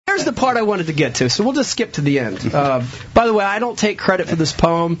Here's the part I wanted to get to, so we'll just skip to the end. By the way, I don't take credit for this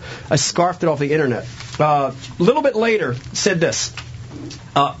poem. I scarfed it off the internet. A little bit later, said this.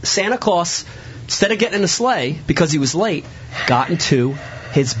 Santa Claus, instead of getting in a sleigh, because he was late, got into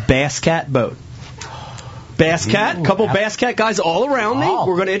his Bass Cat boat. Bass Cat, a couple of Bass Cat guys all around me.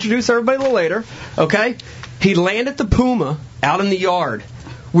 We're going to introduce everybody a little later. Okay? He landed the Puma out in the yard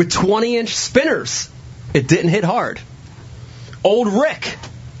with 20-inch spinners. It didn't hit hard. Old Rick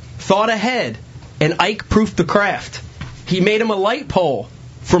thought ahead, and Ike proofed the craft. He made him a light pole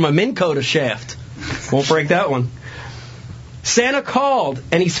from a Minn Kota shaft. Won't break that one. Santa called,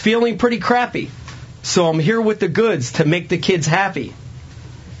 and he's feeling pretty crappy. So I'm here with the goods to make the kids happy.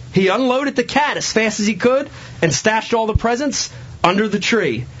 He unloaded the cat as fast as he could and stashed all the presents under the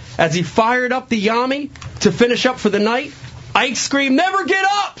tree. As he fired up the Yami to finish up for the night, Ike screamed, "Never get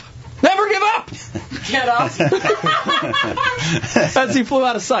up! Never give up!" Get up. As he flew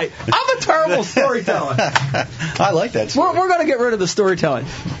out of sight. I'm a terrible storyteller. I like that story. We're going to get rid of the storytelling.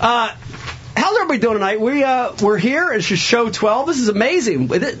 How's everybody doing tonight? We're here. It's just show 12. This is amazing.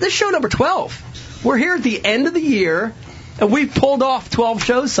 This is show number 12. We're here at the end of the year, and we pulled off 12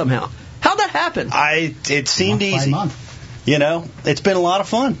 shows somehow. How'd that happen? It seemed easy. You know, it's been a lot of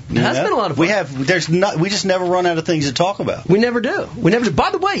fun. It has been a lot of fun. We just never run out of things to talk about. We never do.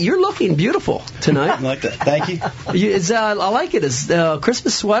 By the way, you're looking beautiful tonight. I like that. Thank you. I like it. It's a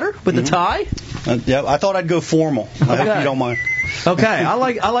Christmas sweater with the tie. Yeah, I thought I'd go formal. I hope you don't mind. Okay, I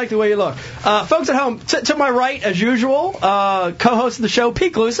like the way you look. Folks at home, to my right, as usual, co-host of the show,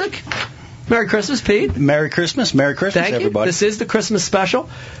 Pete Glusick. Merry Christmas, Pete. Merry Christmas. Merry Christmas, Thank everybody. You. This is the Christmas special.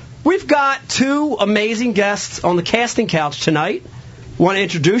 We've got two amazing guests on the casting couch tonight. Want to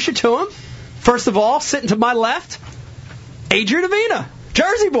introduce you to them. First of all, sitting to my left, Adrian Avina,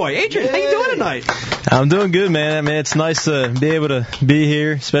 Jersey boy. Adrian, how you doing tonight? I'm doing good, man. I mean, it's nice to be able to be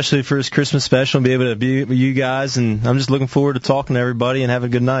here, especially for this Christmas special, and be able to be with you guys. And I'm just looking forward to talking to everybody and having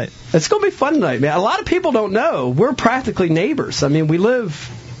a good night. It's going to be fun tonight, man. A lot of people don't know we're practically neighbors. I mean, we live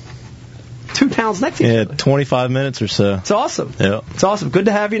 2 towns next to each other. 25 minutes or so. It's awesome. Yeah. It's awesome. Good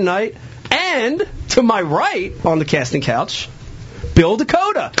to have you tonight. And to my right on the casting couch, Bill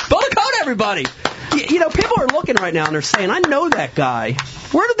Dakota. Bill Dakota, everybody. You know, people are looking right now and they're saying, I know that guy.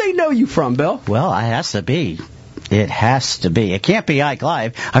 Where do they know you from, Bill? Well, it has to be. It has to be. It can't be Ike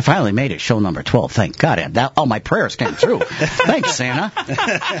Live. I finally made it, show number 12. Thank God. All my prayers came through. Thanks, Santa.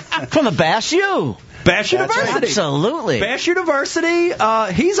 From the Bass U. Bash University. Right. Absolutely. Bash University.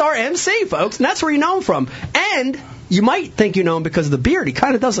 He's our MC, folks, and that's where you know him from. And you might think you know him because of the beard. He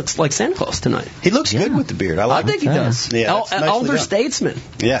kind of does look like Santa Claus tonight. He looks good with the beard. I think he does. Yeah, elder statesman.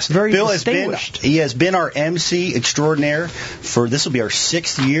 Yes. Very Bill distinguished. he has been our MC extraordinaire for, this will be our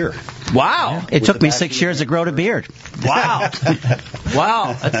 6th year. Wow. It took me 6 years to grow the beard. Wow.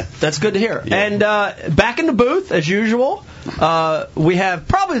 Wow. That's good to hear. Yeah. And back in the booth, as usual, we have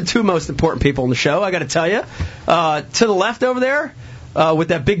probably the 2 most important people on the show, I got to tell you. To the left over there, with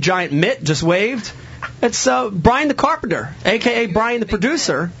that big giant mitt, just waved. It's Brian the Carpenter, a.k.a. Brian the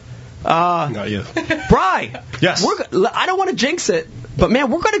Producer. Not you. Brian. Yes. I don't want to jinx it, but, man,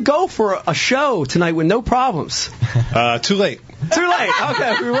 we're going to go for a show tonight with no problems. Too late. Too late.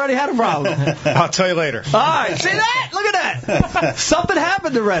 Okay, we already had a problem. I'll tell you later. All right, see that? Look at that. Something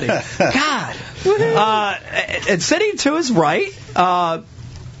happened already. God. And sitting to his right, my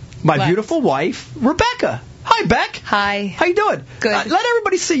beautiful wife, Rebecca. Hi, Beck. Hi. How you doing? Good. Let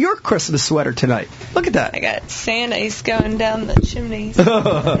everybody see your Christmas sweater tonight. Look at that. I got Santa's going down the chimneys.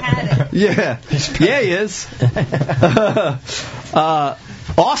 Had it. Yeah. Yeah, he is.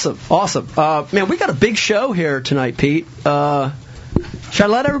 Awesome. Man, we got a big show here tonight, Pete. Should I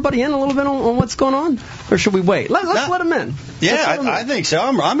let everybody in a little bit on what's going on? Or should we wait? Let's let them in. Yeah, I think so.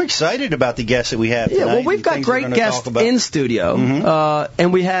 I'm excited about the guests that we have tonight. Yeah, well, we've got great guests in studio. Mm-hmm.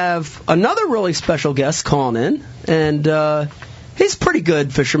 And we have another really special guest calling in. And he's a pretty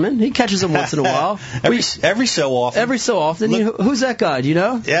good fisherman. He catches them once in a while. every so often. Every so often. Who's that guy? Do you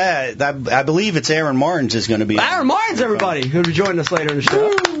know? Yeah, I believe it's Aaron Martins is going to be. Aaron Martins, everybody, who'll be joining us later in the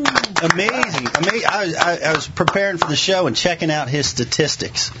show. Amazing. I was preparing for the show and checking out his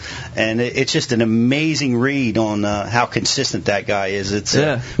statistics, and it's just an amazing read on how consistent that guy is. It's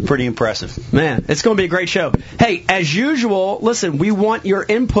pretty impressive. Man, it's going to be a great show. Hey, as usual, listen, we want your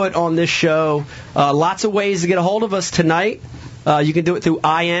input on this show. Lots of ways to get a hold of us tonight. You can do it through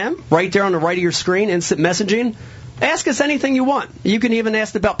IM, right there on the right of your screen, instant messaging. Ask us anything you want. You can even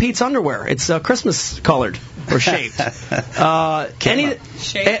ask about Pete's underwear. It's Christmas colored or shaped.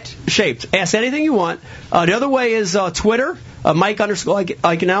 Shaped. Ask anything you want. The other way is Twitter,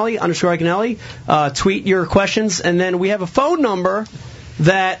 Mike_Iaconelli. Tweet your questions. And then we have a phone number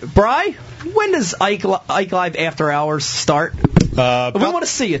that, Bri, when does Ike Live After Hours start? We want to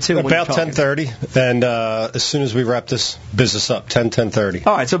see you, too. About 10:30, and as soon as we wrap this business up, 10:30.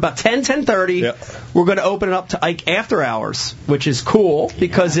 All right, so about 10:30, we're going to open it up to Ike After Hours, which is cool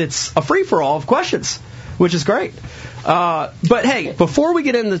because it's a free-for-all of questions, which is great. But, hey, before we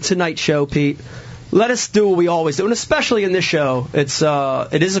get into tonight's show, Pete, let us do what we always do, and especially in this show, it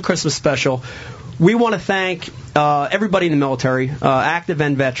is a Christmas special. We want to thank everybody in the military, active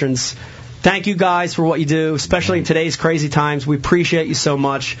and veterans. Thank you guys for what you do, especially in today's crazy times. We appreciate you so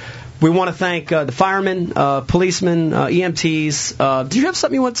much. We want to thank the firemen, policemen, EMTs. Do you have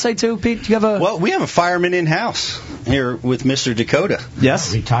something you want to say, too, Pete? Do you have a... Well, we have a fireman in-house here with Mr. Dakota.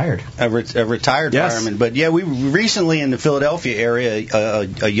 Yes. Retired. A retired fireman. But, yeah, we recently in the Philadelphia area,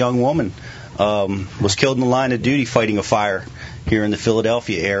 a young woman was killed in the line of duty fighting a fire here in the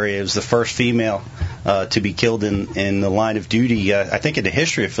Philadelphia area. It was the first female to be killed in the line of duty, I think, in the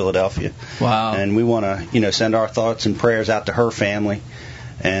history of Philadelphia. Wow. And we want to, send our thoughts and prayers out to her family.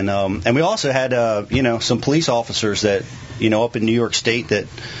 And we also had, some police officers that, up in New York State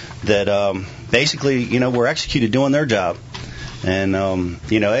that basically, were executed doing their job. And,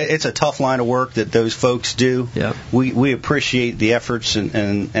 it's a tough line of work that those folks do. Yep. We appreciate the efforts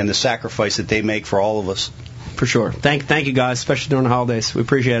and the sacrifice that they make for all of us. For sure. Thank you, guys, especially during the holidays. We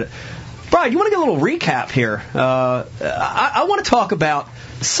appreciate it. Brian, you want to get a little recap here? I want to talk about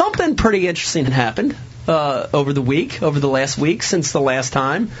something pretty interesting that happened over the last week, since the last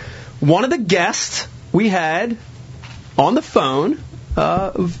time. One of the guests we had on the phone,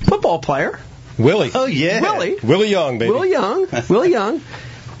 football player. Willie. Oh, yeah. Willie Young, baby. Willie Young.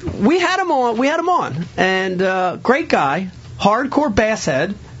 We had him on. And great guy, hardcore bass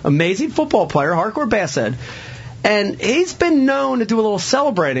head, amazing football player, hardcore bass head. And he's been known to do a little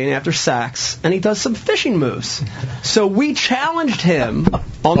celebrating after sacks, and he does some fishing moves. So we challenged him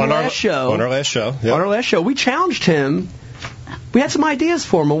on our last show. On our last show, On our last show, we challenged him. We had some ideas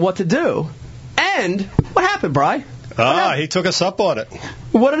for him on what to do. And what happened, Bri? He took us up on it.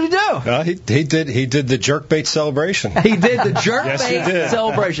 What did he do? He did the jerkbait celebration. He did the jerkbait Yes, he did.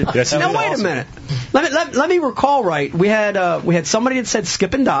 celebration. Yes, he now did. wait a minute. Let me recall right. We had somebody that said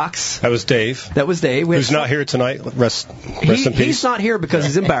skipping docks. That was Dave. Who's not here tonight. Rest in peace. He's not here because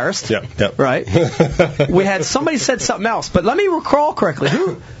he's embarrassed. Yep. Right. We had somebody said something else, but let me recall correctly.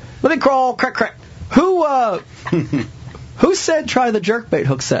 Who said try the jerkbait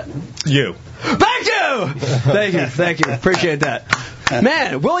hook set? You. Thank you. Appreciate that.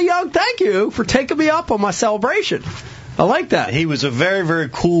 Man, Willie Young, thank you for taking me up on my celebration. I like that. He was a very, very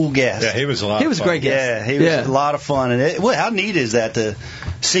cool guest. Yeah, he was a lot of fun. He was a great guest. Yeah, he was a lot of fun. And how neat is that to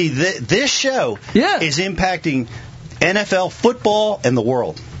see this show is impacting NFL football and the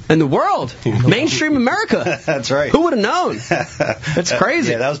world. Mainstream America. That's right. Who would have known? That's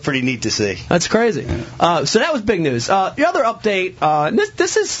crazy. Yeah, that was pretty neat to see. That's crazy. So that was big news. The other update,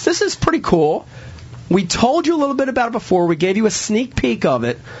 this is pretty cool. We told you a little bit about it before. We gave you a sneak peek of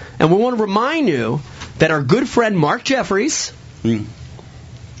it. And we want to remind you that our good friend Mark Jeffries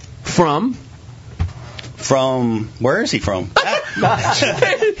from where is he from?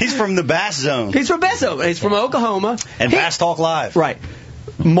 He's from the Bass Zone. He's from Bass Zone. He's from Oklahoma. And Bass Talk Live. Right.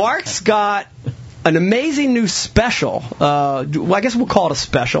 Mark's got an amazing new special. I guess we'll call it a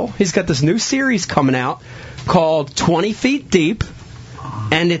special. He's got this new series coming out called 20 Feet Deep,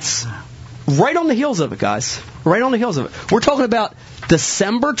 and it's right on the heels of it, guys. Right on the heels of it. We're talking about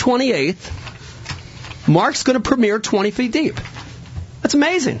December 28th. Mark's going to premiere 20 Feet Deep. That's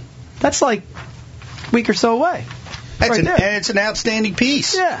amazing. That's like a week or so away. And it's an outstanding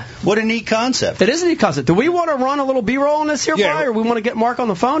piece. Yeah. What a neat concept. It is a neat concept. Do we want to run a little B-roll on this here, Brian, or we want to get Mark on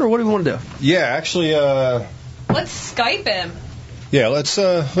the phone, or what do we want to do? Yeah, actually, let's Skype him. Yeah, let's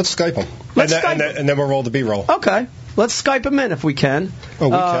Skype him. And then we'll roll the B-roll. Okay. Let's Skype him in if we can. Oh,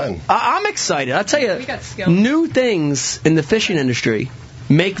 we can. I'm excited. I tell you, new things in the fishing industry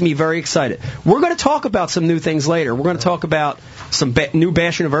make me very excited. We're going to talk about some new things later. We're going to talk about some new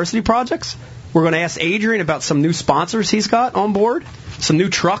Bass University projects. We're going to ask Adrian about some new sponsors he's got on board. Some new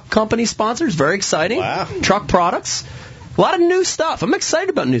truck company sponsors. Very exciting. Wow. Truck products. A lot of new stuff. I'm excited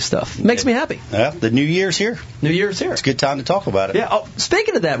about new stuff. It makes me happy. Yeah, the new year's here. New year's here. It's a good time to talk about it. Yeah. Oh,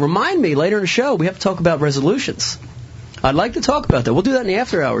 speaking of that, remind me later in the show we have to talk about resolutions. I'd like to talk about that. We'll do that in the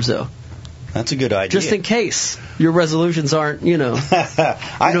after hours, though. That's a good idea. Just in case your resolutions aren't, you know what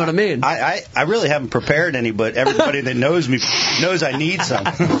I mean. I really haven't prepared any, but everybody that knows me knows I need some.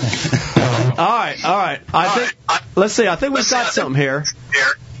 All right. Let's see. I think we've got something here.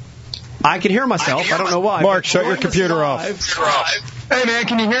 I can hear myself. I don't know why. Mark, shut your computer off. Hey, man,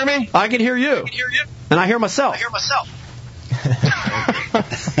 can you hear me? I can hear you. And I hear myself.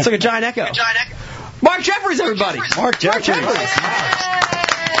 It's like a giant echo. Mark Jeffries, everybody. Mark Jeffries.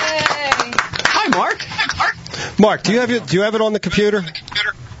 Hi, Mark. Mark, do you have it on the computer?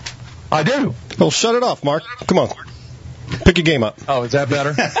 I do. Well, shut it off, Mark. Come on. Pick a game up. Oh, is that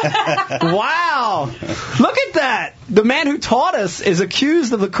better? Wow. Look at that. The man who taught us is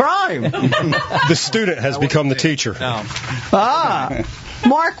accused of the crime. The student has become the teacher. No.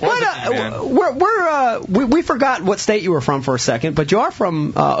 Mark, we forgot what state you were from for a second, but you are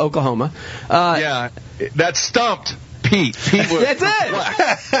from Oklahoma. Yeah, that stumped Pete. Pete was That's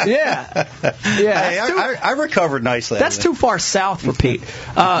it. Yeah. Hey, I recovered nicely. That's too far south for Pete.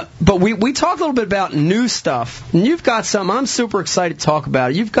 But we talked a little bit about new stuff. And you've got something I'm super excited to talk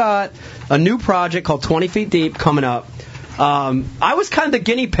about. You've got a new project called 20 Feet Deep coming up. I was kind of the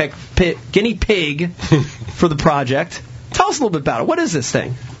guinea pig for the project. Tell us a little bit about it. What is this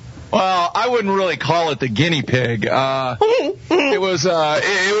thing? Well, I wouldn't really call it the guinea pig. It was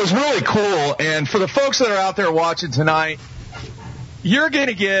really cool. And for the folks that are out there watching tonight, you're going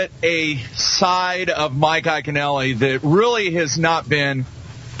to get a side of Mike Iaconelli that really has not been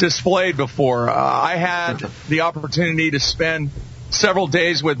displayed before. I had the opportunity to spend several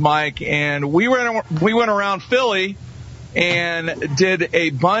days with Mike, and we went around Philly and did a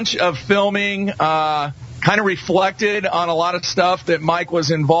bunch of filming. Kind of reflected on a lot of stuff that Mike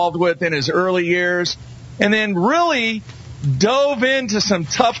was involved with in his early years, and then really dove into some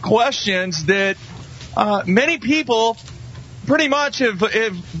tough questions that many people pretty much have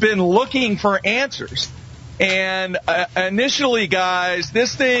been looking for answers. And initially, guys,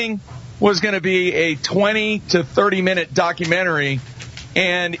 this thing was going to be a 20 to 30-minute documentary,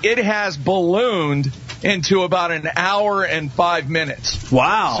 and it has ballooned into about an hour and 5 minutes.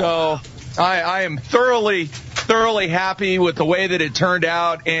 Wow. So I am thoroughly happy with the way that it turned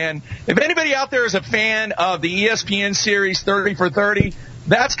out. And if anybody out there is a fan of the ESPN series 30 for 30,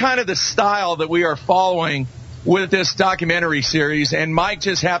 that's kind of the style that we are following with this documentary series. And Mike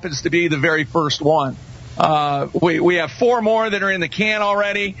just happens to be the very first one. We have 4 more that are in the can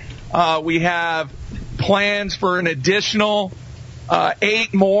already. We have plans for an additional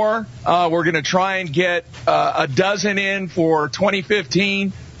 8 more. We're going to try and get a dozen in for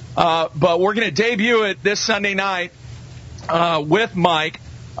 2015. But we're going to debut it this Sunday night with Mike.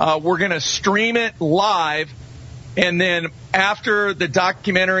 We're going to stream it live, and then after the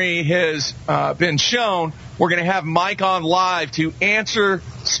documentary has been shown, we're going to have Mike on live to answer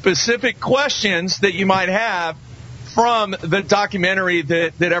specific questions that you might have from the documentary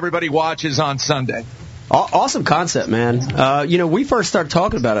that everybody watches on Sunday. Awesome concept, man. We first started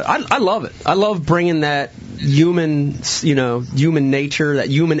talking about it. I love it. I love bringing that human nature, that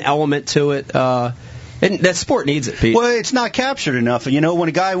human element to it. And that sport needs it, Pete. Well, it's not captured enough. When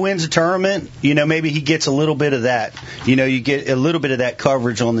a guy wins a tournament, maybe he gets a little bit of that. You get a little bit of that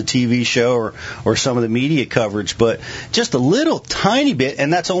coverage on the TV show or some of the media coverage, but just a little tiny bit,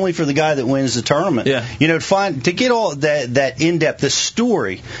 and that's only for the guy that wins the tournament. Yeah. To get all that in-depth, the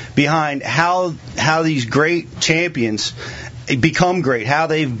story behind how these great champions become great, how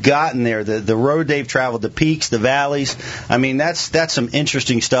they've gotten there, the road they've traveled, the peaks, the valleys. I mean, that's some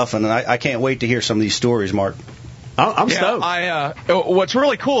interesting stuff, and I can't wait to hear some of these stories, Mark. I'm stoked. What's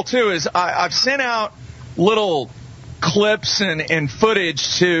really cool, too, is I've sent out little clips and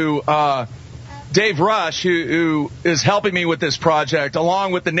footage to Dave Rush, who is helping me with this project,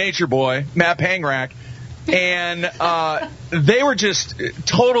 along with the Nature Boy, Matt Pangrak. And they were just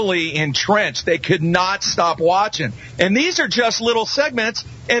totally entrenched. They could not stop watching. And these are just little segments,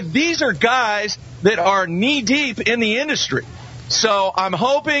 and these are guys that are knee-deep in the industry. So I'm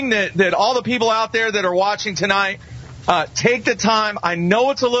hoping that all the people out there that are watching tonight take the time. I know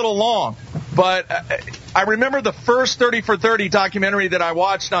it's a little long, but I remember the first 30 for 30 documentary that I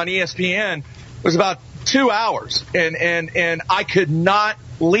watched on ESPN was about 2 hours, and I could not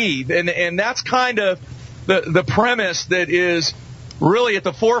leave. And that's kind of the premise that is really at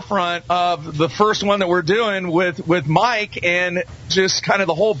the forefront of the first one that we're doing with Mike, and just kind of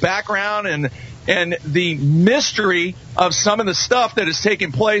the whole background and the mystery of some of the stuff that has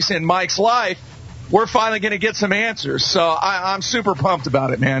taken place in Mike's life. We're finally going to get some answers. So I'm super pumped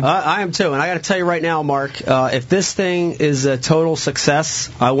about it, man. I am too. And I got to tell you right now, Mark, if this thing is a total success,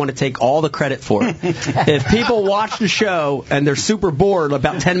 I want to take all the credit for it. If people watch the show and they're super bored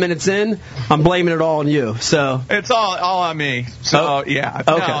about 10 minutes in, I'm blaming it all on you. So it's all on me. So yeah.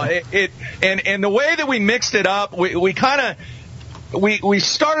 Okay. No, and the way that we mixed it up, we kind of we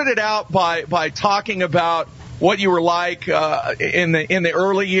started it out by talking about what you were like in the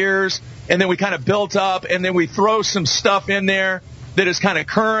early years. And then we kind of built up, and then we throw some stuff in there that is kind of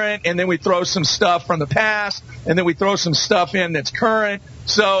current, and then we throw some stuff from the past, and then we throw some stuff in that's current.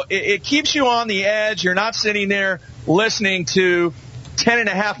 So it keeps you on the edge. You're not sitting there listening to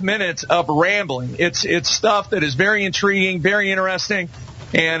 10.5 minutes of rambling. It's stuff that is very intriguing, very interesting,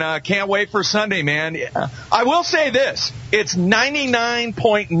 and can't wait for Sunday, man. I will say this. It's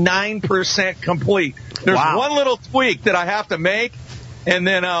 99.9% complete. There's one little tweak that I have to make, and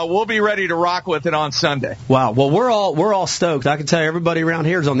then we'll be ready to rock with it on Sunday. Wow. Well, we're all stoked. I can tell you everybody around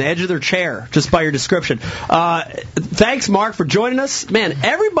here is on the edge of their chair just by your description. Thanks, Mark, for joining us. Man,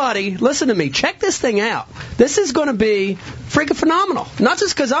 everybody, listen to me. Check this thing out. This is going to be freaking phenomenal. Not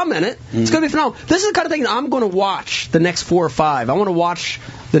just because I'm in it. It's going to be phenomenal. This is the kind of thing that I'm going to watch the next 4 or 5. I want to watch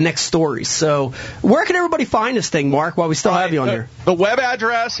the next stories. So where can everybody find this thing, Mark, while we still have you on here? The web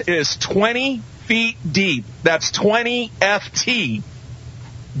address is 20 feet deep. That's 20ft.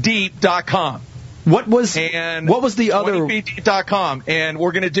 deep.com. What was the other 20feetdeep.com, and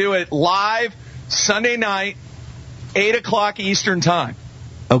we're going to do it live Sunday night, 8 o'clock Eastern time.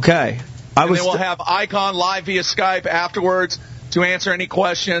 Okay. And then we'll have Icon live via Skype afterwards to answer any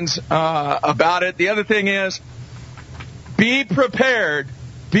questions about it. The other thing is, be prepared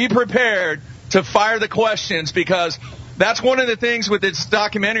to fire the questions, because that's one of the things with this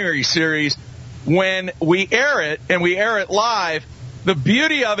documentary series. When we air it, and we air it live, the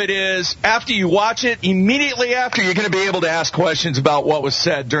beauty of it is, after you watch it, immediately after, you're going to be able to ask questions about what was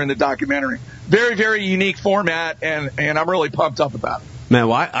said during the documentary. Very, very unique format, and I'm really pumped up about it. Man,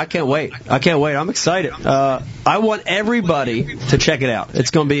 well, I can't wait. I'm excited. I want everybody to check it out.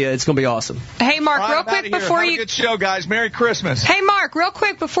 It's going to be awesome. Hey, Mark, real quick before you... Have a good show, guys. Merry Christmas. Hey, Mark, real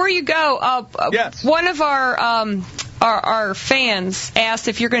quick before you go. Yes. One of our fans asked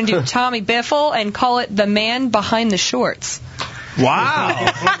if you're going to do Tommy Biffle and call it The Man Behind the Shorts. Wow.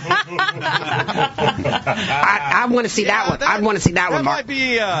 I want to see that one. I want to see that one, Mark.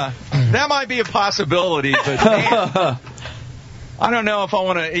 That might be a possibility, but man, I don't know if I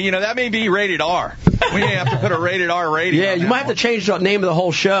want to, that may be rated R. We may have to put a rated R rating. Yeah, you might have to change the name of the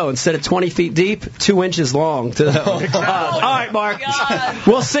whole show. Instead of 20 feet deep, 2 inches long. All right, Mark.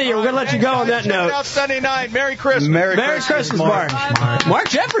 We'll see you. We're going to let you go on that note. Check out Sunday night. Merry Christmas. Merry Christmas, Mark. Mark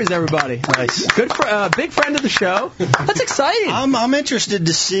Jeffries, everybody. Nice. Good, big friend of the show. That's exciting. I'm interested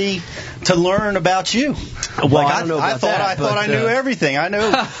to learn about you. Well, I don't know about I thought I knew everything. I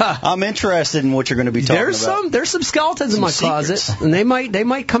know. I'm interested in what you're going to be talking about. There's some skeletons in my closet, and they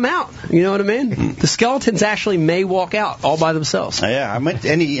might come out. You know what I mean? The skeletons actually may walk out all by themselves. Yeah,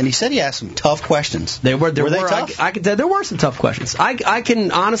 and he said he asked some tough questions. Were they tough? I can tell there were some tough questions. I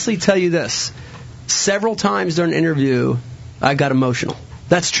can honestly tell you this: several times during an interview, I got emotional.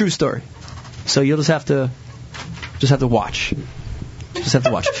 That's a true story. So you'll just have to watch. Just have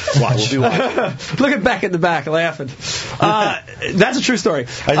to watch. We'll be watching. Looking back in the back, laughing. That's a true story.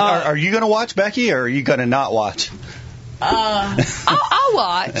 Are you going to watch, Becky, or are you going to not watch? I'll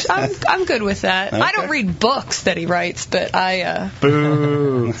watch. I'm good with that. Okay. I don't read books that he writes, but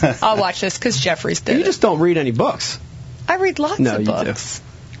Boo. I'll watch this because Jeffries did. You just don't read any books. I read lots of books.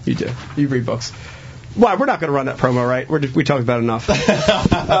 You do. You read books. Well, we're not going to run that promo, right? We talked about it enough.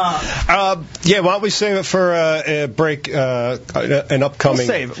 Yeah, why don't we save it for a break, an upcoming...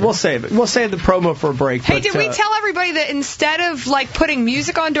 We'll save it. We'll save the promo for a break. Hey, did we tell everybody that instead of putting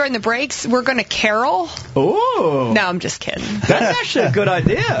music on during the breaks, we're going to carol? Ooh. No, I'm just kidding. That's actually a good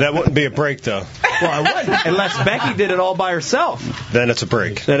idea. That wouldn't be a break, though. Well, I wouldn't, unless Becky did it all by herself. Then it's a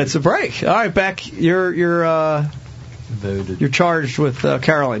break. All right, Beck, you're charged with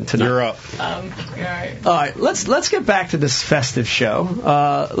caroling tonight. You're up. All right. Let's get back to this festive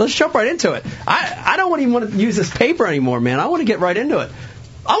show. Let's jump right into it. I don't even want to use this paper anymore, man. I want to get right into it.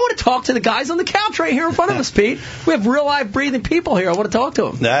 I want to talk to the guys on the couch right here in front of us, Pete. We have real live breathing people here. I want to talk to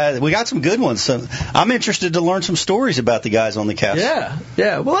them. We got some good ones. So I'm interested to learn some stories about the guys on the couch.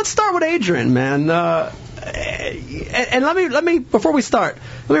 Yeah. Well, let's start with Adrian, man. And let me before we start,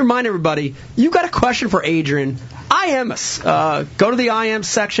 let me remind everybody, you got a question for Adrian. IM us. Go to the IM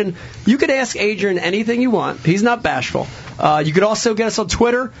section. You could ask Adrian anything you want. He's not bashful. You could also get us on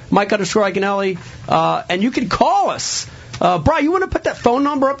Twitter, Mike_Iaconelli, and you can call us. Brian, you want to put that phone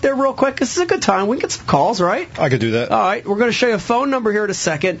number up there real quick? This is a good time. We can get some calls, right? I could do that. All right. We're going to show you a phone number here in a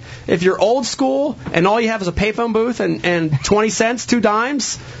second. If you're old school and all you have is a payphone booth and 20 cents, 2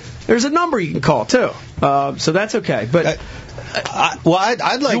 dimes, there's a number you can call, too. So that's okay. But I'd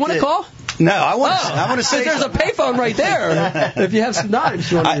like you want to call? No, I want to say there's a payphone right there. If you have some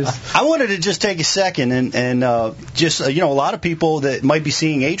dimes, you want to use. I wanted to just take a second and just a lot of people that might be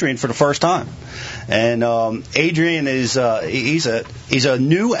seeing Adrian for the first time. And Adrian is he's a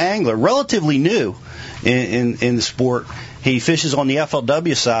new angler, relatively new in the sport. He fishes on the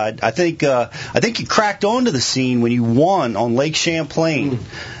FLW side. I think he cracked onto the scene when you won on Lake Champlain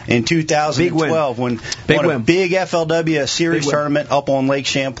in 2012 when won a big FLW series tournament up on Lake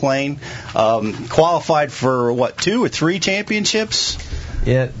Champlain. Qualified for, 2 or 3 championships?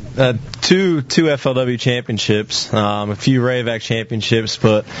 Yeah, two FLW championships, a few Rayovac championships,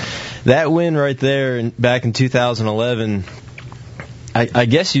 but that win right there back in 2011, I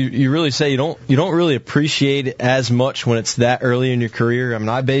guess you really say you don't really appreciate it as much when it's that early in your career. I mean,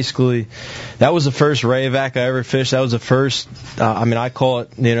 that was the first Rayovac I ever fished. That was the first, I call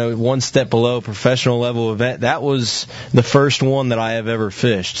it, one step below professional level event. That was the first one that I have ever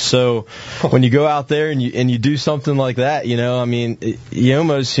fished. So when you go out there and you do something like that, you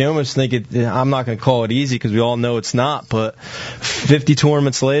almost think I'm not going to call it easy because we all know it's not, but 50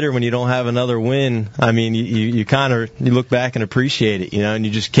 tournaments later when you don't have another win, you kind of look back and appreciate it. And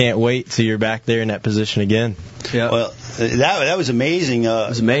you just can't wait till you're back there in that position again. Yeah. Well, that was amazing. It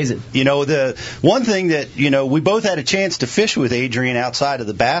was amazing. The one thing that, we both had a chance to fish with Adrian outside of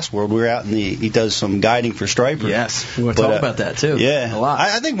the bass world. We were out he does some guiding for stripers. Yes. We want to talk about that too. Yeah. A lot.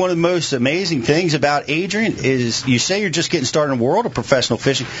 I think one of the most amazing things about Adrian is you say you're just getting started in the world of professional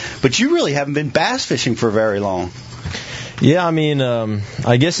fishing, but you really haven't been bass fishing for very long. Yeah,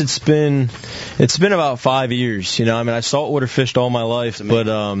 I guess it's been about 5 years. I saltwater fished all my life,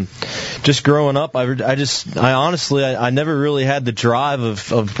 but just growing up, I honestly never really had the drive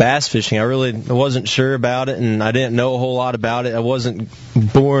of bass fishing. I wasn't sure about it, and I didn't know a whole lot about it. I wasn't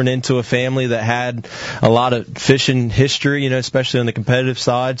born into a family that had a lot of fishing history, especially on the competitive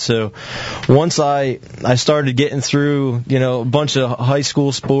side. So once I started getting through, a bunch of high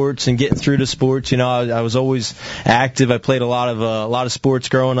school sports and getting through the sports, I was always active. I played a lot of sports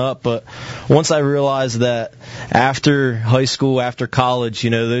growing up, but once I realized that after high school, after college,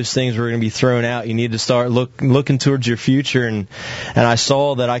 those things were going to be thrown out. You need to start looking towards your future, and I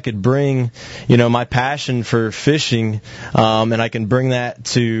saw that I could bring, my passion for fishing, and I can bring that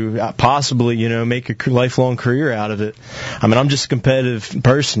to possibly, make a lifelong career out of it. I'm just a competitive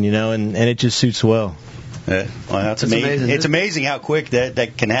person, and it just suits well. Yeah, well, that's amazing. It's amazing how quick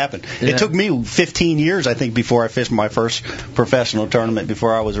that can happen. Yeah. It took me 15 years, I think, before I fished my first professional tournament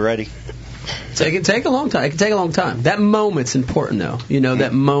before I was ready. So it can take a long time. It can take a long time. That moment's important, though.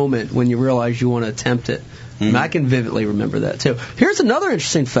 That moment when you realize you want to attempt it. I can vividly remember that, too. Here's another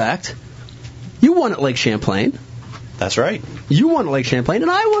interesting fact. You won at Lake Champlain. That's right. You won at Lake Champlain,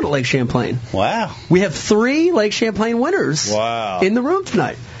 and I won at Lake Champlain. Wow. We have 3 Lake Champlain winners in the room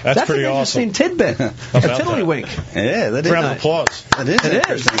tonight. That's pretty awesome. That's an interesting tidbit. A tiddlywink. Yeah, that is. Round of applause. It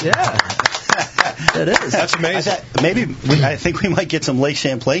is, yeah. It is. That's amazing. I think we might get some Lake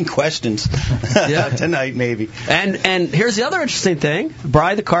Champlain questions tonight, maybe. And here's the other interesting thing.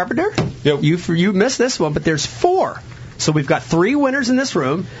 Bri the Carpenter, you missed this one, but there's 4. So we've got 3 winners in this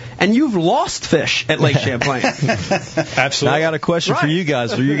room, and you've lost fish at Lake Champlain. Absolutely. Now I got a question for you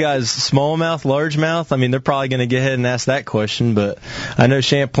guys. Were you guys smallmouth, largemouth? They're probably going to get ahead and ask that question, but I know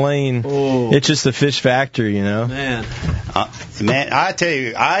Champlain, it's just a fish factory, Man, I tell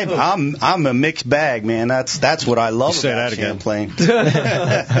you, I'm a mixed bag, man. That's what I love about Champlain.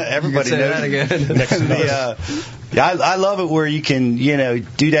 Everybody knows that again. I love it where you can,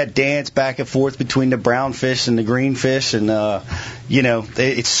 do that dance back and forth between the brown fish and the green fish, and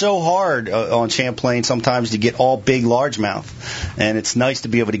it's so hard on Champlain sometimes to get all big largemouth, and it's nice to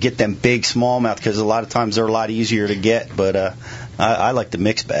be able to get them big smallmouth because a lot of times they're a lot easier to get. But I like the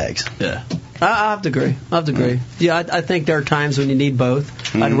mixed bags. Yeah. I have to agree. Yeah, I think there are times when you need both.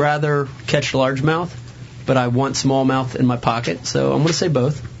 Mm-hmm. I'd rather catch largemouth, but I want smallmouth in my pocket, so I'm going to say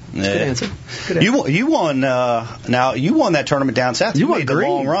both. Good answer. You won. Now you won that tournament down south. You made the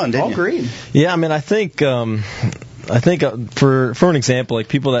long run, didn't you? All green. Yeah, I think for an example, like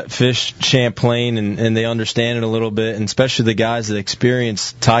people that fish Champlain and they understand it a little bit, and especially the guys that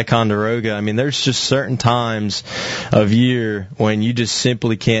experience Ticonderoga, there's just certain times of year when you just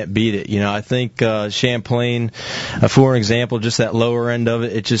simply can't beat it. I think Champlain, for an example, just that lower end of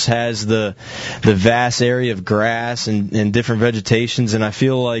it, it just has the vast area of grass and different vegetations, and I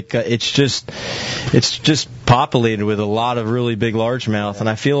feel like it's just populated with a lot of really big largemouth, and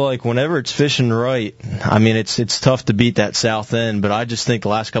I feel like whenever it's fishing right, it's tough to beat that south end, but I just think the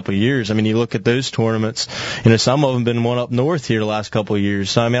last couple of years, you look at those tournaments, some of them been one up north here the last couple of years.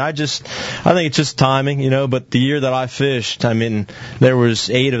 So I think it's just timing, but the year that I fished, there was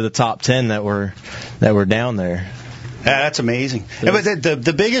 8 of the top 10 that were down there. That's amazing. But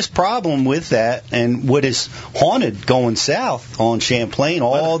the biggest problem with that, and what has haunted going south on Champlain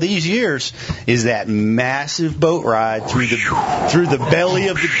all these years, is that massive boat ride through the belly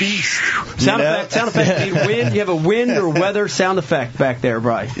of the beast. Sound effect. You need wind. You have a wind or weather sound effect back there,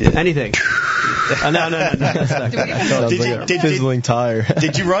 Brian. Anything. No. Fizzling tire.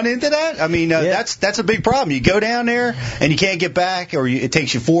 Did you run into that? I mean, that's a big problem. You go down there and you can't get back, or it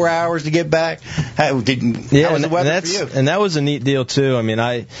takes you 4 hours to get back. How was the weather for you? And that was a neat deal too. I mean,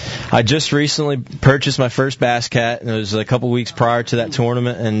 I just recently purchased my first Bass Cat, and it was a couple weeks prior to that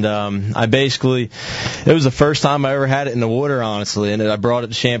tournament, and it was the first time I ever had it in the water, honestly, and I brought it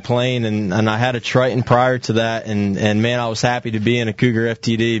to Champlain, and I had a Triton prior to that, and man, I was happy to be in a Cougar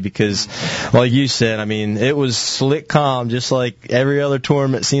FTD because, like you said, I mean, it was slick calm, just like every other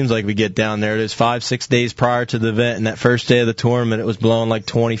tournament seems like we get down there. It was 5-6 days prior to the event, and that first day of the tournament, it was blowing like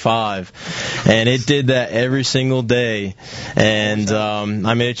 25, and it did that every single day. And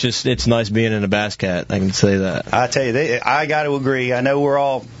I mean, it's nice being in a Bass Cat. I can say that. I tell you, I got to agree. I know we're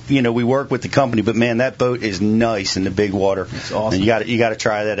all, we work with the company, but man, that boat is nice in the big water. It's awesome. And you got to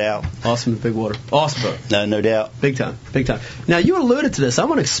try that out. Awesome in the big water. Awesome boat. No doubt. Big time. Now you alluded to this. I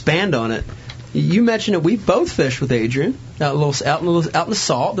want to expand on it. You mentioned that we both fished with Adrian out in the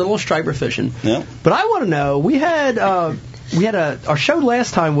salt, the little striper fishing. Yeah. But I want to know. We had our show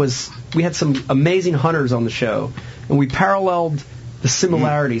last time we had some amazing hunters on the show, and we paralleled the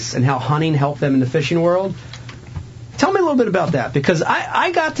similarities and how hunting helped them in the fishing world. Tell me a little bit about that, because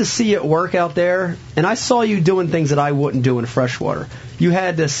I got to see it work out there, and I saw you doing things that I wouldn't do in freshwater. You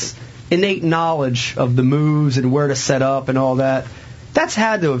had this innate knowledge of the moves and where to set up and all that. That's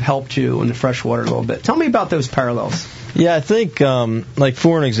had to have helped you in the freshwater a little bit. Tell me about those parallels. Yeah, I think, like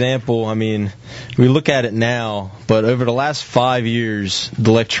for an example, I mean, we look at it now, but over the last 5 years, the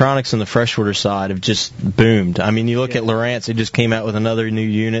electronics on the freshwater side have just boomed. I mean, you look at Lowrance, they just came out with another new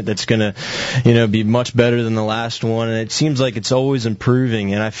unit that's going to, be much better than the last one, and it seems like it's always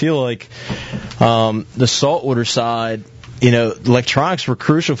improving. And I feel like the saltwater side, electronics were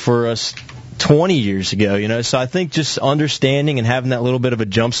crucial for us 20 years ago, so I think just understanding and having that little bit of a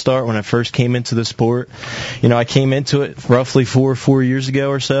jump start when I first came into the sport, I came into it roughly four years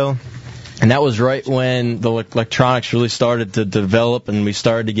ago or so. And that was right when the electronics really started to develop, and we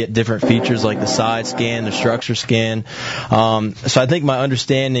started to get different features like the side scan, the structure scan. So I think my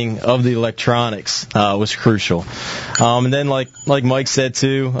understanding of the electronics was crucial. And then, like Mike said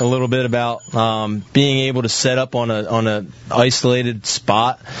too, a little bit about being able to set up on a isolated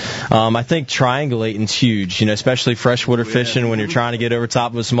spot. I think triangulating's huge. Especially freshwater fishing when you're trying to get over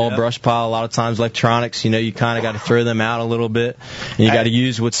top of a small brush pile. A lot of times, electronics, you kind of got to throw them out a little bit, and you got to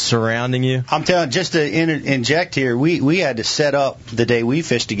use what's surrounding you. I'm telling you, just to inject here, we had to set up the day we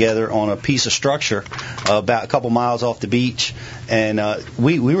fished together on a piece of structure about a couple miles off the beach, and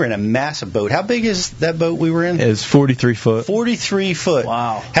we were in a massive boat. How big is that boat we were in? It was 43 foot. 43 foot.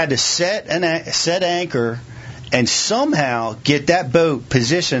 Wow. Had to set anchor and somehow get that boat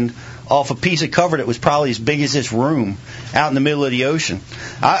positioned off a piece of cover that was probably as big as this room out in the middle of the ocean.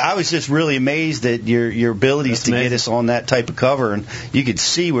 I was just really amazed at your abilities to get us on that type of cover, and you could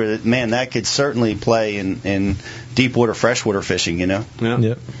see where, that could certainly play in deep water, freshwater fishing, Yeah.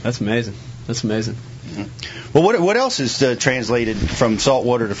 Yep. That's amazing. Mm-hmm. Well, what else is translated from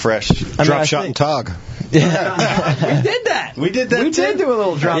saltwater to fresh? Drop shot and tog. Yeah. We did that. We did do a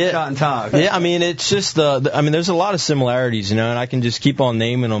little drop shot and tog. Yeah, I mean, it's just there's a lot of similarities, and I can just keep on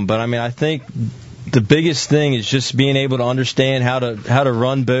naming them, but I think the biggest thing is just being able to understand how to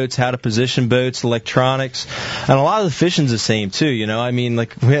run boats, how to position boats, electronics, and a lot of the fishing's the same too.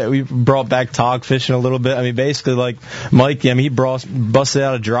 We brought back tog fishing a little bit. Basically, like Mike, he busted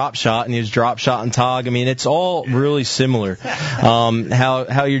out a drop shot, and he was drop shot and tog. It's all really similar.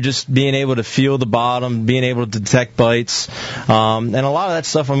 How you're just being able to feel the bottom, being able to detect bites, and a lot of that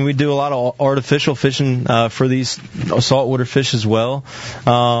stuff. We do a lot of artificial fishing for these saltwater fish as well.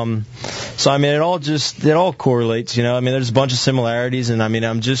 It all correlates, there's a bunch of similarities, and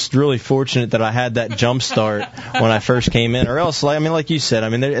I'm just really fortunate that I had that jump start when I first came in, or else, like you said,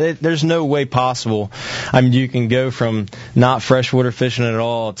 there's no way possible. You can go from not freshwater fishing at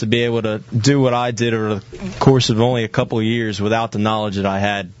all to be able to do what I did over the course of only a couple of years without the knowledge that I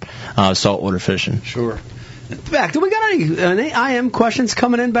had saltwater fishing. Sure. Back, do we got any IM questions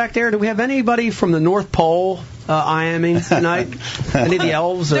coming in back there? Do we have anybody from the North Pole IMing tonight? Any of the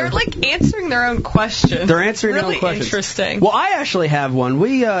elves? They're answering their own questions. They're answering really their own questions. Interesting. Well, I actually have one.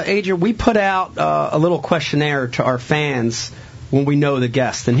 Adrian, we put out a little questionnaire to our fans when we know the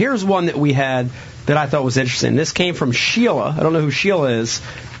guest. And here's one that we had that I thought was interesting. This came from Sheila. I don't know who Sheila is.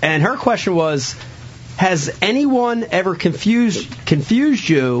 And her question was, has anyone ever confused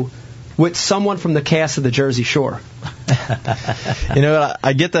you with someone from the cast of the Jersey Shore? You know,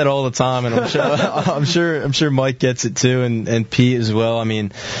 I get that all the time, and I'm sure Mike gets it too, and Pete as well. I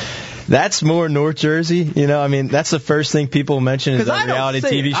mean, that's more North Jersey, you know. I mean, that's the first thing people mention is that reality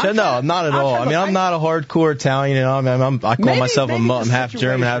TV show. No, not at all. I mean, I'm not a hardcore Italian, you know. I mean, I call myself I'm half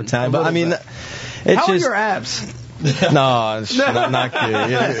German, half Italian. But I mean, it's how just. Are your abs? No, it's not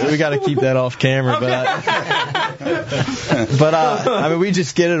good. We got to keep that off camera. Okay. But I mean, we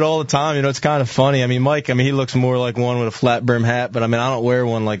just get it all the time. You know, it's kind of funny. I mean, Mike, he looks more like one with a flat brim hat, but I mean, I don't wear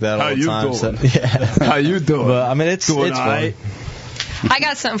one like that all the time. So, yeah. How you doing? But I mean, it's fun. I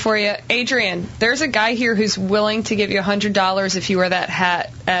got something for you. Adrian, there's a guy here who's willing to give you $100 if you wear that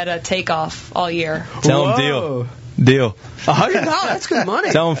hat at a takeoff all year. Tell him deal. $100? That's good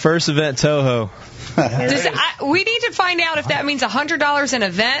money. Tell him first event Toho. We need to find out if that means $100 an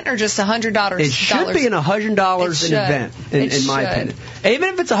event or just $100. It should be an $100 an event, in my opinion.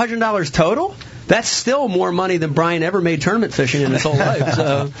 Even if it's $100 total, that's still more money than Brian ever made tournament fishing in his whole life.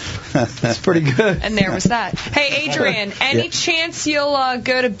 So that's pretty good. And there was that. Hey, Adrian, any chance you'll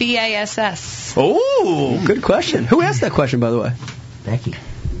go to BASS? Oh, good question. Who asked that question, by the way? Becky.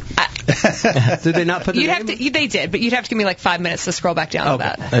 Did they not put the name? They did, but you'd have to give me like 5 minutes to scroll back down to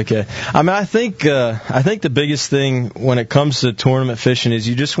that. Okay. I mean, I think the biggest thing when it comes to tournament fishing is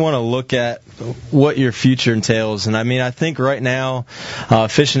you just want to look at what your future entails. And I mean, I think right now,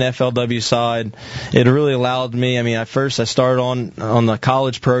 fishing FLW side, it really allowed me. I mean, I started on the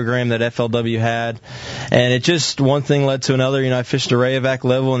college program that FLW had, and it just one thing led to another. You know, I fished a Rayovac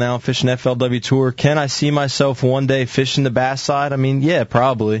level, and now I'm fishing FLW Tour. Can I see myself one day fishing the bass side? I mean, yeah,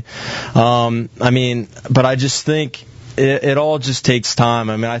 probably. But I just think it all just takes time.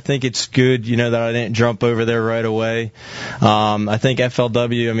 I mean, I think it's good, you know, that I didn't jump over there right away. I think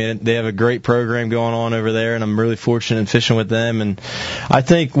FLW, I mean, they have a great program going on over there, and I'm really fortunate in fishing with them. And I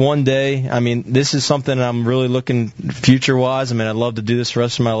think one day, I mean, this is something that I'm really looking future-wise. I mean, I'd love to do this the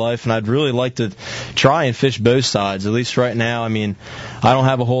rest of my life, and I'd really like to try and fish both sides, at least right now. I mean, I don't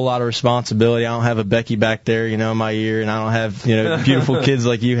have a whole lot of responsibility. I don't have a Becky back there, you know, in my ear, and I don't have, you know, beautiful kids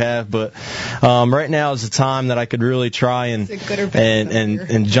like you have. But right now is the time that I could really try and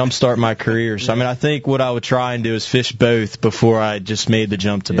jumpstart my career. So I mean, I think what I would try and do is fish both before I just made the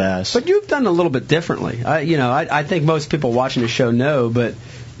jump to bass. But you've done a little bit differently. I think most people watching the show know, but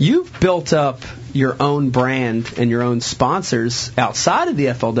you've built up your own brand and your own sponsors outside of the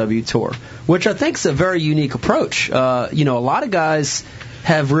FLW Tour, which I think is a very unique approach. A lot of guys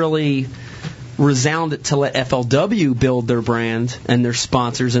have really resounded to let FLW build their brand and their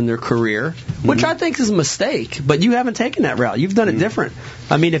sponsors and their career, which I think is a mistake. But you haven't taken that route. You've done it different.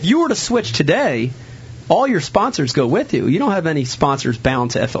 I mean, if you were to switch today, all your sponsors go with you. You don't have any sponsors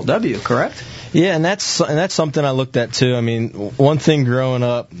bound to FLW, correct? Yeah, and that's something I looked at too. I mean, one thing growing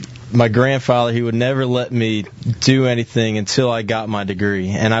up, my grandfather, he would never let me do anything until I got my degree.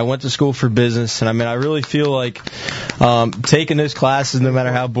 And I went to school for business, and I mean, I really feel like taking those classes, no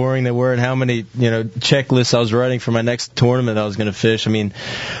matter how boring they were and how many, checklists I was writing for my next tournament I was going to fish. I mean,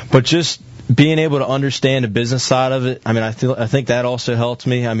 but just being able to understand the business side of it, I mean, I think that also helped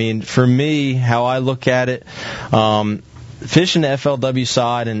me. I mean, for me, how I look at it, fishing the FLW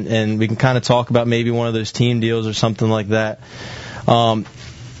side, and we can kind of talk about maybe one of those team deals or something like that.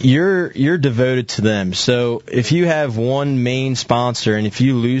 You're devoted to them. So if you have one main sponsor and if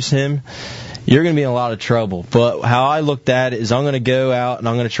you lose him, you're going to be in a lot of trouble. But how I looked at it is I'm going to go out and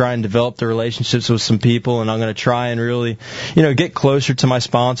I'm going to try and develop the relationships with some people, and I'm going to try and really, get closer to my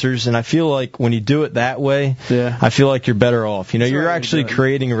sponsors. And I feel like when you do it that way, I feel like you're better off. You're actually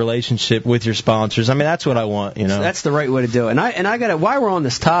creating a relationship with your sponsors. I mean, that's what I want, That's the right way to do it. And I got to, while we're on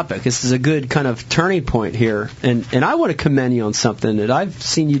this topic, this is a good kind of turning point here. And I want to commend you on something that I've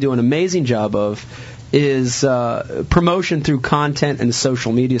seen you do an amazing job of, is promotion through content and the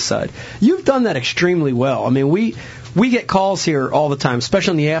social media side. You've done that extremely well. I mean, we get calls here all the time,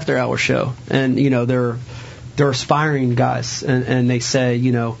 especially on the after hour show, and they're aspiring guys, and they say,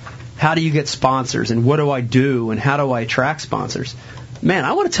 how do you get sponsors, and what do I do, and how do I attract sponsors? Man,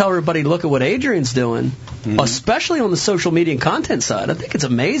 I want to tell everybody, look at what Adrian's doing, especially on the social media and content side. I think it's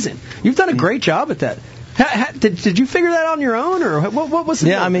amazing. You've done a great job at that. Did you figure that on your own, or what was it?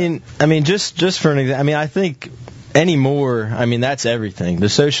 Yeah, I mean, just for an example, I mean, I think anymore, I mean, that's everything. The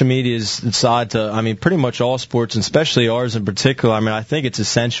social media is side to, I mean, pretty much all sports, and especially ours in particular. I mean, I think it's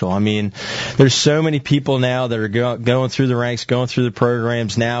essential. I mean, there's so many people now that are going through the ranks, going through the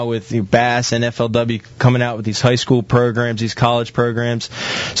programs now with Bass and FLW coming out with these high school programs, these college programs.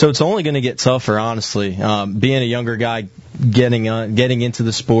 So it's only going to get tougher, honestly. Being a younger guy, getting into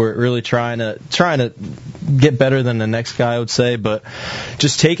the sport, really trying to get better than the next guy, I would say, but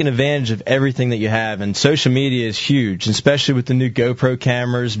just taking advantage of everything that you have. And social media is huge, especially with the new GoPro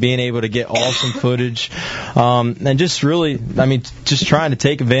cameras, being able to get awesome footage, and just really, I mean, just trying to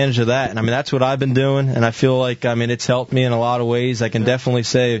take advantage of that. And I mean, that's what I've been doing, and I feel like, I mean, it's helped me in a lot of ways. I can definitely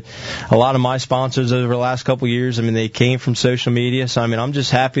say a lot of my sponsors over the last couple of years, I mean, they came from social media. So I mean, I'm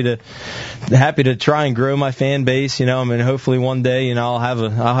just happy to try and grow my fan base. You know, I mean, hopefully one day, you know, I'll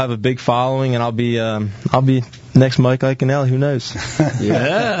have a big following, and I'll be next Mike Iaconelli. Who knows?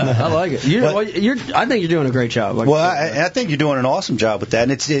 Yeah, I like it. I think you're doing a great job. I think you're doing an awesome job with that,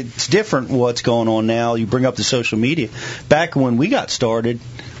 and it's different what's going on now. You bring up the social media. Back when we got started,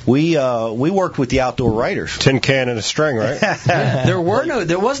 we worked with the outdoor writers. Tin can and a string, right? There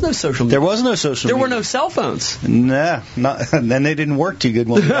was no social media. There was no social media. There were no cell phones. Nah, and then they didn't work too good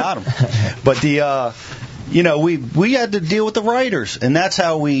when we got them. But you know, we had to deal with the writers, and that's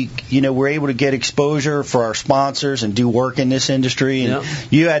how we, you know, were able to get exposure for our sponsors and do work in this industry. And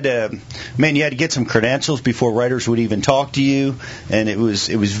you had to get some credentials before writers would even talk to you, and it was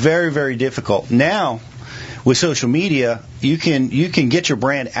very, very difficult. Now, with social media, you can get your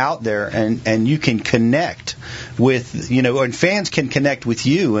brand out there, and you can connect with, you know, and fans can connect with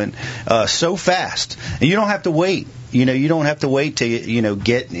you, and so fast, and you don't have to wait. You know, you don't have to wait to, you know,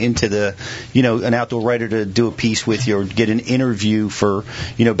 get into the, you know, an outdoor writer to do a piece with you or get an interview for,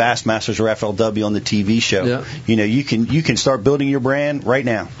 you know, Bassmasters or FLW on the TV show. Yeah. You know, you can start building your brand right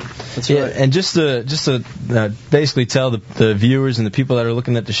now. That's right. And just to basically tell the viewers and the people that are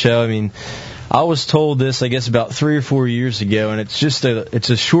looking at the show, I mean, I was told this, I guess, about 3 or 4 years ago, and it's just it's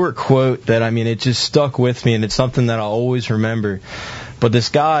a short quote that, I mean, it just stuck with me, and it's something that I'll always remember. But this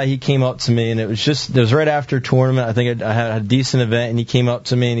guy, he came up to me, and it was right after a tournament. I think I had a decent event, and he came up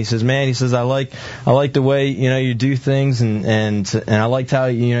to me, and he says, "Man," he says, "I like the way, you know, you do things, and I liked how,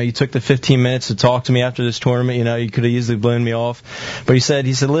 you know, you took the 15 minutes to talk to me after this tournament. You know, you could have easily blown me off." But he said,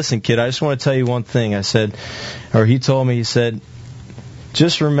 "Listen, kid, I just want to tell you one thing." He told me, he said,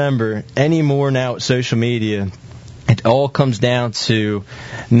 "Just remember, anymore now with social media, it all comes down to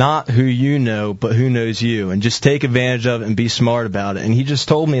not who you know, but who knows you. And just take advantage of it and be smart about it." And he just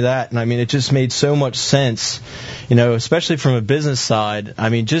told me that. And I mean, it just made so much sense, you know, especially from a business side. I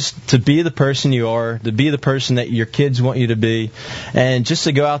mean, just to be the person you are, to be the person that your kids want you to be, and just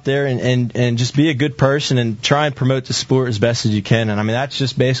to go out there and just be a good person and try and promote the sport as best as you can. And I mean, that's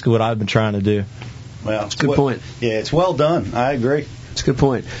just basically what I've been trying to do. Well, it's a good point. Yeah, it's well done. I agree. It's a good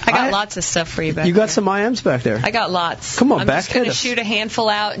point. I got lots of stuff for you back there. You got some IMs back there. I got lots. Come on, I'm just going to shoot a handful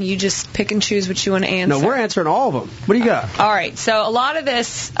out, and you just pick and choose what you want to answer. No, we're answering all of them. What do you got? All right. So a lot of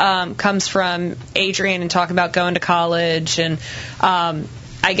this comes from Adrian and talking about going to college. And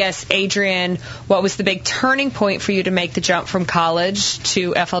I guess, Adrian, what was the big turning point for you to make the jump from college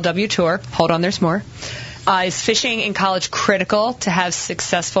to FLW Tour? Hold on, there's more. Is fishing in college critical to have a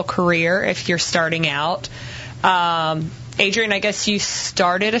successful career if you're starting out? Adrian, I guess you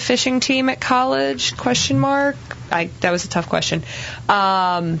started a fishing team at college? ? That was a tough question.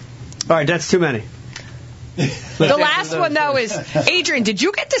 All right, that's too many. The last one, though, is, Adrian, did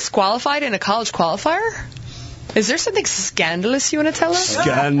you get disqualified in a college qualifier? Is there something scandalous you want to tell us?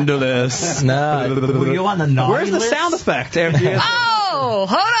 Scandalous. No. Were you on the naughty Where's the list? sound effect? Oh,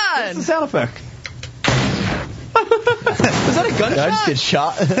 hold on. Where's the sound effect? Was that a gunshot? Did I just get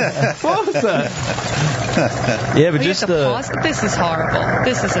shot? What was that? Yeah, but We just have to pause. This is horrible.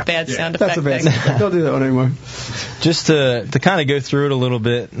 This is a bad sound effect. That's a bad thing. sound. Don't do that one anymore. Just to kind of go through it a little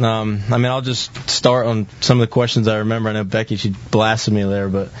bit. I mean, I'll just start on some of the questions I remember. I know Becky, she blasted me there,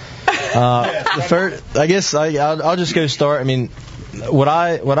 but the first, I guess I'll just go start. I mean, what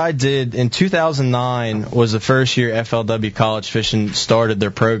I did in 2009 was the first year FLW College Fishing started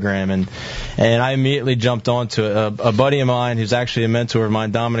their program, and I immediately jumped onto it. A buddy of mine who's actually a mentor of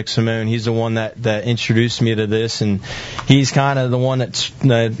mine, Dominic Simone, he's the one that introduced me to this, and he's kind of the one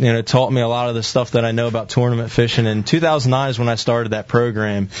that taught me a lot of the stuff that I know about tournament fishing. And 2009 is when I started that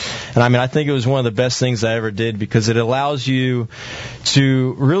program, and I mean, I think it was one of the best things I ever did because it allows you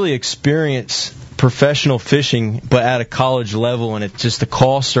to really experience professional fishing, but at a college level, and the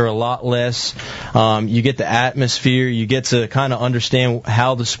costs are a lot less. You get the atmosphere, you get to kind of understand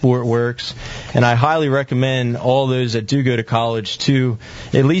how the sport works, and I highly recommend all those that do go to college to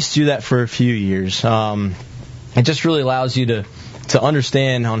at least do that for a few years. it just really allows you to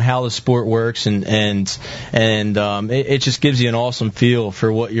understand on how the sport works, and it just gives you an awesome feel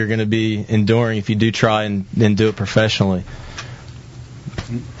for what you're going to be enduring if you do try and do it professionally.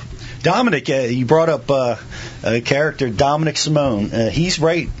 Dominic, you brought up a character, Dominic Simone. He's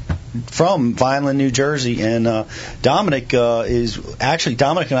right from Vineland, New Jersey, and Dominic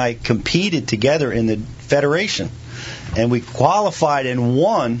and I competed together in the Federation, and we qualified and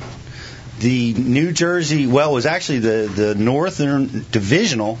won the New Jersey, well, it was actually the Northern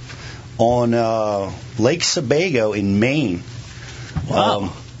Divisional on Lake Sebago in Maine.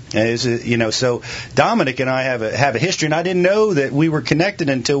 Wow. So Dominic and I have a history, and I didn't know that we were connected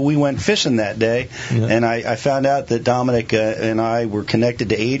until we went fishing that day, and I found out that Dominic and I were connected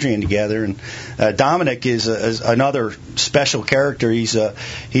to Adrian together. And Dominic is another special character. Was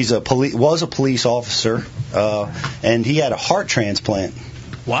a police officer, and he had a heart transplant.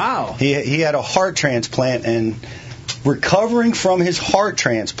 Wow. He had a heart transplant, and recovering from his heart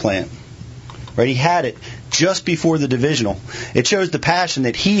transplant, right? He had it just before the divisional. It shows the passion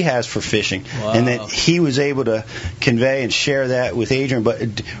that he has for fishing, and that he was able to convey and share that with Adrian.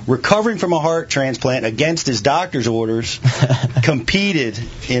 But recovering from a heart transplant against his doctor's orders, competed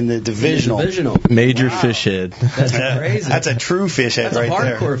in the divisional. Major fish head. That's crazy. That's a true fish head right there.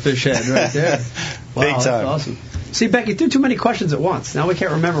 That's a hardcore fish head right there. Wow, Big time. That's awesome. See, Becky threw too many questions at once. Now we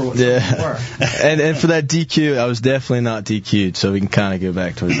can't remember what they were. And for that DQ, I was definitely not DQ'd, so we can kind of go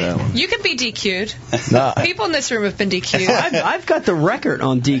back towards that one. You can be DQ'd. Nah. People in this room have been DQ'd. I've got the record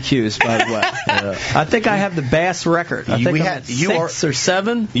on DQs, by the way. I think I have the Bass record. I think I'm at 6 or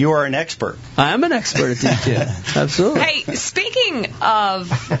 7. You are an expert. I am an expert at DQ. Absolutely. Hey, speaking of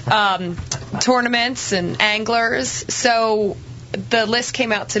tournaments and anglers, so the list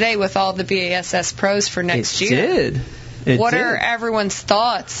came out today with all the BASS pros for next year. What are everyone's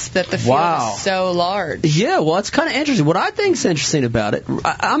thoughts that the field is so large? Yeah, well, it's kind of interesting. What I think is interesting about it,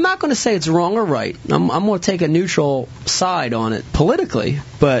 I'm not going to say it's wrong or right. I'm going to take a neutral side on it politically,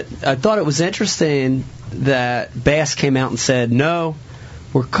 but I thought it was interesting that Bass came out and said, no,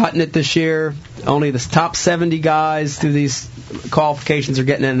 we're cutting it this year. Only the top 70 guys through these qualifications are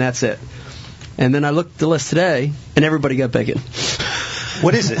getting in, and that's it. And then I looked at the list today, and everybody got bacon.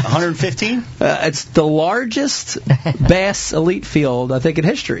 What is it, 115? It's the largest bass elite field, I think, in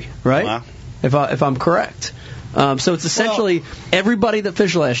history, right? Wow. If I'm correct. So it's essentially everybody that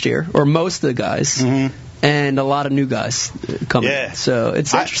fished last year, or most of the guys, and a lot of new guys coming in. So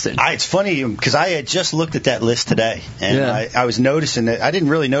it's interesting. It's funny, because I had just looked at that list today, and I was noticing that I didn't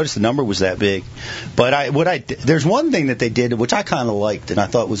really notice the number was that big. But there's one thing that they did, which I kind of liked, and I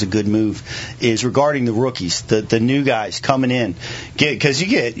thought was a good move, is regarding the rookies, the new guys coming in. Because you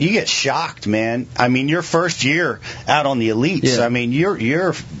get shocked, man. I mean, your first year out on the elites, I mean,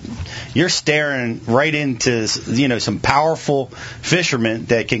 you're staring right into some powerful fishermen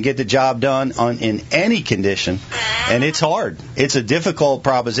that can get the job done in any condition, and it's hard. It's a difficult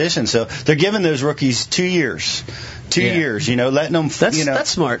proposition. So they're giving those rookies 2 years. 2 years, letting them, that's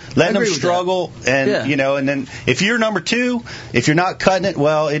smart. Letting them struggle, and and then if you're number 2, if you're not cutting it,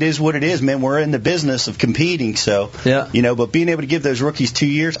 well, it is what it is, man. We're in the business of competing, so but being able to give those rookies 2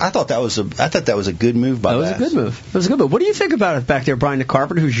 years, I thought that was a good move by Bass. That was a good move. What do you think about it back there, Brian the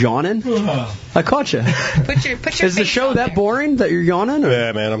Carpenter, who's yawning? I caught you. Put your Is the show that boring that you're yawning? Or?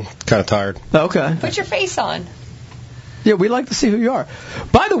 Yeah, man, I'm kind of tired. Okay. Put your face on. Yeah, we like to see who you are.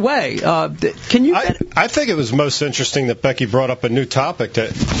 By the way, can you... I think it was most interesting that Becky brought up a new topic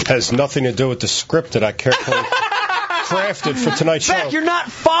that has nothing to do with the script that I carefully crafted for tonight's show. Beck, you're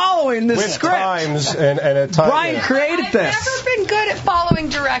not following the with script. Times and at times. Brian created this. I've never been good at following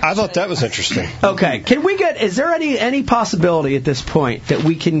directions. I thought that was interesting. Okay, can we get... Is there any possibility at this point that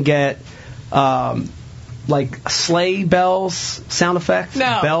we can get... like sleigh bells sound effect?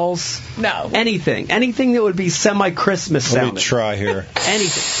 No. Bells? No. Anything that would be semi-Christmas sounding. Let me try here.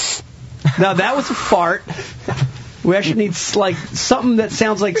 Anything. Now, that was a fart. We actually need something that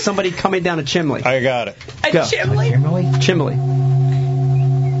sounds like somebody coming down a chimney. I got it. A chimney? Chimney.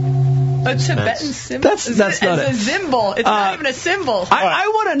 A Tibetan symbol? That's not it's a symbol. It's not even a symbol. I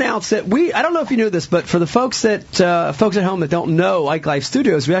want to announce that I don't know if you knew this, but for the folks at home that don't know Ike Life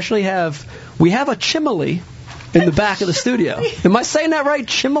Studios, we actually have a chimney in the back of the studio. Am I saying that right?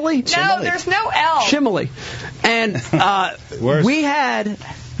 Chimney? No, there's no L. Chimney. And we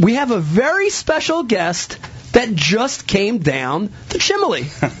have a very special guest that just came down the chimney.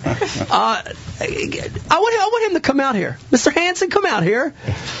 I want him to come out here. Mr. Hansen, come out here.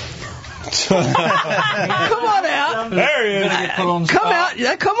 Come on out. There he is.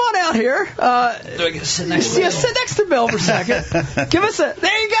 Come on out here. Do I get to sit next to Bill? Sit next to Bill for a second. Give us there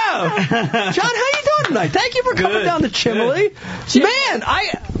you go. John, how you doing, tonight? Thank you for coming down to Chimley. Man,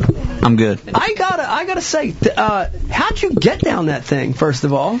 I'm good. I gotta say, how'd you get down that thing? First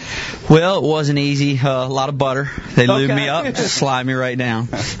of all, well, it wasn't easy. A lot of butter. They lube me up, slide me right down.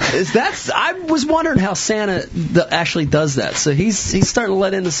 I was wondering how Santa actually does that. So he's starting to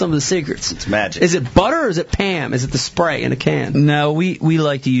let into some of the secrets. It's magic. Is it butter or is it Pam? Is it the spray in a can? No, we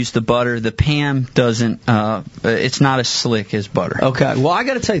like to use the butter. The Pam doesn't. It's not as slick as butter. Okay. Well, I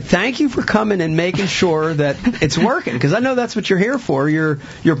got to tell you, thank you for coming and making sure that it's working, because I know that's what you're here for. You're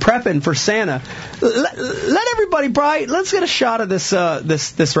prepping for Santa. Let everybody, Bright. Let's get a shot of this.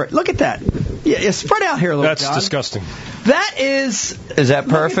 Right. Look at that. Yeah, spread out here a little. That's disgusting. That is. Is that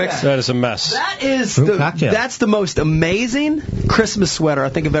perfect? That is a mess. That is. That's the most amazing Christmas sweater I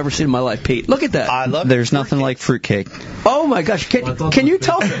think I've ever seen in my life, Pete. Look at that. I love. There's nothing like fruitcake. Oh my gosh! Can you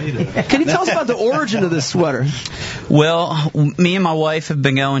tell us about the origin of this sweater? Well, me and my wife have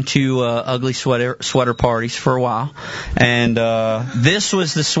been going to ugly sweater parties for a while, and this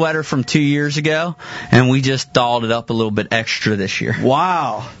was the sweater from 2 years ago, and we just dolled it up a little bit extra this year.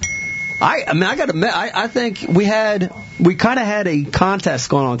 Wow. I mean, I got to admit, I think we kind of had a contest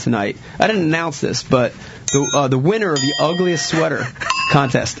going on tonight. I didn't announce this, but the winner of the ugliest sweater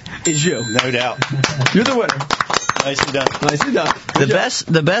contest is you. No doubt. You're the winner. Nicely done. Nicely done.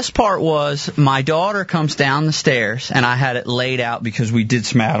 The best part was my daughter comes down the stairs, and I had it laid out because we did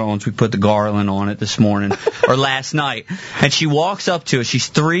some add-ons. We put the garland on it this morning or last night, and she walks up to it. She's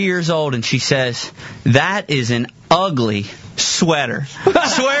 3 years old, and she says, "That is an ugly sweater."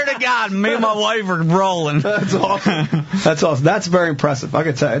 Swear to God, me and my wife are rolling. That's awesome. That's awesome. That's very impressive. I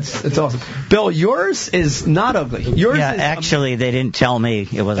can tell you, it's awesome. Bill, yours is not ugly. Yours is actually, they didn't tell me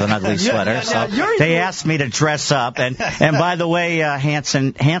it was an ugly sweater, so they asked me to dress up. And by the way,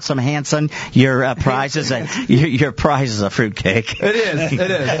 Hanson, your prize is a fruitcake. It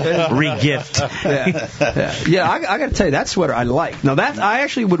is. Re-gift. Yeah. I got to tell you, that sweater I like. Now I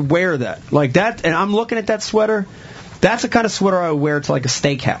actually would wear that like that, and I'm looking at that sweater. That's the kind of sweater I would wear to like a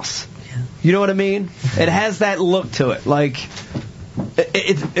steakhouse. You know what I mean? It has that look to it. Like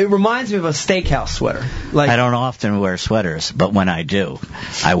it reminds me of a steakhouse sweater. Like I don't often wear sweaters, but when I do,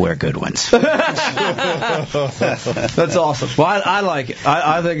 I wear good ones. That's awesome. Well, I like it.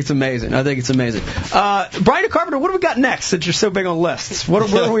 I think it's amazing. Brian Carpenter, what do we got next? Since you're so big on lists, where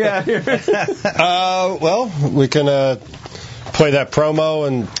are we at here? Well, we can play that promo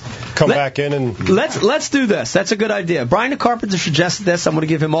and come back in and let's do this. That's a good idea. Brian Carpenter suggested this. I'm going to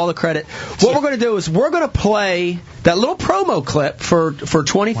give him all the credit. What we're going to do is we're going to play that little promo clip for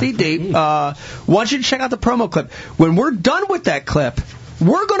 20 Feet Deep. Want you to check out the promo clip. When we're done with that clip,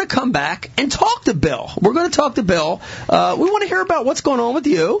 we're going to come back and talk to Bill. We want to hear about what's going on with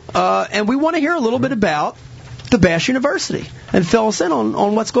you, and we want to hear a little bit about the Bash University and fill us in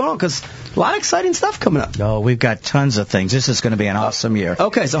on what's going on, because a lot of exciting stuff coming up. Oh, we've got tons of things. This is going to be an awesome year.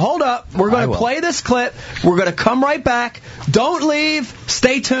 Okay, so hold up. We're going to play this clip. We're going to come right back. Don't leave.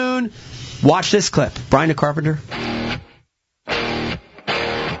 Stay tuned. Watch this clip. Brian Carpenter.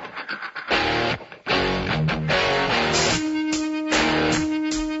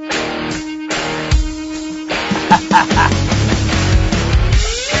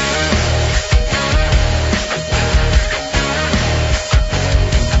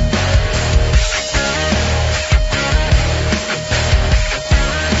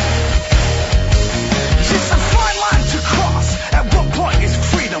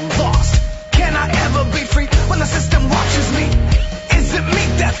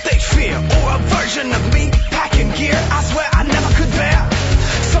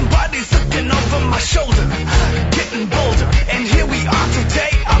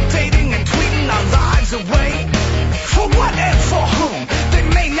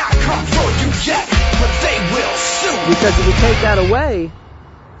 Because if you take that away,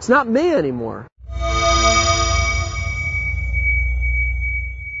 it's not me anymore.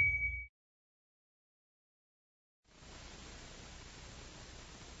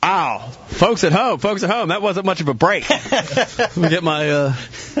 Wow, folks at home, that wasn't much of a break. Let me get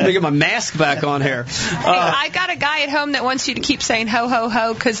my mask back on here. I got a guy at home that wants you to keep saying ho ho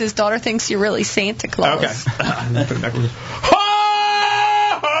ho because his daughter thinks you're really Santa Claus. Okay.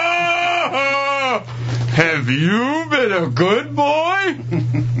 Have you been a good boy?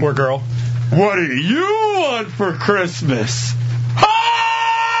 Or girl. What do you want for Christmas?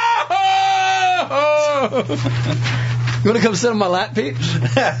 You want to come sit on my lap, Pete?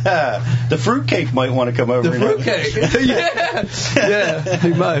 The fruitcake might want to come over. The fruitcake. Yeah, he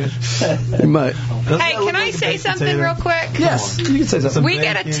might. Hey, can I say something real quick? Yes, you can say something. We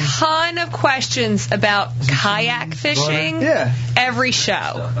get a ton of questions about kayak fishing every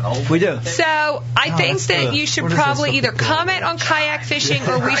show. We do. So I think that you should probably either comment on kayak fishing,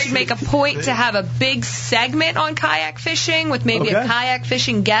 or we should make a point to have a big segment on kayak fishing with maybe a kayak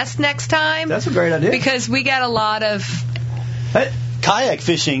fishing guest next time. That's a great idea. Because we get a lot of... Kayak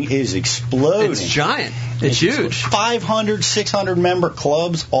fishing is exploding. It's giant. It's huge. 500, 600 member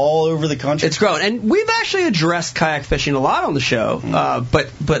clubs all over the country. It's growing. And we've actually addressed kayak fishing a lot on the show,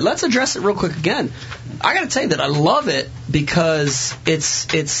 but let's address it real quick again. I got to tell you that I love it because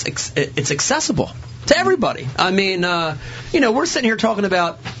it's accessible to everybody. I mean, we're sitting here talking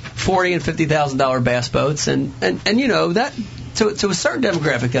about $40,000 and $50,000 bass boats, and that to a certain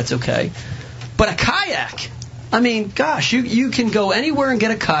demographic that's okay. But a kayak, I mean, gosh, you can go anywhere and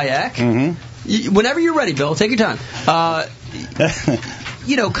get a kayak. Mm-hmm. Whenever you're ready, Bill, take your time. Kayak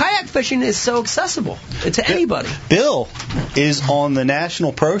fishing is so accessible to anybody. Bill is on the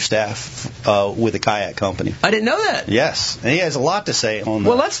national pro staff with a kayak company. I didn't know that. Yes, and he has a lot to say on.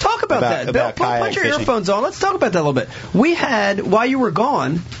 Well, let's talk about that. Bill, put your earphones on. Let's talk about that a little bit. We had, while you were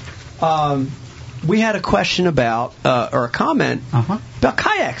gone, we had a question about, or a comment about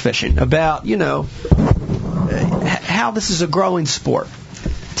kayak fishing, about, how this is a growing sport.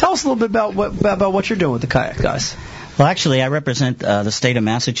 Tell us a little bit about what you're doing with the kayak, guys. Well, actually, I represent the state of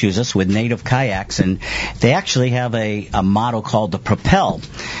Massachusetts with Native Kayaks, and they actually have a model called the Propel.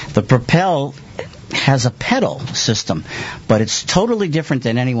 The Propel has a pedal system, but it's totally different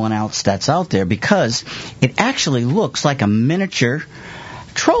than anyone else that's out there because it actually looks like a miniature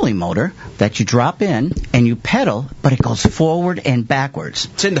trolling motor that you drop in and you pedal, but it goes forward and backwards.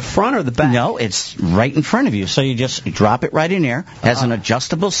 It's in the front or the back? No, it's right in front of you. So you just drop it right in there. It has an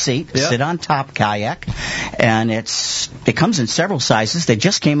adjustable seat, sit on top kayak, and it comes in several sizes. They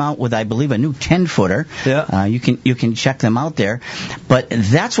just came out with, I believe, a new 10-footer. Yeah. You can check them out there. But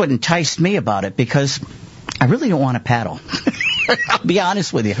that's what enticed me about it because I really don't want to paddle. I'll be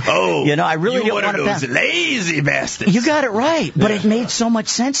honest with you. Oh, I really don't want to paddle. Lazy bastards. You got it right, but it made so much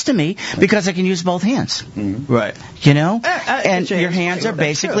sense to me because I can use both hands. Mm-hmm. Right. And your hands are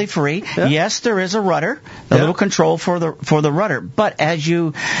basically free. Yeah. Yes, there is a rudder, a little control for the rudder, but as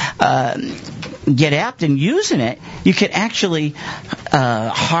you get apt in using it, you can actually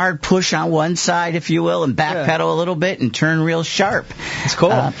hard push on one side, if you will, and back pedal a little bit and turn real sharp. It's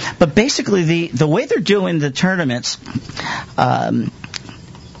cool. But basically, the way they're doing the tournaments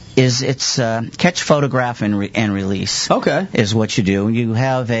is it's catch, photograph, and release. Okay. Is what you do. You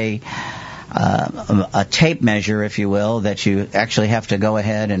have a tape measure, if you will, that you actually have to go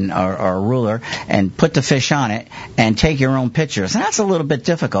ahead and or a ruler and put the fish on it and take your own pictures. And that's a little bit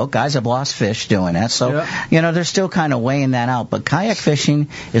difficult. Guys have lost fish doing that, so they're still kind of weighing that out. But kayak fishing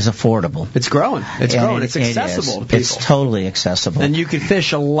is affordable. It's growing. It's growing. It's accessible to people. It's totally accessible. And you can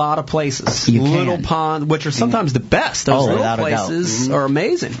fish a lot of places. You little can. Ponds, which are sometimes the best. Those little places are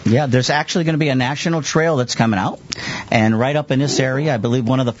amazing. Yeah, there's actually going to be a national trail that's coming out, and right up in this area, I believe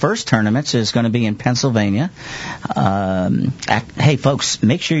one of the first tournaments is going to be in Pennsylvania. Hey, folks,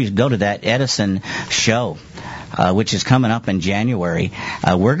 make sure you go to that Edison show, which is coming up in January.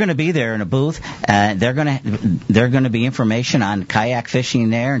 We're going to be there in a booth. They're going to be information on kayak fishing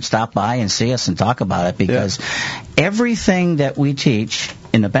there, and stop by and see us and talk about it because everything that we teach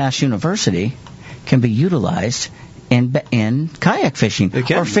in the Bass University can be utilized in kayak fishing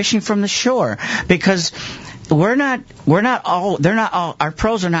or fishing from the shore because our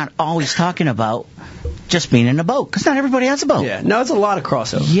pros are not always talking about just being in a boat because not everybody has a boat. Yeah, no, it's a lot of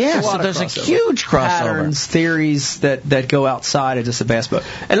crossover. Yeah, so there's a huge crossover. Patterns, theories that go outside of just a bass boat.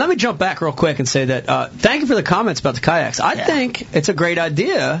 And let me jump back real quick and say that thank you for the comments about the kayaks. I think it's a great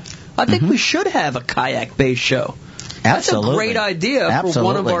idea. I think we should have a kayak-based show. Absolutely. That's a great idea for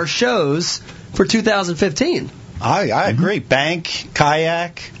one of our shows for 2015. I agree. Bank,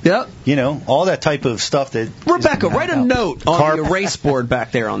 kayak, all that type of stuff. That Rebecca, write a note on the erase board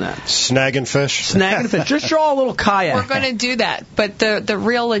back there on that. Snagging fish. Just draw a little kayak. We're going to do that, but the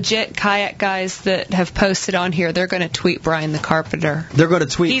real legit kayak guys that have posted on here, they're going to tweet Brian the Carpenter. They're going to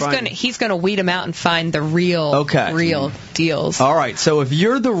tweet Brian. He's going to weed them out and find the real deals. All right. So if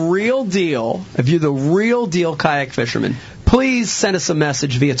you're the real deal, kayak fisherman, please send us a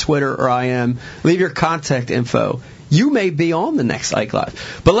message via Twitter or IM. Leave your contact info. You may be on the next Ike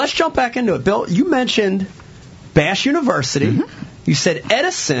Live. But let's jump back into it. Bill, you mentioned Bass University. Mm-hmm. You said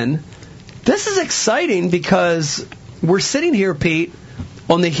Edison. This is exciting because we're sitting here, Pete,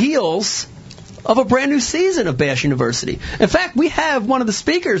 on the heels of a brand new season of Bash University. In fact, we have one of the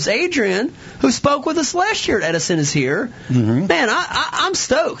speakers, Adrian, who spoke with us last year at Edison, is here. Mm-hmm. Man, I'm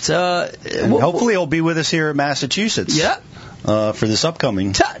stoked. Hopefully he'll be with us here in Massachusetts. Yep. For this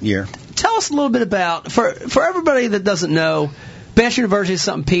upcoming year. Tell us a little bit about, for everybody that doesn't know, Bash University is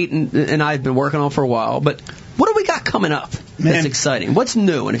something Pete and I have been working on for a while, but what do we got coming up that's exciting? What's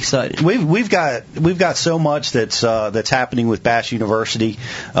new and exciting? We've got so much that's happening with Bash University.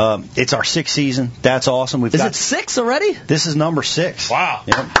 It's our 6th season. That's awesome. Is it 6 already? This is number 6. Wow.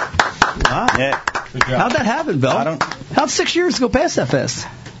 Yep. Wow. Yeah. How'd that happen, Bill? How'd 6 years go past that fast?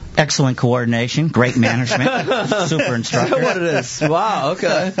 Excellent coordination, great management, super instructor. That's what it is. Wow,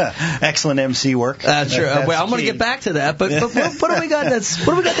 okay. Excellent MC work. That's true. Well, I'm going to get back to that, but what do we got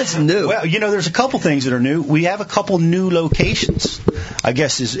that's new? Well, there's a couple things that are new. We have a couple new locations. I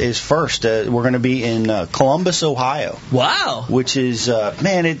guess is first. We're going to be in Columbus, Ohio. Wow. Which is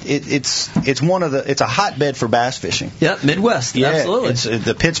it's one of it's a hotbed for bass fishing. Yep, Midwest. Yeah, absolutely. It's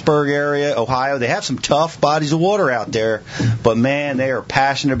the Pittsburgh area, Ohio. They have some tough bodies of water out there, but man, they are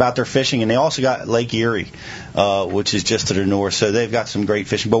passionate about their fishing, and they also got Lake Erie, which is just to the north, so they've got some great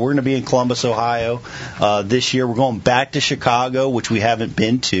fishing. But we're going to be in Columbus, Ohio this year. We're going back to Chicago, which we haven't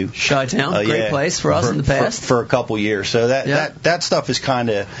been to. Chi-Town, great place for us in the past. For a couple years. So that stuff is kind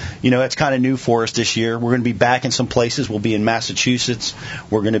of, it's kind of new for us this year. We're going to be back in some places. We'll be in Massachusetts.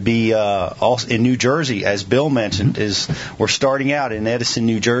 We're going to be also in New Jersey, as Bill mentioned. We're starting out in Edison,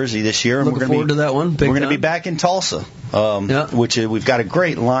 New Jersey this year. And Looking forward to that one. We're going to be back in Tulsa, which we've got a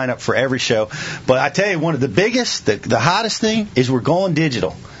great lineup for every show. But I tell you, one of the biggest, the hottest thing is we're going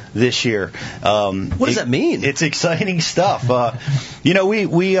digital this year. What does that mean? It's exciting stuff.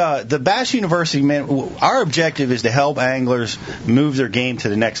 The Bass University, man, our objective is to help anglers move their game to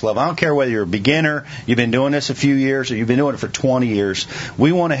the next level. I don't care whether you're a beginner, you've been doing this a few years, or you've been doing it for 20 years.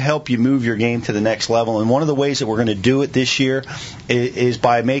 We want to help you move your game to the next level. And one of the ways that we're going to do it this year is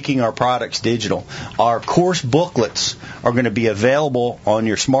by making our products digital. Our course booklets are going to be available on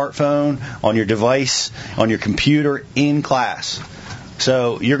your smartphone, on your device, on your computer in class.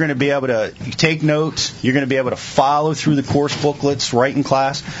 So you're going to be able to take notes. You're going to be able to follow through the course booklets right in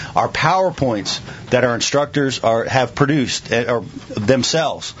class. Our PowerPoints that our instructors have produced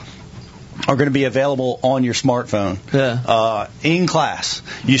themselves are going to be available on your smartphone in class.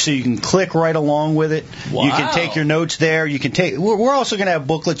 So you can click right along with it. Wow. You can take your notes there. You can take. We're also going to have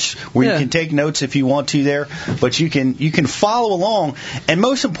booklets where you can take notes if you want to there. But you can wow. along, and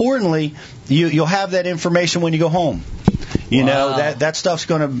most importantly, you'll have that information when you go home. That stuff's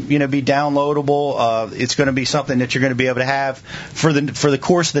going to be downloadable. It's going to be something that you're going to be able to have for the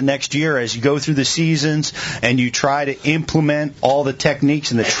course of the next year as you go through the seasons and you try to implement all the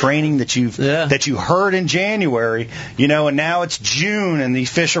techniques and the training that you heard in January. And now it's June and these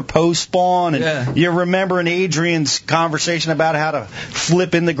fish are post spawn and you're remembering Adrian's conversation about how to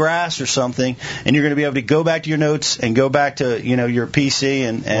flip in the grass or something, and you're going to be able to go back to your notes and go back to your PC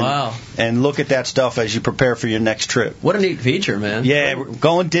and look at that stuff as you prepare for your next trip. What a neat feature, man. Yeah, we're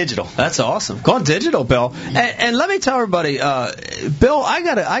going digital. That's awesome. Going digital, Bill. And let me tell everybody, Bill,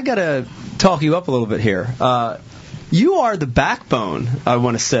 I gotta talk you up a little bit here. You are the backbone, I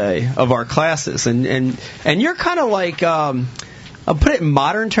want to say, of our classes, and you're kind of like, I'll put it in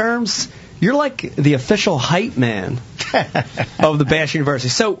modern terms, you're like the official hype man of the Bash University.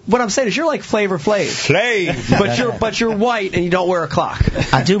 So what I'm saying is you're like Flavor Flav. But you're white and you don't wear a clock.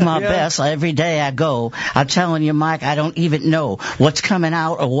 I do my best every day I go. I'm telling you, Mike, I don't even know what's coming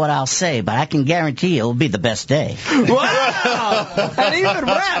out or what I'll say, but I can guarantee it'll be the best day. Wow! And even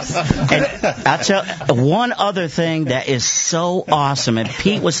refs. And I'll tell one other thing that is so awesome, and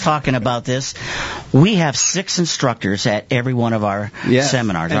Pete was talking about this. We have 6 instructors at every one of our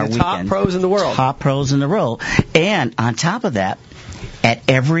seminars, and our the weekend. Top pros in the world. Top pros in the world. And on top of that, at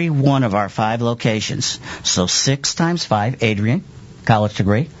every one of our 5 locations, so 6 times 5, Adrian, college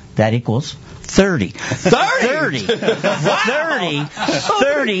degree, that equals 30. 30! 30! Wow.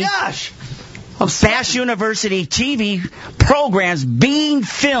 30! Gosh! Bash University TV programs being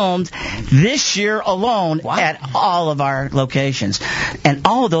filmed this year alone at all of our locations. And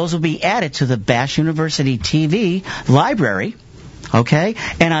all of those will be added to the Bash University TV library. Okay?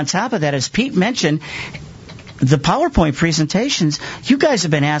 And on top of that, as Pete mentioned, the PowerPoint presentations you guys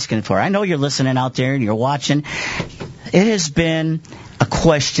have been asking for. I know you're listening out there and you're watching. It has been a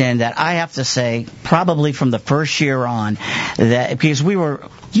question that I have to say probably from the first year on, that because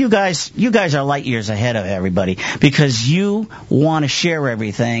you guys are light years ahead of everybody because you want to share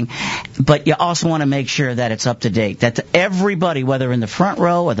everything, but you also want to make sure that it's up to date, that everybody, whether in the front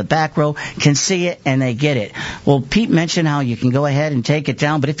row or the back row, can see it and they get it. Well, Pete mentioned how you can go ahead and take it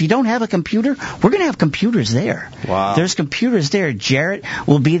down, but if you don't have a computer, we're going to have computers there. Wow. There's computers there. Jarrett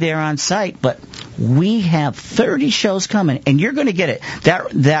will be there on site, but we have 30 shows coming, and you're going to get it.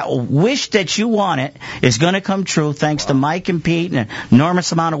 That wish that you want it is going to come true thanks to Mike and Pete and an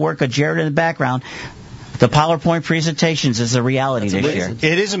enormous amount of work of Jarrett in the background. The PowerPoint presentations is a reality this year.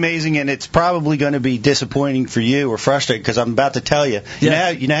 It is amazing, and it's probably going to be disappointing for you or frustrating because I'm about to tell you. Yeah.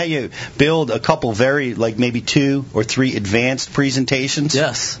 You know how you build a couple very, like maybe 2 or 3 advanced presentations?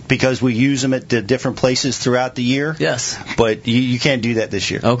 Yes. Because we use them at the different places throughout the year? Yes. But you can't do that this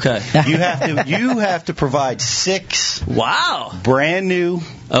year. Okay. You have to provide 6 brand new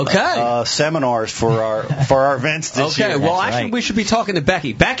seminars for our events this year. Okay, well, actually, we should be talking to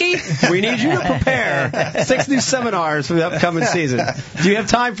Becky. Becky, we need you to prepare 6 new seminars for the upcoming season. Do you have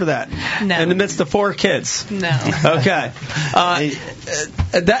time for that? No. In the midst of 4 kids? No. Okay.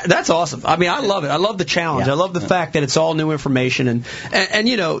 That's awesome. I mean, I love it. I love the challenge. I love the fact that it's all new information. And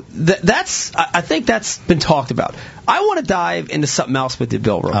you know, I think that's been talked about. I want to dive into something else with you,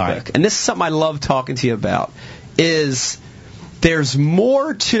 Bill, real quick. Right. And this is something I love talking to you about, is there's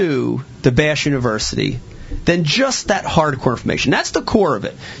more to the Bash University than just that hardcore information. That's the core of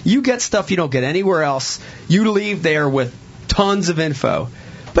it. You get stuff you don't get anywhere else. You leave there with tons of info.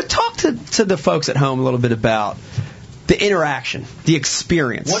 But talk to the folks at home a little bit about the interaction, the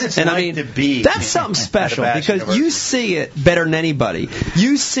experience. What it's like to be. That's something special because you see it better than anybody.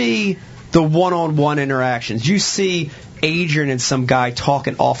 You see the one-on-one interactions. You see Adrian and some guy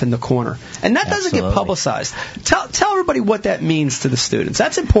talking off in the corner. And that doesn't get publicized. Tell everybody what that means to the students.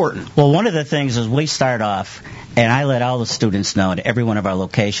 That's important. Well, one of the things is we start off, and I let all the students know at every one of our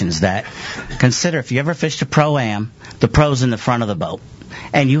locations that consider if you ever fished a Pro-Am, the pro's in the front of the boat.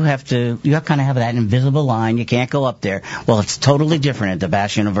 And you have kind of have that invisible line. You can't go up there. Well, it's totally different at the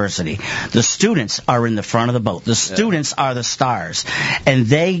Bash University. The students are in the front of the boat. The students are the stars. And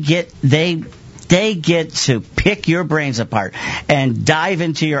they get to pick your brains apart and dive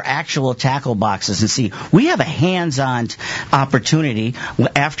into your actual tackle boxes and see. We have a hands-on opportunity.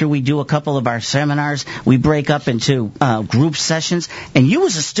 After we do a couple of our seminars, we break up into group sessions, and you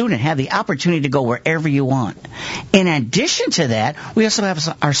as a student have the opportunity to go wherever you want. In addition to that, we also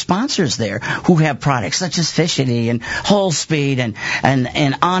have our sponsors there who have products such as Fishity and Whole Speed and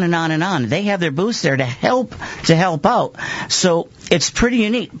on and on and on. They have their booths there to help out. So it's pretty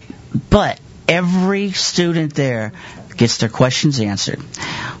unique. But every student there gets their questions answered.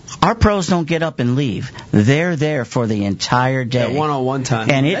 Our pros don't get up and leave. They're there for the entire day. That one-on-one time.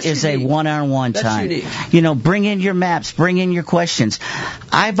 And it is a one-on-one time. Unique. You know, bring in your maps, bring in your questions.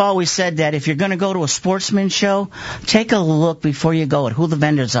 I've always said that if you're going to go to a sportsman show, take a look before you go at who the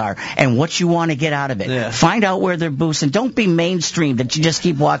vendors are and what you want to get out of it. Yeah. Find out where they're boosting. Don't be mainstream that you just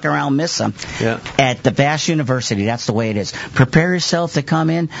keep walking around and miss them. Yeah. At the Bash University, that's the way it is. Prepare yourself to come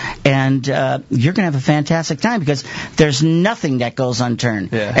in, and you're going to have a fantastic time because there's nothing that goes unturned.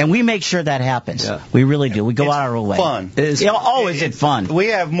 Yeah. And we make sure that happens. Yeah. We really do. We go out our way. Fun. It's always fun. We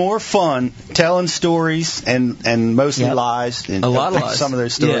have more fun telling stories and mostly lies. And a lot of lies. Some of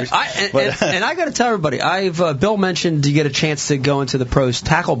those stories. Yeah. And I got to tell everybody, Bill mentioned you get a chance to go into the pros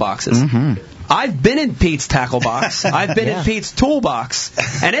tackle boxes. Mm-hmm. I've been in Pete's tackle box. I've been in Pete's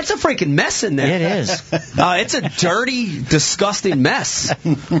toolbox, and it's a freaking mess in there. It is. It's a dirty, disgusting mess.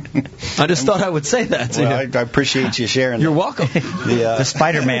 I just thought I would say that to you. I appreciate you sharing that. You're welcome. The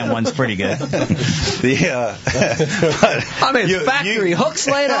Spider-Man one's pretty good. Factory hooks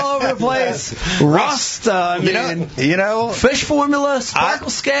laid all over the place. Rust. Fish formula, sparkle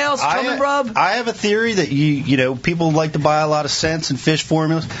scales, come and rub. I have a theory that people like to buy a lot of scents and fish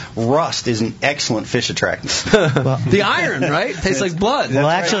formulas. Rust is an excellent fish attractant. The iron, right? Tastes like blood. Well,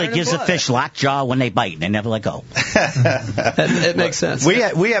 actually, it gives the fish lockjaw when they bite and they never let go. It makes sense.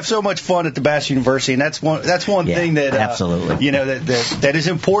 We have so much fun at the Bass University, and that's one thing that absolutely that is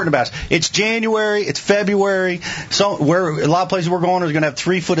important about us. It's January, it's February. So a lot of places we're going are going to have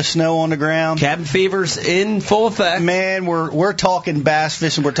 3 foot of snow on the ground. Cabin fever's in full effect. Man, we're talking bass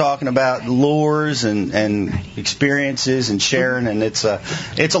fishing. We're talking about lures and experiences and sharing, and it's a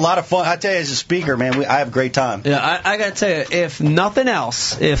lot of fun. I tell you, as a speaker, man, I have a great time. Yeah, I got to tell you, if nothing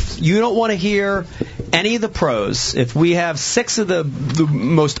else, if you don't want to hear any of the pros, if we have 6 of the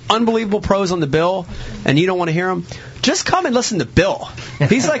most unbelievable pros on the bill, and you don't want to hear them, just come and listen to Bill.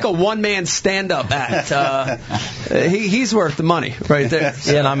 He's like a one-man stand-up act. He's worth the money right there.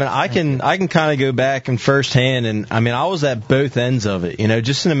 Yeah, and I mean, I can kind of go back and firsthand, and I mean, I was at both ends of it. You know,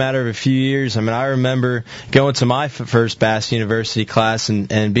 just in a matter of a few years. I mean, I remember going to my first Bass University class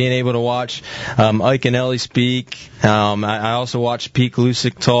and being able to watch Ike and Ellie speak. I also watched Pete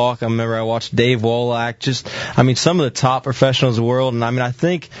Glusick talk. I remember I watched Dave Wolak. Just, I mean, some of the top professionals in the world. And I mean, I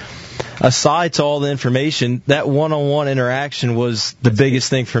think aside to all the information, that one-on-one interaction was the biggest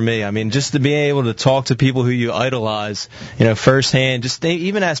thing for me. I mean, just to be able to talk to people who you idolize, you know, firsthand, just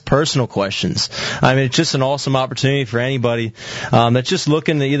even ask personal questions. I mean, it's just an awesome opportunity for anybody that's just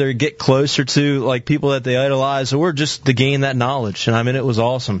looking to either get closer to like people that they idolize or just to gain that knowledge. And I mean, it was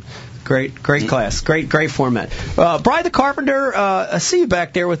awesome. Great class. Great format. Brian the Carpenter, I see you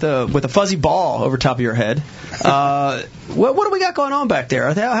back there with a fuzzy ball over top of your head. What do we got going on back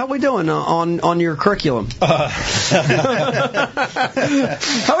there? How are we doing on your curriculum? How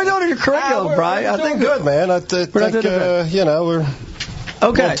are we doing on your curriculum, Brian? I think good, man. I think we're.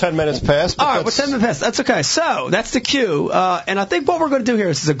 Okay. Well, 10 minutes past. All right, 10 minutes past. That's okay. So, that's the cue. And I think what we're going to do here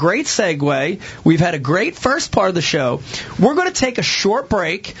is a great segue. We've had a great first part of the show. We're going to take a short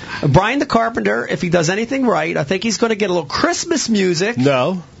break. Brian the Carpenter, if he does anything right, I think he's going to get a little Christmas music.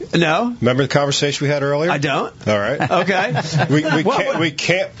 No. Remember the conversation we had earlier? I don't. All right. Okay. we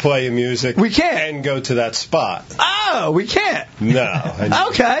can't play music. We can't. And go to that spot. Oh, we can't. No.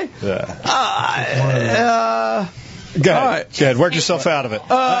 Okay. Yeah. Go ahead. All right. Go ahead. Work yourself out of it.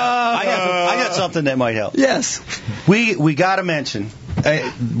 I got something that might help. Yes. We got to mention,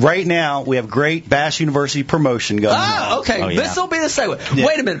 right now, we have great Bass University promotion going on. Okay. Oh, yeah. This will be the segue. Yeah.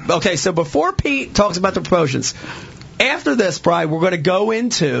 Wait a minute. Okay, so before Pete talks about the promotions, after this, Brian, we're going to go right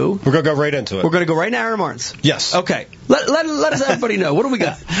into it. We're going to go right now, Aaron Martins. Yes. Okay. Let us everybody know. What do we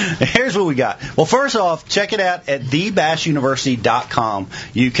got? Here's what we got. Well, first off, check it out at thebassuniversity.com.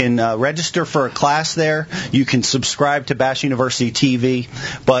 You can register for a class there. You can subscribe to Bass University TV.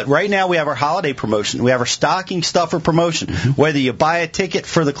 But right now we have our holiday promotion. We have our stocking stuffer promotion. Whether you buy a ticket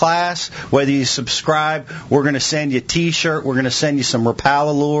for the class, whether you subscribe, we're going to send you a T-shirt. We're going to send you some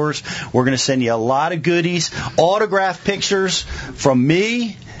Rapala lures. We're going to send you a lot of goodies, autographed pictures from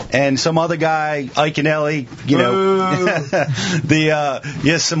me and some other guy, Ike and Ellie,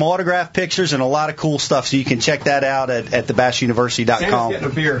 some autographed pictures and a lot of cool stuff. So you can check that out at thebassuniversity.com. Santa's getting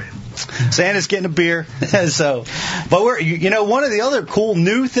a beer. Santa's getting a beer. But one of the other cool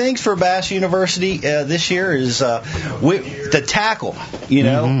new things for Bass University this year is the tackle.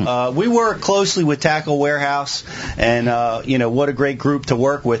 We work closely with Tackle Warehouse, and what a great group to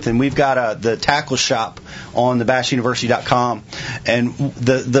work with. And we've got the tackle shop on thebassuniversity.com, and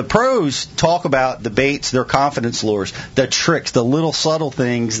the pros talk about the baits, their confidence lures, the tricks, the little subtle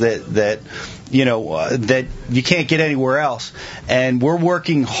things that you can't get anywhere else. And we're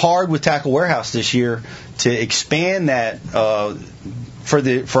working hard with Tackle Warehouse this year to expand that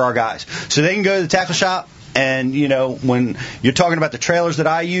for our guys, so they can go to the tackle shop. And, when you're talking about the trailers that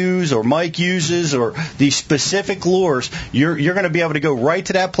I use or Mike uses or these specific lures, you're going to be able to go right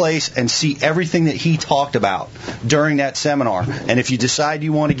to that place and see everything that he talked about during that seminar. And if you decide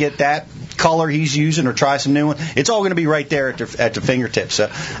you want to get that color he's using or try some new one, it's all going to be right there at the fingertips. So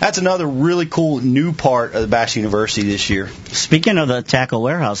that's another really cool new part of the Bass University this year. Speaking of the Tackle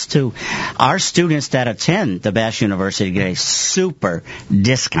Warehouse, too, our students that attend the Bass University get a super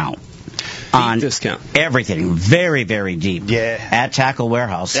discount. On discount. Everything. Very, very deep. Yeah. At Tackle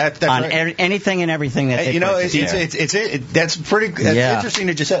Warehouse. That's on right. Anything and everything that they purchase. That's interesting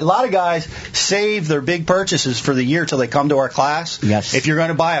to just say. A lot of guys save their big purchases for the year till they come to our class. Yes. If you're going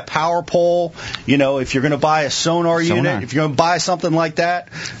to buy a power pole, if you're going to buy a sonar unit, if you're going to buy something like that.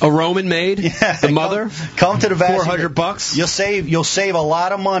 A Roman made? Yeah. The mother? Come to the Bass. $400? You'll save a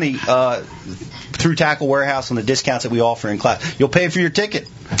lot of money through Tackle Warehouse on the discounts that we offer in class. You'll pay for your ticket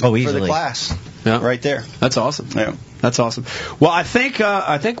for the class. Yeah. Right there. That's awesome. Yeah. That's awesome. Well, I think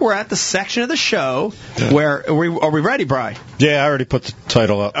we're at the section of the show where are we ready, Bri? Yeah, I already put the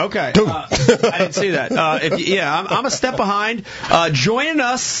title up. Okay. I didn't see that. I'm a step behind. Joining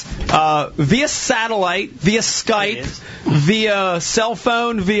us via satellite, via Skype, via cell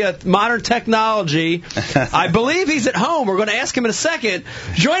phone, via modern technology. I believe he's at home. We're going to ask him in a second.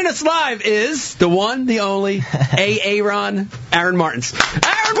 Joining us live is the one, the only, Aaron Martins. Aaron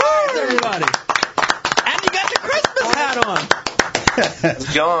Martins, everybody. And you got your Christmas hat on. How's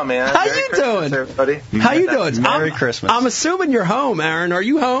it going, man? How you doing? Everybody. How you doing? Merry Christmas. I'm assuming you're home, Aaron. Are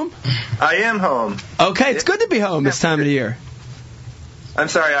you home? I am home. Okay, it's good to be home this time of the year. I'm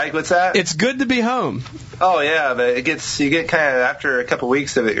sorry, Ike, what's that? It's good to be home. Oh, yeah, but you get kind of, after a couple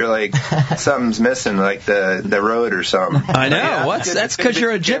weeks of it, you're like, something's missing, like the road or something. I know. Yeah, That's because you're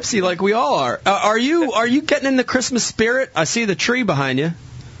a gypsy like we all are. Are you getting in the Christmas spirit? I see the tree behind you.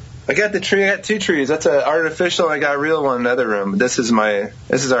 I got the tree. I got 2 trees. That's an artificial. I got a real one in the other room. This is our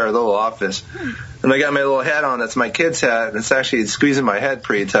little office. And I got my little hat on. That's my kid's hat. And it's actually squeezing my head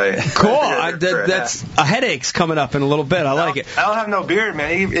pretty tight. Cool. That's a headache's coming up in a like it. I don't have no beard,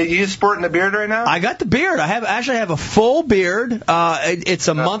 man. You sporting the beard right now? I got the beard. I actually have a full beard. It's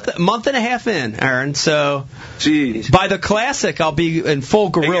a month and a half in, Aaron. So, jeez. By the classic, I'll be in full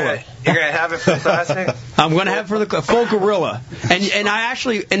gorilla. You're gonna have it for the classic? I'm gonna have it for the full gorilla. And I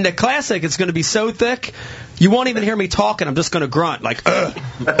actually, in the classic, it's gonna be so thick, you won't even hear me talking. I'm just gonna grunt like, You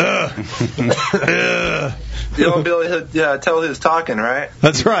won't be able to tell who's talking, right?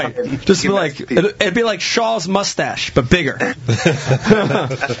 That's right. Just be like, it'd be like Shaw's mustache, but bigger. Now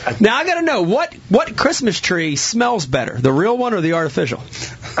I gotta know what Christmas tree smells better, the real one or the artificial?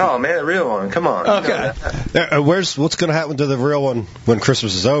 Oh man, the real one. Come on. Okay. What's going to happen to the real one when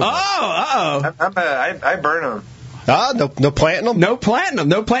Christmas is over? I burn them. No planting them? No planting them.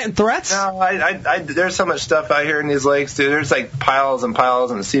 No planting threats? No, I there's so much stuff out here in these lakes, dude. There's like piles and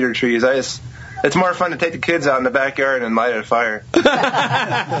piles of cedar trees. It's more fun to take the kids out in the backyard and light a fire. Burn.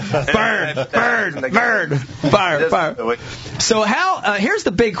 Fire. So here's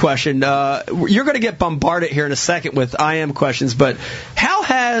the big question. You're going to get bombarded here in a second with IM questions, but how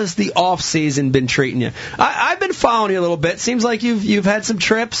has the off season been treating you? I've been following you a little bit. Seems like you've had some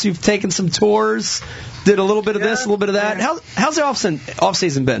trips, you've taken some tours, did a little bit of this, a little bit of that. How's the off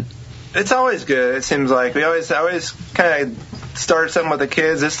season been? It's always good. It seems like I always kind of start something with the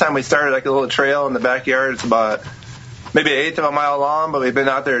kids. This time we started like a little trail in the backyard. It's about maybe 1/8 of a mile long, but we've been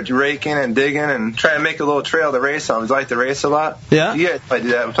out there raking and digging and trying to make a little trail to race on. We like to race a lot. Yeah. You guys play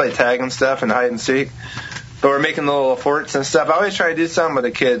that. We play tag and stuff and hide and seek. But we're making little forts and stuff. I always try to do something with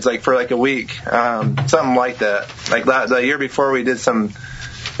the kids, like for like a week, something like that. Like the year before, we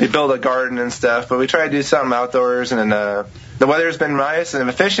built a garden and stuff. But we try to do something outdoors, and then the weather's been nice, and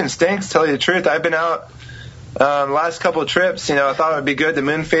the fishing stinks. To tell you the truth, I've been out last couple of trips. I thought it would be good. The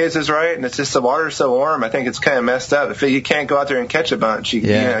moon phase is right, and it's just the water's so warm. I think it's kind of messed up. If you can't go out there and catch a bunch, you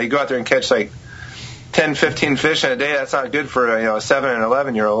go out there and catch like 10, 15 fish in a day. That's not good for a 7 and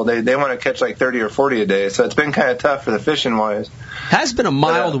 11-year-old. They want to catch like 30 or 40 a day. So it's been kind of tough for the fishing wise. Has been a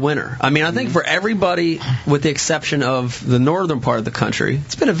mild winter. I mean, I think for everybody, with the exception of the northern part of the country,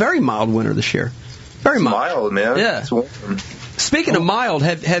 it's been a very mild winter this year. Very mild, man. Yeah. It's warm. Speaking of mild,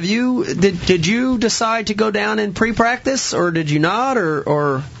 did you decide to go down and pre-practice, or did you not,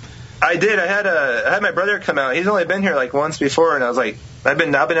 or? I did. I had my brother come out. He's only been here like once before, and I was like, I've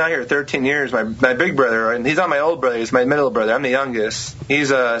been out here 13 years. My big brother, and he's not my old brother. He's my middle brother. I'm the youngest. He's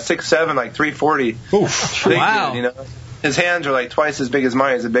 6'7", like 340. Oof! Wow. Dude, his hands are like twice as big as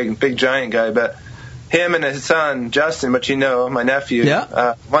mine. He's a big giant guy, but. Him and his son, Justin, which my nephew,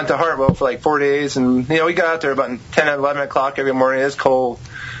 went to Hartwell for like 4 days. And, we got out there about 10 and 11 o'clock every morning. It was cold.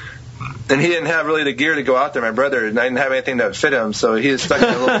 And he didn't have really the gear to go out there, my brother. And I didn't have anything that would fit him. So he was stuck in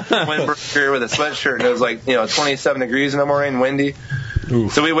a little windbreaker with a sweatshirt. And it was like, 27 degrees in the morning, windy.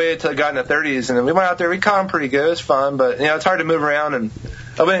 Oof. So we waited till it got in the 30s. And then we went out there. We caught him pretty good. It was fun. But, it's hard to move around. And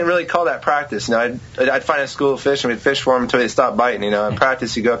I wouldn't really call that practice. I'd find a school of fish and we'd fish for them until they stopped biting. In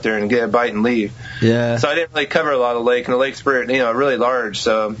practice, you go up there and get a bite and leave. Yeah. So I didn't really cover a lot of lake, and the lake's really large.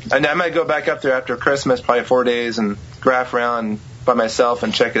 So I might go back up there after Christmas, probably 4 days, and graph around by myself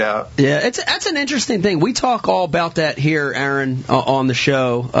and check it out. Yeah, that's an interesting thing. We talk all about that here, Aaron, on the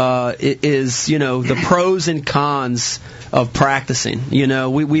show. It is the pros and cons of practicing.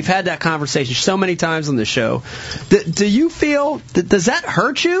 We've had that conversation so many times on the show. Do you feel does that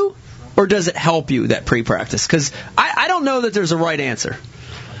hurt you, or does it help you, that pre-practice? Because I don't know that there's a right answer.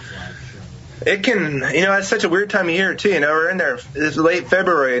 It can, it's such a weird time of year too. We're in there. It's late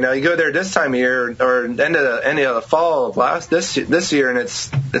February. You go there this time of year or end of the fall of this year, and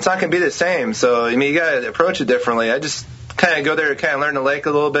it's not going to be the same. So you got to approach it differently. I just kind of go there to kind of learn the lake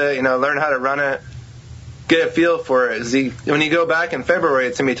a little bit. Learn how to run it, get a feel for it. When you go back in February,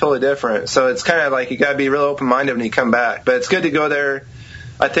 it's going to be totally different. So it's kind of like you got to be real open-minded when you come back. But it's good to go there.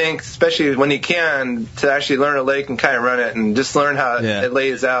 I think, especially when you can, to actually learn a lake and kind of run it and just learn how it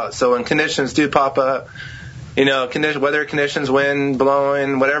lays out. So when conditions do pop up, weather conditions, wind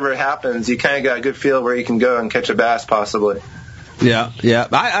blowing, whatever happens, you kind of got a good feel where you can go and catch a bass possibly. Yeah, yeah,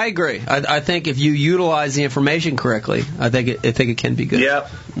 I agree. I think if you utilize the information correctly, I think it can be good. Yeah,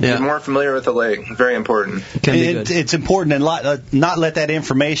 yeah. Be more familiar with the lake. Very important. Can be good. It's important and not let that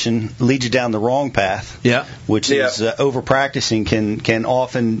information lead you down the wrong path. Yeah, which is over practicing can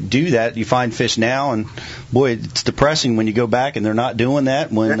often do that. You find fish now, and boy, it's depressing when you go back and they're not doing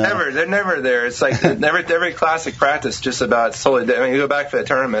that. When they're never there. It's like every classic practice just about it's totally different. I mean, you go back for the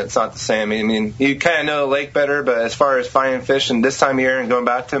tournament, it's not the same. I mean, you kind of know the lake better, but as far as finding fish and this time of year and going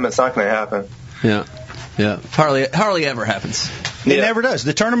back to them, it's not going to happen. Yeah, yeah. Hardly ever happens. It never does.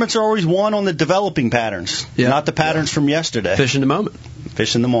 The tournaments are always won on the developing patterns, not the patterns from yesterday. Fish in the moment.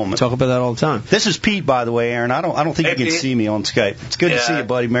 Fish in the moment. Talk about that all the time. This is Pete, by the way, Aaron. I don't think you can see me on Skype. It's good to see you,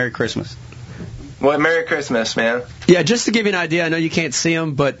 buddy. Merry Christmas. Well, Merry Christmas, man. Yeah, just to give you an idea, I know you can't see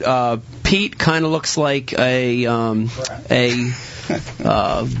him, but Pete kind of looks like a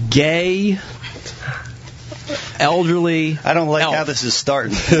gay, elderly. I don't like elf. how this is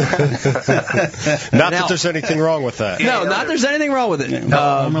starting. Not that there's anything wrong with that. No, not there's anything wrong with it.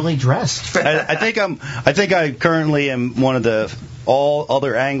 Normally dressed. I think I currently am one of the. All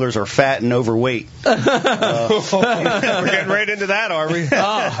other anglers are fat and overweight. We're getting right into that, are we?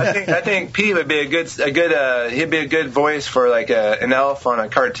 I think Pete would be he'd be a good voice for like an elf on a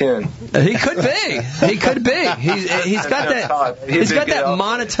cartoon. He could be. He's got that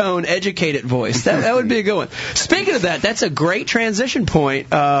monotone, educated voice. That would be a good one. Speaking of that, that's a great transition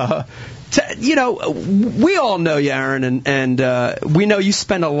point. We all know you, Aaron, and we know you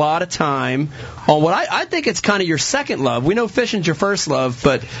spend a lot of time on what I think it's kind of your second love. We know fishing's your first love,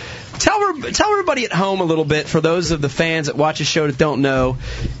 but tell everybody at home a little bit, for those of the fans that watch the show that don't know,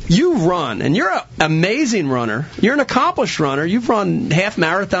 you run, and you're an amazing runner. You're an accomplished runner. You've run half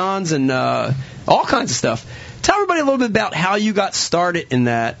marathons and all kinds of stuff. Tell everybody a little bit about how you got started in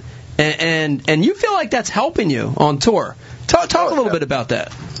that, and you feel like that's helping you on tour. Talk a little bit about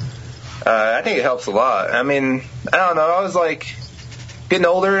that. I think it helps a lot. I mean, I don't know. I was like getting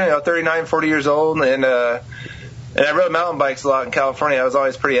older, 39, 40 years old, and I rode mountain bikes a lot in California. I was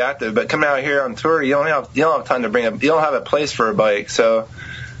always pretty active, but coming out here on tour, you don't have time to you don't have a place for a bike. So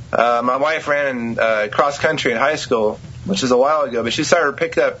my wife ran in cross country in high school, which is a while ago, but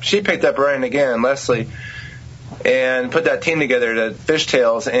she picked up running again, Leslie, and put that team together to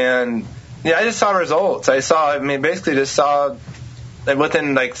Fishtails, and I just saw results. Basically just saw. And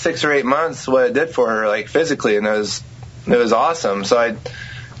within like 6 or 8 months, what it did for her, like physically, and it was awesome. So I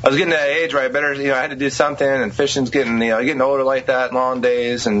was getting to that age where I had to do something, and fishing's getting older like that, long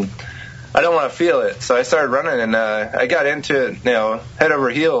days, and I don't want to feel it. So I started running, and I got into it, head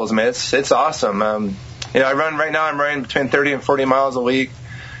over heels. I mean, it's awesome. I run right now. I'm running between 30 and 40 miles a week,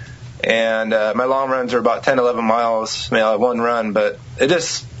 and my long runs are about 10, 11 miles. One run, but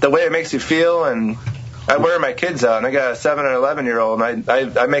the way it makes you feel, and I wear my kids out, and I got a 7 and 11-year-old, and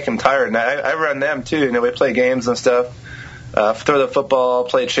I make them tired, and I run them too. We play games and stuff, throw the football,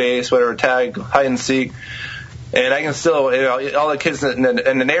 play chase, whatever, tag, hide and seek, and I can still, all the kids in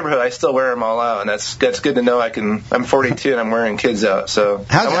the neighborhood, I still wear them all out, and that's good to know. I'm 42 and I'm wearing kids out, so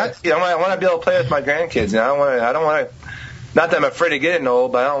I want to be able to play with my grandkids. I don't want to. Not that I'm afraid of getting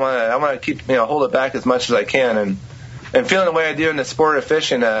old, but I want to keep hold it back as much as I can, and feeling the way I do in the sport of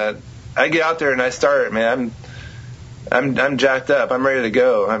fishing. I get out there and I start, man. I'm jacked up. I'm ready to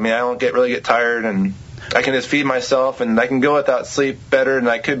go. I mean, I don't really get tired, and I can just feed myself, and I can go without sleep better than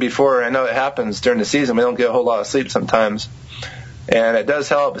I could before. I know it happens during the season. We don't get a whole lot of sleep sometimes, and it does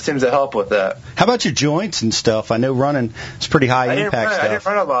help. It seems to help with that. How about your joints and stuff? I know running is pretty high impact stuff. I didn't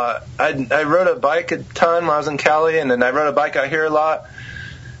run a lot. I rode a bike a ton when I was in Cali, and then I rode a bike out here a lot.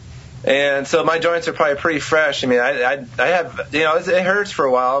 And so my joints are probably pretty fresh. I mean, I have, it hurts for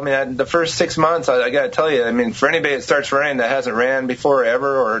a while. I mean, the first 6 months, I got to tell you, I mean, for anybody that starts running that hasn't ran before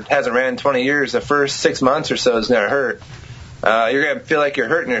ever, or hasn't ran in 20 years, the first 6 months or so is going to hurt. You're going to feel like you're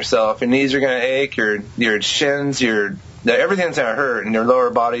hurting yourself. Your knees are going to ache, your shins, everything's going to hurt in your lower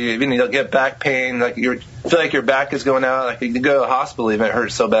body. Even you'll get back pain, like feel like your back is going out, like you go to the hospital even, it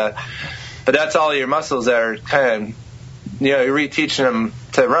hurts so bad. But that's all your muscles that are kind of, you're reteaching them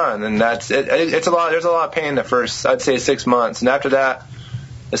to run, and that's it. It's a lot. There's a lot of pain the first, I'd say, 6 months, and after that,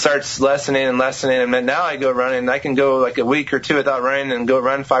 it starts lessening. And then now I go running. I can go like a week or two without running and go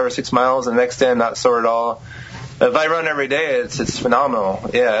run 5 or 6 miles, and the next day I'm not sore at all. If I run every day, it's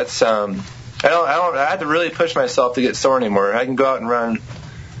phenomenal. Yeah, it's I have to really push myself to get sore anymore. I can go out and run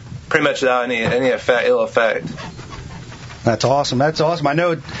pretty much without any ill effect. That's awesome. I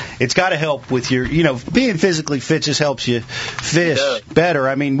know it's got to help with your, being physically fit just helps you fish better.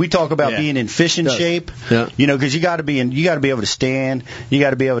 I mean, we talk about being in fishing shape, because you got to be able to stand, you got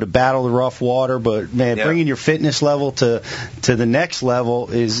to be able to battle the rough water. But man, bringing your fitness level to the next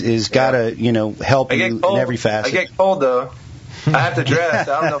level is got to, help you in every facet. I get cold though. I have to dress.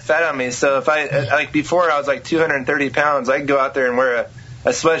 I have no fat on me. So if before I was like 230 pounds, I could go out there and wear a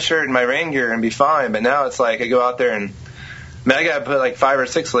sweatshirt and my rain gear and be fine. But now it's like I go out there and I got to put like 5 or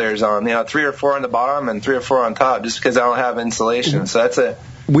 6 layers on, 3 or 4 on the bottom and 3 or 4 on top just because I don't have insulation. So that's a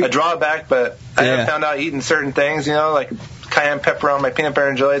drawback, but I have found out eating certain things, like cayenne pepper on my peanut butter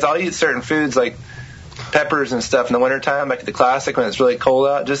and jellies. I'll eat certain foods like peppers and stuff in the wintertime, like the classic when it's really cold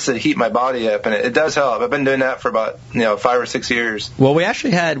out, just to heat my body up, and it does help. I've been doing that for about 5 or 6 years. Well, we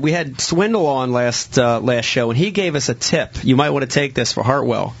actually had Swindle on last show, and he gave us a tip. You might want to take this for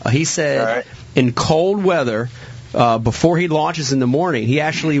Hartwell. He said in cold weather, before he launches in the morning, he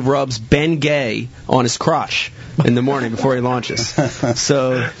actually rubs Bengay on his crotch in the morning before he launches.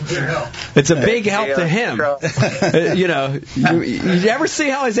 So it's a big help to him. You ever see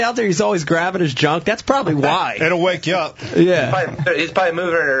how he's out there? He's always grabbing his junk. That's probably why. It'll wake you up. Yeah. He's probably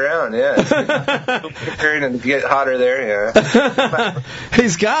moving it around. Yeah. And get hotter there. Yeah.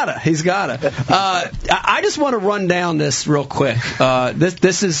 He's gotta. I just want to run down this real quick.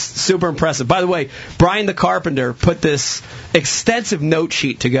 This is super impressive. By the way, Brian the Carpenter put this extensive note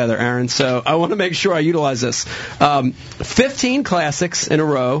sheet together, Aaron, so I want to make sure I utilize this. 15 classics in a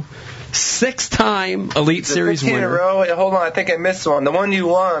row, 6-time Elite Series winner. 15 in a row? Wait, hold on, I think I missed one. The one you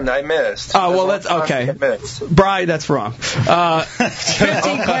won, I missed. Oh, well, that's okay. Brian, that's wrong. 15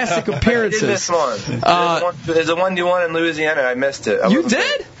 classic appearances. I did miss one. There's the one you won in Louisiana, I missed it. You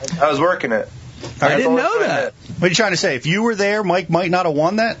did? I was working it. I didn't know that. What are you trying to say? If you were there, Mike might not have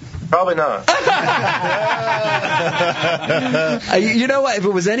won that? Probably not. You know what? If it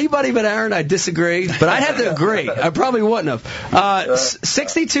was anybody but Aaron, I'd disagree. But I'd have to agree. I probably wouldn't have.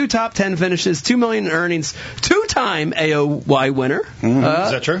 62 top 10 finishes, $2 million in earnings, 2-time AOY winner.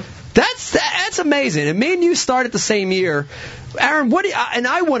 Is that true? That's amazing. And me and you started the same year. Aaron, and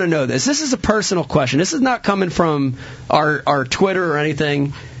I want to know this. This is a personal question. This is not coming from our Twitter or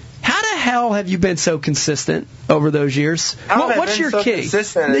anything. How the hell have you been so consistent over those years? What's your key?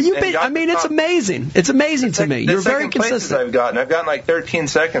 It's amazing. It's amazing to me. You're very consistent. I've gotten like 13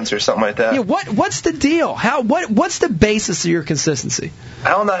 seconds or something like that. Yeah. What's the deal? What's the basis of your consistency? I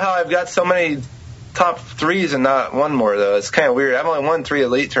don't know how I've got so many top 3s and not one more though. It's kind of weird. I've only won 3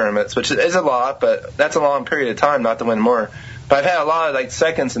 elite tournaments, which is a lot, but that's a long period of time not to win more. But I've had a lot of like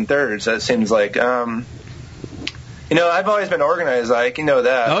seconds and thirds. That seems like. I've always been organized, like,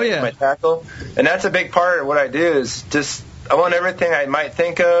 that. Oh, yeah. My tackle. And that's a big part of what I do is just, I want everything I might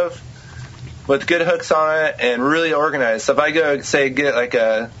think of with good hooks on it and really organized. So if I go, say, get like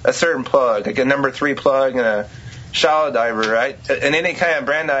a certain plug, like a number 3 plug and a shallow diver, right? And any kind of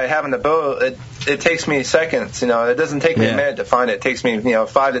brand I have in the boat, it takes me seconds, It doesn't take me a minute to find it. It takes me,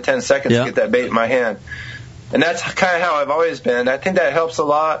 5 to 10 seconds to get that bait in my hand. And that's kind of how I've always been. I think that helps a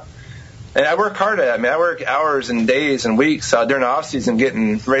lot. And I work hard at it. I work hours and days and weeks during the off season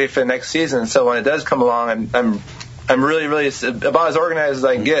getting ready for the next season. So when it does come along, I'm really, really about as organized as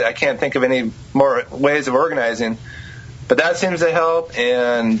I can get. I can't think of any more ways of organizing. But that seems to help.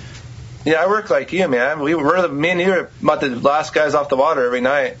 And I work like you, man. Me and you are about the last guys off the water every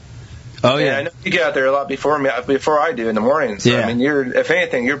night. Oh yeah. And I know you get out there a lot before I do in the mornings. So, if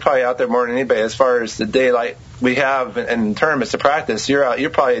anything, you're probably out there more than anybody as far as the daylight we have in tournaments to practice.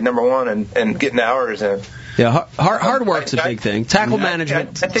 You're probably number one and getting hours in. Yeah, hard work's a big thing. Tackle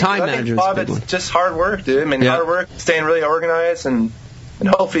management, time management is a big one. It's just hard work, dude. Hard work, staying really organized, and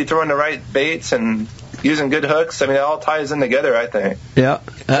hopefully throwing the right baits and using good hooks. It all ties in together, I think. Yeah,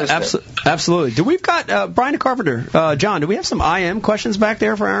 absolutely. We've got Brian Carpenter. John, do we have some IM questions back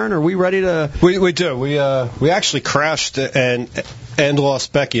there for Aaron? Are we ready to? We do. We actually crashed and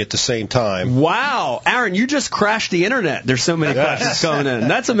lost Becky at the same time. Wow, Aaron, you just crashed the internet. There's so many questions coming in.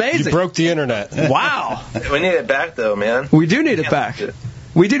 That's amazing. You broke the internet. Wow. We need it back, though, man. We do need it back.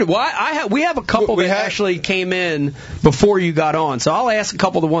 We did. Well, we have a couple that actually came in before you got on, so I'll ask a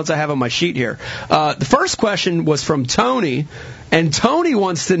couple of the ones I have on my sheet here. The first question was from Tony, and Tony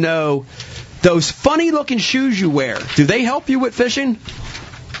wants to know, those funny-looking shoes you wear, do they help you with fishing?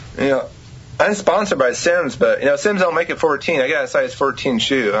 I'm sponsored by Simms, but Simms don't make it 14. I got a size 14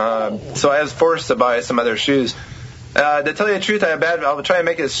 shoe, so I was forced to buy some other shoes. To tell you the truth, I'll try and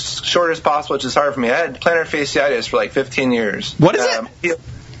make it as short as possible, which is hard for me. I had plantar fasciitis for like 15 years. What is it?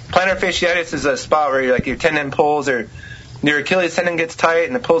 Plantar fasciitis is a spot where your tendon pulls or your Achilles tendon gets tight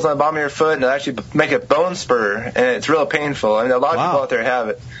and it pulls on the bottom of your foot and it actually make a bone spur, and it's real painful. I mean, a lot of people out there have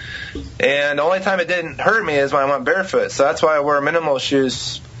it. And the only time it didn't hurt me is when I went barefoot. So that's why I wear minimal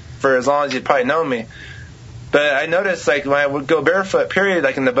shoes for as long as you'd probably know me. But I noticed, like, when I would go barefoot, period,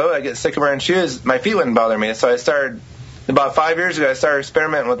 like in the boat, I get sick of wearing shoes, my feet wouldn't bother me. So I started, about 5 years ago, I started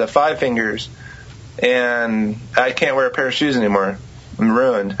experimenting with the 5 fingers. And I can't wear a pair of shoes anymore. I'm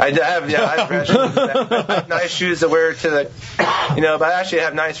ruined. I have nice shoes to wear to the, but I actually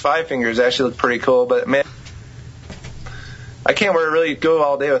have nice 5 fingers. They actually look pretty cool. But, man, I can't go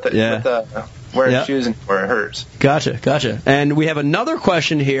all day with it. Yeah. Wearing shoes anymore. It hurts. Gotcha. And we have another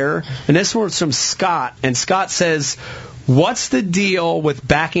question here, and this one's from Scott. And Scott says, what's the deal with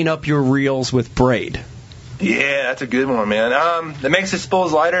backing up your reels with braid? Yeah, that's a good one, man. It makes the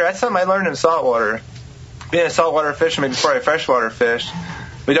spools lighter. That's something I learned in saltwater. Being a saltwater fisherman before I freshwater fished,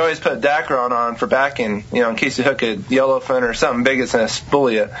 we'd always put Dacron on for backing, in case you hook a yellowfin or something big that's going to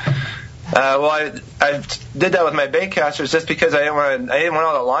spool you. I did that with my bait casters just because I didn't want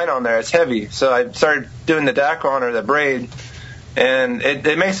all the line on there. It's heavy, so I started doing the Dacron or the braid, and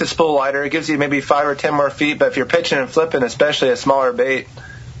it makes the spool lighter. It gives you maybe 5 or 10 more feet, but if you're pitching and flipping, especially a smaller bait,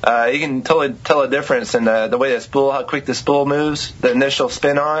 you can totally tell a difference in the way the spool, how quick the spool moves, the initial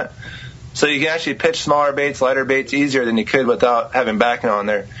spin on it. So you can actually pitch smaller baits, lighter baits easier than you could without having backing on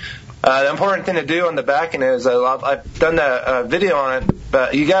there. The important thing to do on the backing is I've done a video on it,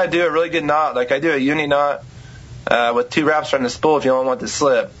 but you got to do a really good knot. Like I do a uni knot with 2 wraps around the spool if you don't want to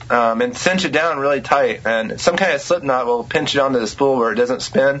slip, and cinch it down really tight. And some kind of slip knot will pinch it onto the spool where it doesn't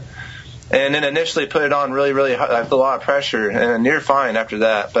spin. And then initially put it on really, really hard, with a lot of pressure, and you're fine after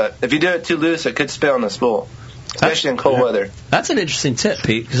that. But if you do it too loose, it could spin on the spool, especially in cold weather. That's an interesting tip,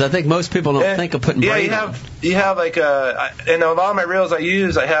 Pete, because I think most people don't think of putting braid on. You have like in a lot of my reels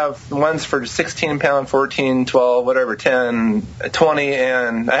I have ones for 16 pound, 14, 12, whatever, 10, 20,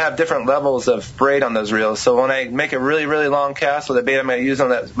 and I have different levels of braid on those reels. So when I make a really, really long cast with a bait I'm going to use on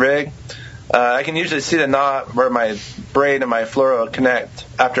that rig, I can usually see the knot where my braid and my fluoro connect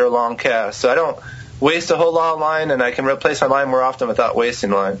after a long cast. So I don't waste a whole lot of line, and I can replace my line more often without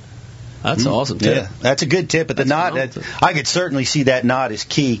wasting line. That's an awesome tip. Yeah, that's a good tip. But the knot, I could certainly see that knot is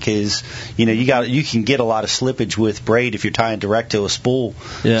key because you can get a lot of slippage with braid if you're tying direct to a spool.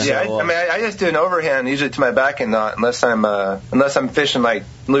 Yeah. So, I just do an overhand usually to my backing knot unless I'm fishing like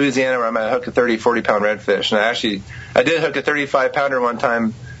Louisiana where I'm going to hook a 30, 40 pound redfish. And I did hook a 35 pounder one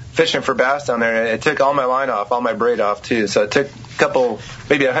time fishing for bass down there, and it took all my line off, all my braid off too. So it took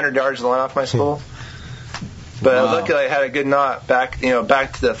maybe 100 yards of line off my spool. But luckily, I had a good knot back to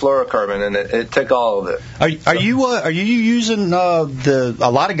the fluorocarbon, and it took all of it. Are you using a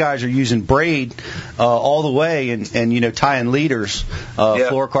lot of guys are using braid all the way and tying leaders,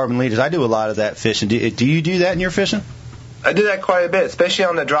 fluorocarbon leaders. I do a lot of that fishing. Do you do that in your fishing? I do that quite a bit, especially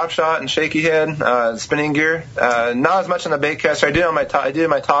on the drop shot and shaky head spinning gear. Not as much on the bait caster. I do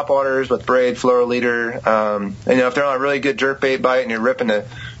my top waters with braid, fluoro leader. If they're on a really good jerk bait bite and you're ripping it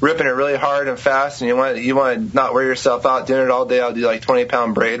really hard and fast, and you want to not wear yourself out doing it all day, I'll do like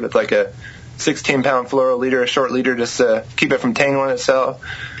 20-pound braid with like a 16-pound fluoro leader, a short leader, just to keep it from tangling itself.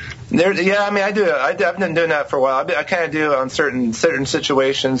 I do. I've been doing that for a while. I kind of do on certain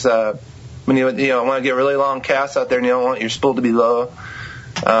situations. When you want to get really long casts out there and you don't want your spool to be low,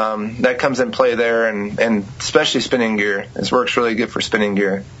 that comes in play there, and especially spinning gear. This works really good for spinning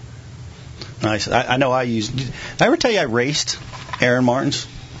gear. Nice. I know did I ever tell you I raced Aaron Martins?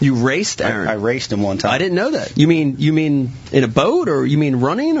 You raced Aaron? I raced him one time. I didn't know that. You mean in a boat, or you mean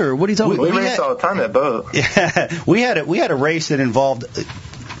running, or what are you talking about? We race all the time in a boat. Yeah, we had a race that involved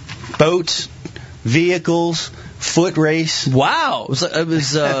boats, vehicles, foot race. Wow. It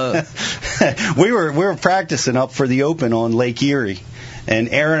was we were practicing up for the Open on Lake Erie, and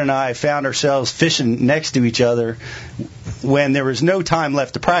Aaron and I found ourselves fishing next to each other when there was no time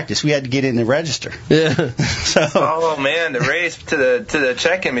left to practice. We had to get in and register. Yeah. Oh man, the race to the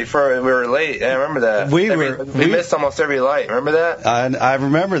check-in before we were late. I remember that. We missed almost every light. Remember that? I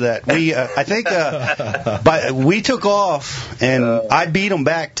remember that. I think we took off, and I beat them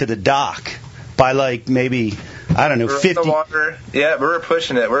back to the dock by like maybe, I don't know, 50. Water. Yeah, we were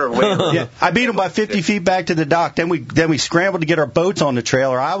pushing it. We were way. Yeah, I beat them by 50 feet back to the dock. Then we scrambled to get our boats on the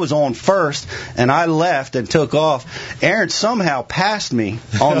trailer. I was on first, and I left and took off. Aaron somehow passed me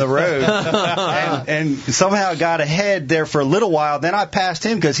on the road, and somehow got ahead there for a little while. Then I passed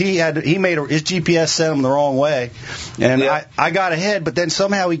him because his GPS sent him the wrong way, and I got ahead. But then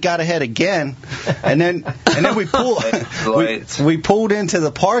somehow he got ahead again, and then we pulled we pulled into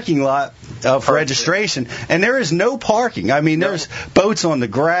the parking lot. of registration, and there is no parking. I mean, there's boats on the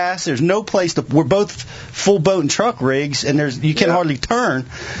grass. There's no place to. We're both full boat and truck rigs, and you can hardly turn.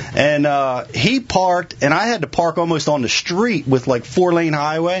 And he parked, and I had to park almost on the street with like 4-lane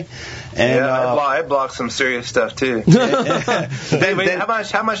highway. And I blocked some serious stuff too.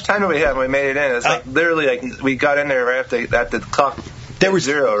 How much time did we have when we made it in? It's like literally like we got in there right at the clock. There was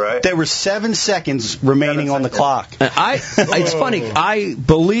 0, right? There were 7 seconds remaining on the clock. It's funny. I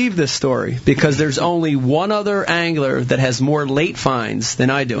believe this story because there's only one other angler that has more late fines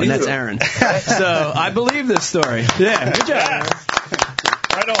than I do, and that's Aaron. So I believe this story. Yeah, good job, Aaron.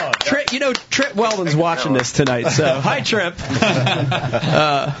 Right on. Trip Weldon's watching this tonight, so hi, Trip.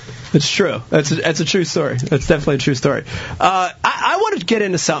 It's true. That's a true story. That's definitely a true story. I wanted to get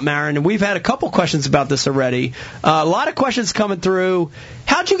into something, Aaron, and we've had a couple questions about this already. A lot of questions coming through.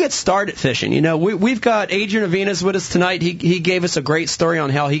 How'd you get started fishing? We've got Adrian Avinas with us tonight. He gave us a great story on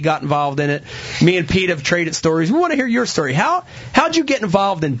how he got involved in it. Me and Pete have traded stories. We want to hear your story. How'd you get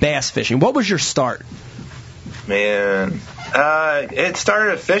involved in bass fishing? What was your start? Man, it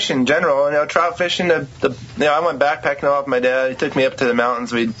started fishing in general. Trout fishing. I went backpacking off with my dad. He took me up to the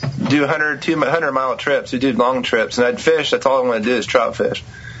mountains. We'd do 100-mile trips. We'd do long trips, and I'd fish. That's all I wanted to do is trout fish.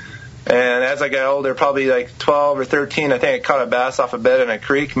 And as I got older, probably like 12 or 13, I think I caught a bass off a bed in a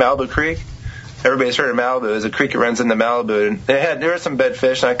creek, Malibu Creek. Everybody's heard of Malibu. There's a creek that runs into Malibu, and there were some bed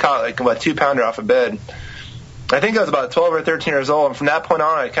fish, and I caught like a 2-pounder off a bed. I think I was about 12 or 13 years old, and from that point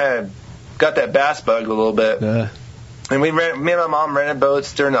on, I kind of got that bass bug a little bit. Yeah. And me and my mom rented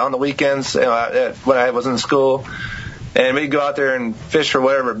boats on the weekends when I was in school, and we'd go out there and fish for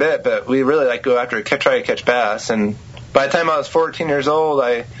whatever bit. But we really go after try to catch bass. And by the time I was 14 years old,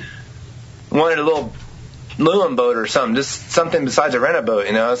 I wanted a little Lewin boat or something, just something besides a rent boat.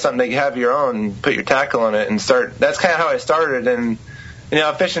 Something that you have your own, and put your tackle on it and start. That's kind of how I started. And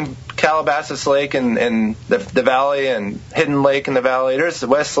fishing Calabasas Lake and the valley, and Hidden Lake in the valley. There's the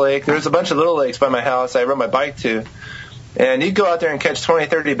West Lake. There's a bunch of little lakes by my house I rode my bike to. And you go out there and catch 20,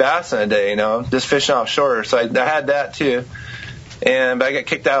 30 bass in a day, just fishing offshore. So I had that too. But I got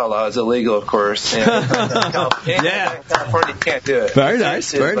kicked out a lot. It was illegal, of course. In California, you can't do it. Very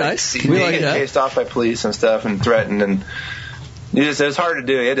nice. Very nice. You get chased off by police and stuff and threatened. And it was hard to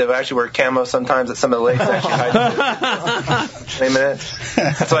do. You had to actually wear camo sometimes at some of the lakes. Actually hide 20 minutes.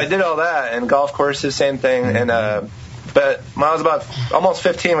 So I did all that, and golf courses, same thing. And but when I was about almost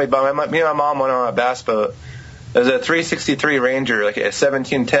 15, me and my mom went on a bass boat. It was a 363 Ranger, like a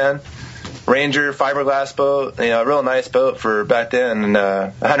 1710 Ranger fiberglass boat. A real nice boat for back then, and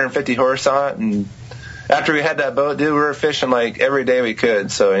 150 horse on it. And after we had that boat, dude, we were fishing like every day we could.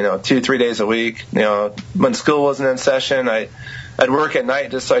 So 2-3 days a week. When school wasn't in session, I'd work at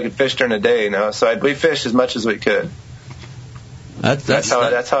night just so I could fish during the day, So we fished as much as we could. That's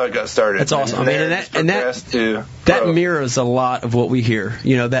how it got started. That's awesome. That mirrors a lot of what we hear.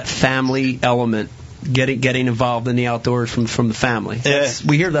 That family element, getting involved in the outdoors from the family.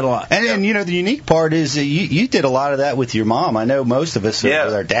 We hear that a lot. And the unique part is that you did a lot of that with your mom. I know most of us with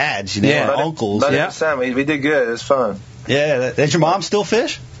our dads, our uncles. 100%. We did good. It was fun. Yeah. Does your mom still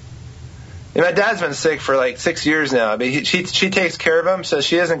fish? My dad's been sick for like 6 years now. But she takes care of him, so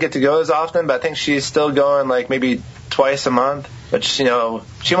she doesn't get to go as often. But I think she's still going like maybe twice a month. But she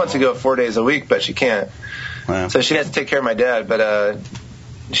wants to go 4 days a week, but she can't. Wow. So she has to take care of my dad. But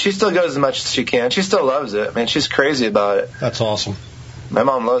she still goes as much as she can. She still loves it. She's crazy about it. That's awesome. My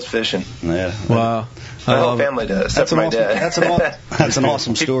mom loves fishing. Yeah. Wow. My whole family does, except for my dad. That's an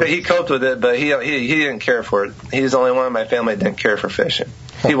awesome story. He coped with it, but he didn't care for it. He's the only one in my family that didn't care for fishing.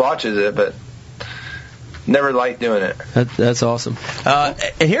 He watches it, but never liked doing it. That's awesome. And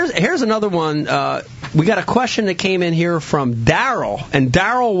here's another one. We got a question that came in here from Daryl, and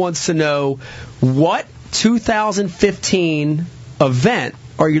Daryl wants to know what 2015 event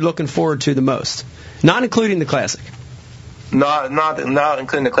are you looking forward to the most? Not including the Classic. Not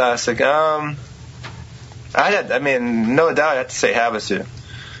including the Classic. No doubt I have to say Havasu.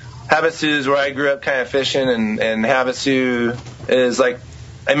 Havasu is where I grew up kind of fishing, and Havasu is like,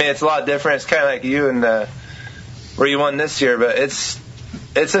 it's a lot different. It's kind of like you and where you won this year, but it's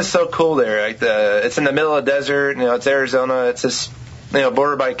just so cool there. Like it's in the middle of the desert. It's Arizona. It's just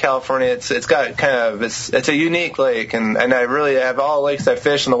bordered by California. It's got kind of it's a unique lake, and I really have all the lakes I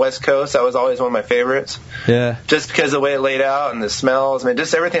fished on the West Coast. That was always one of my favorites. Yeah. Just because of the way it laid out and the smells.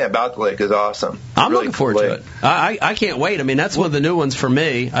 Just everything about the lake is awesome. I'm really looking forward to it. I can't wait. That's one of the new ones for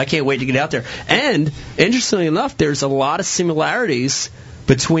me. I can't wait to get out there. And interestingly enough, there's a lot of similarities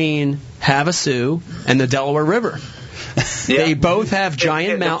between Havasu and the Delaware River. They both have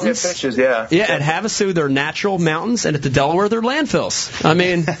giant mountains. Fishes, yeah. Yeah, at Havasu, they're natural mountains, and at the Delaware, they're landfills. I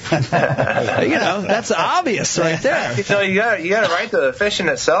mean, that's obvious right there. You got to right. The fishing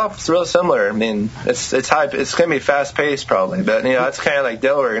itself is real similar. I mean, it's high. It's going to be fast paced probably, but it's kind of like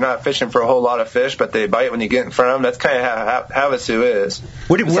Delaware. You're not fishing for a whole lot of fish, but they bite when you get in front of them. That's kind of how Havasu is.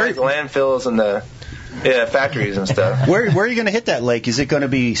 Where the landfills and the factories and stuff. Where are you going to hit that lake? Is it going to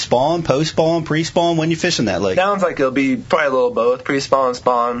be spawn, post-spawn, pre-spawn? When you fishing that lake? Sounds like it'll be probably a little both, pre-spawn,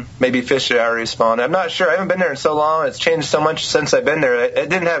 spawn, maybe fish that already spawned. I'm not sure. I haven't been there in so long. It's changed so much since I've been there. It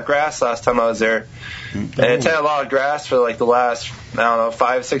didn't have grass last time I was there. And it's had a lot of grass for like the last,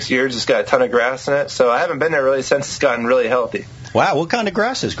 5-6 years. It's got a ton of grass in it. So I haven't been there really since it's gotten really healthy. Wow, what kind of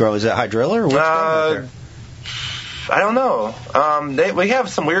grasses grow? Is that hydrilla or what's going on there? I don't know. We have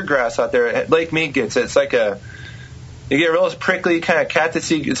some weird grass out there. Lake Mead gets it. It's like you get real prickly, kind of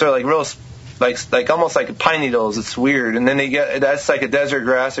cactusy. It's sort of like real, like almost like pine needles. It's weird. And then that's like a desert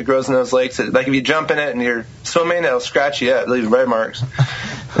grass that grows in those lakes. Like if you jump in it and you're swimming, it'll scratch you up, leave red marks.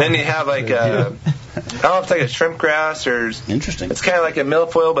 Then you have like I don't know if it's like a shrimp grass or interesting. It's kind of like a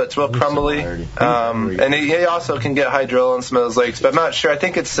milfoil, but it's real crumbly. And you also can get hydrilla in some of those lakes, but I'm not sure. I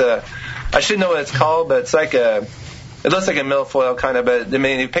think it's I should know what it's called, but it's like it looks like a milfoil kind of, but I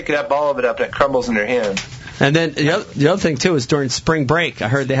mean, you pick it up, all of it up, and it crumbles in your hand. And then the other thing, too, is during spring break, I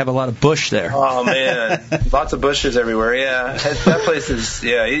heard they have a lot of bush there. Oh, man. Lots of bushes everywhere, yeah. That place is,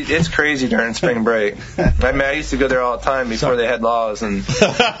 it's crazy during spring break. I mean, I used to go there all the time before they had laws. And they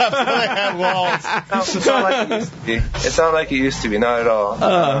had laws. It's not like it used to be. It's not like it used to be, not at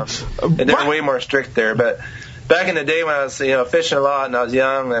all. They're way more strict there. But back in the day when I was, fishing a lot and I was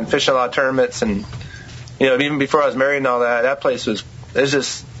young and fishing a lot of tournaments and, even before I was married and all that, that place was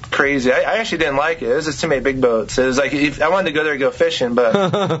just crazy. I actually didn't like it. It was just too many big boats. It was like I wanted to go there and go fishing,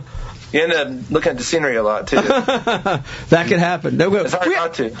 but you end up looking at the scenery a lot too. That could happen. It's hard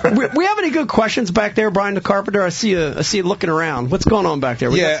not to. we have any good questions back there, Brian the Carpenter? I see you looking around. What's going on back there?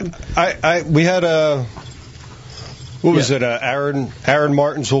 We had what was it? Aaron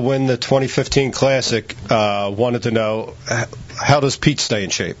Martins will win the 2015 Classic. Wanted to know, how does Pete stay in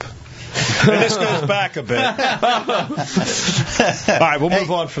shape? And this goes back a bit. All right, we'll move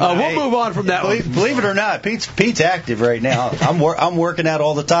on from that. We'll move on from that. Believe it or not, Pete's active right now. I'm working out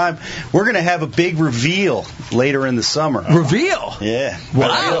all the time. We're going to have a big reveal later in the summer. Reveal? Yeah.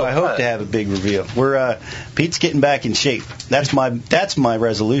 Wow. I hope to have a big reveal. Pete's getting back in shape. That's my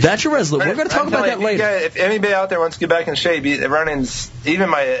resolution. That's your resolution. We're going to talk about that later. If anybody out there wants to get back in shape, running's, even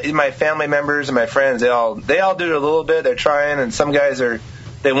my family members and my friends, they all do it a little bit. They're trying, and some guys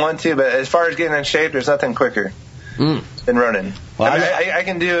they want to, but as far as getting in shape, there's nothing quicker than running. Well, I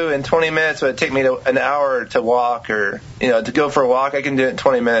can do in 20 minutes, but it take me an hour to walk or to go for a walk. I can do it in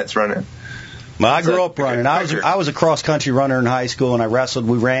 20 minutes running. Well, I grew up running. I was a cross country runner in high school, and I wrestled.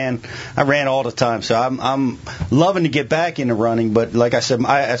 I ran all the time. So I'm loving to get back into running. But like I said,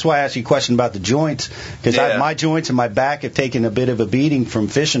 that's why I asked you a question about the joints, because my joints and my back have taken a bit of a beating from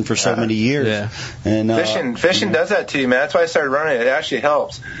fishing for so many years. Yeah. And fishing does that to you, man. That's why I started running. It actually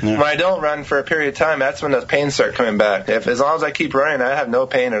helps. Yeah. When I don't run for a period of time, that's when those pains start coming back. As long as I keep running, I have no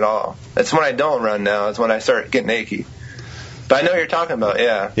pain at all. That's when I don't run now. It's when I start getting achy. But I know what you're talking about,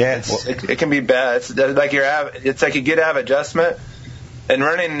 yeah. It can be bad. It's like you get out of adjustment. And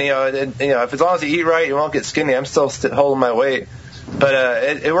running, if as long as you eat right, you won't get skinny. I'm still holding my weight. But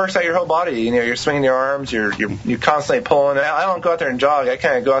it works out your whole body. You're swinging your arms. You're constantly pulling. I don't go out there and jog. I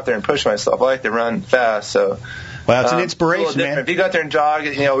kind of go out there and push myself. I like to run fast. So. Well, it's an inspiration, man. If you go out there and jog,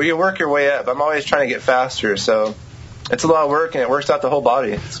 you work your way up. I'm always trying to get faster. So. It's a lot of work, and it works out the whole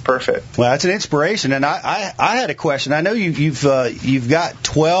body. It's perfect. Well, that's an inspiration. And I had a question. I know you've got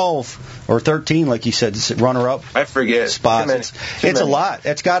 12 or 13, like you said, runner-up. I forget spots. It's a lot.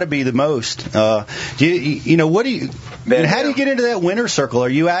 That's got to be the most. What do you? And how do you get into that winner circle? Are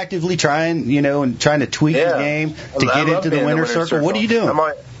you actively trying, trying to tweak the game to get into the winner circle? What are you doing?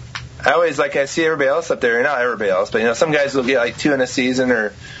 I always I see everybody else up there. Not everybody else, but some guys will get 2 in a season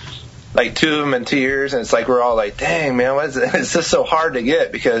or. 2 of them in 2 years, and it's like we're all like, dang, man, it's just so hard to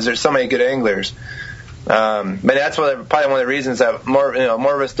get because there's so many good anglers. But that's probably one of the reasons that more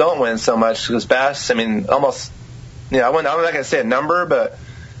of us don't win so much because bass, almost, I'm not going to say a number, but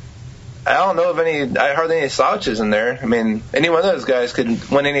I don't know of hardly any slouches in there. Any one of those guys could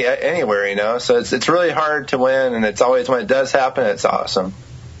win anywhere, so it's really hard to win, and it's always when it does happen, it's awesome.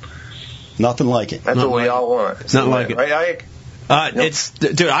 Nothing like it. That's what we all want. Not like it. Right, Ike?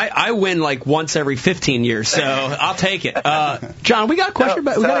 Dude, I win like once every 15 years, so I'll take it. John, we got a question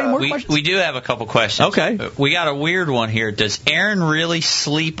about. We got any more questions? We do have a couple questions. Okay. We got a weird one here. Does Aaron really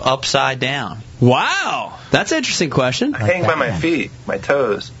sleep upside down? Wow, that's an interesting question. I hang by my feet, my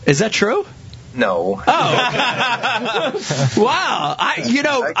toes. Is that true? No. Oh, okay. Wow.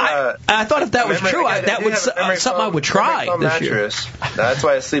 I thought if that was true, that would something I would try this mattress. That's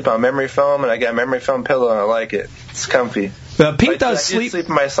why I sleep on memory foam, and I got a memory foam pillow, and I like it. It's comfy. Pete does I sleep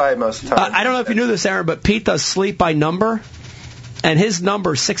on my side most of the time. I don't know if you knew this, Aaron, but Pete does sleep by number. And his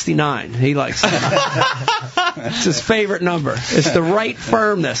number is 69. He likes it. It's his favorite number. It's the right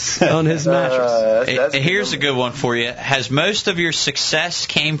firmness on his mattress. Here's a good one for you. Has most of your success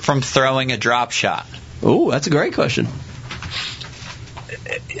came from throwing a drop shot? Ooh, that's a great question.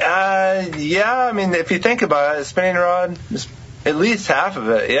 Yeah, I mean, if you think about it, a spinning rod is at least half of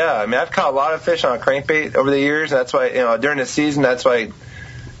it. Yeah, I mean, I've caught a lot of fish on a crankbait over the years. That's why, during the season, that's why I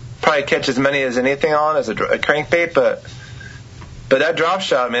probably catch as many as anything on as a crankbait, But that drop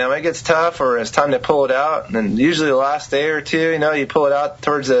shot, man, when it gets tough or it's time to pull it out, and usually the last day or two, you pull it out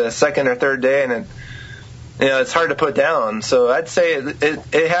towards the second or third day, and it's hard to put down. So I'd say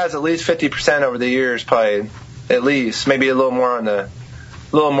it has at least 50% over the years, probably at least, maybe a little more than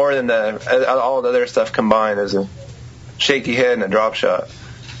all the other stuff combined as a shaky head and a drop shot.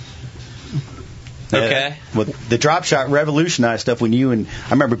 Okay. Well, the drop shot revolutionized stuff when I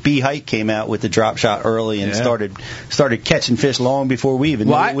remember B Hike came out with the drop shot early and started catching fish long before we even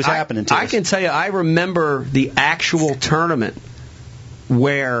knew what was happening to us. I can tell you, I remember the actual tournament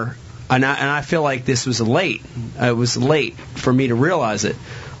where, and I feel like this was late. It was late for me to realize it.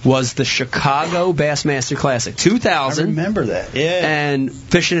 Was the Chicago Bassmaster Classic 2000? I remember that. Yeah. And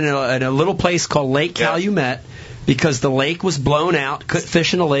fishing in a little place called Lake Calumet. Because the lake was blown out, couldn't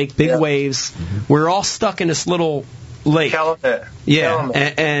fish in the lake, big waves. We were all stuck in this little lake. Calumet. Yeah,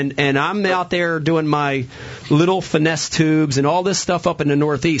 and I'm out there doing my little finesse tubes and all this stuff up in the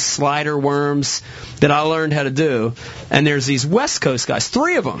Northeast, slider worms that I learned how to do. And there's these West Coast guys,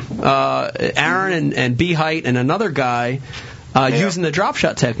 3 of them, Aaron and B Height and another guy using the drop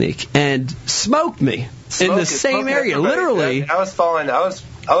shot technique, and smoked me in the same area, literally. I was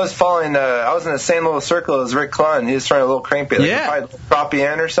in the same little circle as Rick Clunn. He was throwing a little crankbait, like probably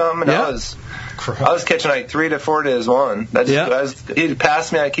crappie in or something, and I was catching like 3 to 4 days one. He'd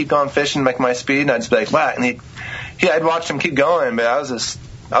pass me, I'd keep going fishing, make my speed, and I'd just be like, whack, and I'd watch him keep going, but I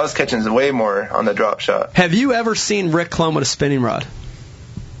was catching way more on the drop shot. Have you ever seen Rick Clunn with a spinning rod?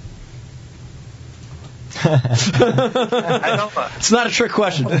 I don't know. It's not a trick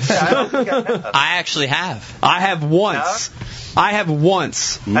question. I actually have. I have once. I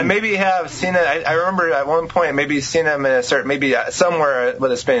maybe have seen it. I remember at one point maybe seen him in somewhere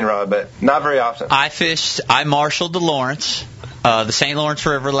with a spinning rod, but not very often. I marshaled the Lawrence, the St. Lawrence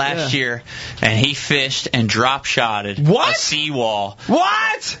River last year, and he fished and drop shotted a seawall.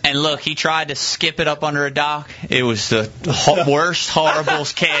 What? And look, he tried to skip it up under a dock. It was the worst,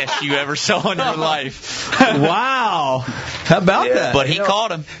 horriblest cast you ever saw in your life. Wow. How about that? But he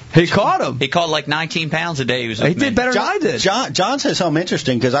caught him. He caught him. He caught like 19 pounds a day. He did better than I did. John said something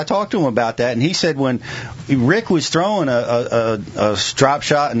interesting, because I talked to him about that, and he said when Rick was throwing a drop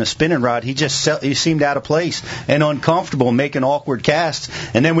shot and a spinning rod, he seemed out of place and uncomfortable, making awkward casts.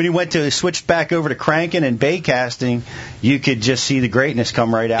 And then when he went to switch back over to cranking and bait casting, you could just see the greatness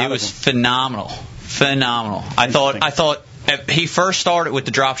come right out. It was phenomenal. I thought he first started with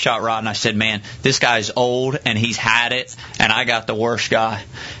the drop shot rod, and I said, man, this guy's old, and he's had it, and I got the worst guy.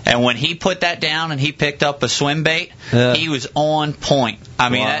 And when he put that down and he picked up a swim bait, he was on point. I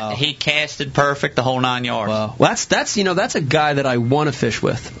mean, he casted perfect the whole 9 yards. Wow. Well, that's a guy that I want to fish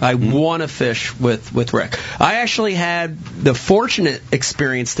with. I want to fish with Rick. I actually had the fortunate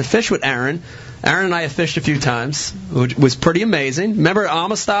experience to fish with Aaron. Aaron and I have fished a few times, which was pretty amazing. Remember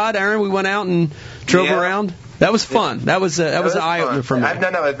Amistad, Aaron? We went out and drove around. That was fun. That was an eye opener for me. I've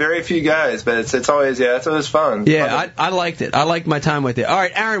done that with very few guys, but it's always fun. Yeah, I liked it. I liked my time with you. All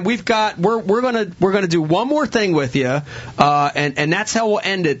right, Aaron, we're gonna do one more thing with you, and that's how we'll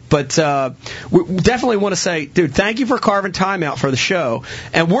end it. But we definitely want to say, dude, thank you for carving time out for the show.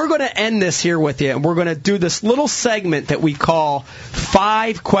 And we're gonna end this here with you, and we're gonna do this little segment that we call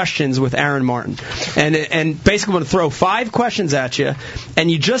 5 questions with Aaron Martin, and basically I'm gonna throw 5 questions at you, and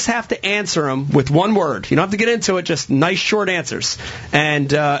you just have to answer them with one word. You don't have to get into it, just nice short answers,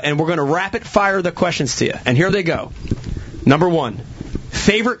 and we're going to rapid fire the questions to you. And here they go. Number 1,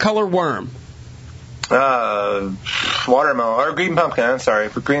 favorite color worm? Watermelon or green pumpkin. I'm sorry,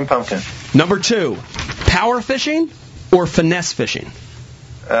 for green pumpkin. Number 2, power fishing or finesse fishing?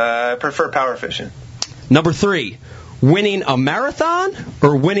 I prefer power fishing. Number 3, winning a marathon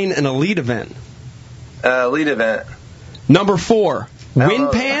or winning an elite event? Elite event. Number 4,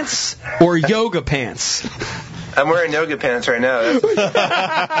 wind pants or yoga pants? I'm wearing yoga pants right now. Pick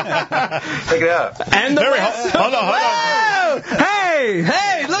it up. And the hold on.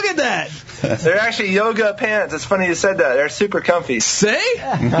 Hey, look at that. They're actually yoga pants. It's funny you said that. They're super comfy. See?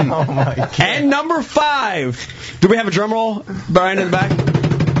 Oh my God. And number 5. Do we have a drum roll, Brian, in the back?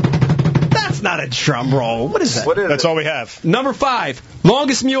 That's not a drum roll. What is that? That's all we have. Number 5.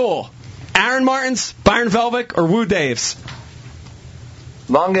 Longest mule. Aaron Martens, Byron Velvick, or Woo Daves?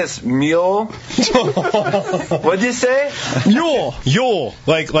 Longest mule? What'd you say? Yule. Yule.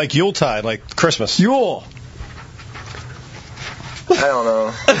 Like Yuletide, like Christmas. Yule. I don't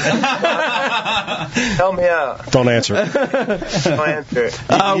know. Help me out. Don't answer. Don't answer.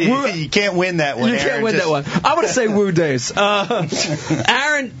 You can't win that one. You can't win that one. I want to say Woo Days.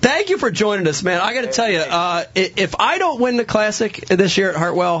 Aaron, thank you for joining us, man. I got to tell you, if I don't win the Classic this year at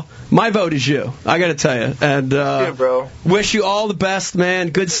Hartwell, my vote is you. I got to tell you. And yeah, bro. Wish you all the best,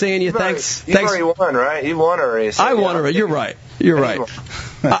 man. Good seeing you. Thanks. You've already won, right? You won a race. I won a race. You're right. You're right.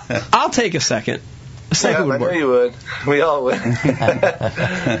 I'll take a second. I know you would. We all would.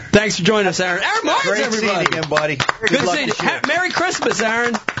 Thanks for joining us, Aaron. Aaron Martens, Great everybody. seeing you, buddy. Good seeing you. Merry Christmas,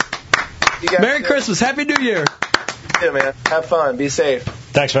 Aaron. Merry Christmas. Happy New Year. Yeah, man. Have fun. Be safe.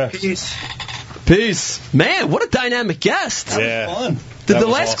 Thanks, man. Peace. Man, what a dynamic guest. That was fun. The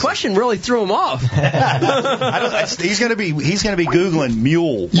last question really threw him off. He's going to be Googling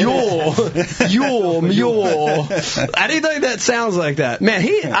mule. Mule. Anything that sounds like that, man.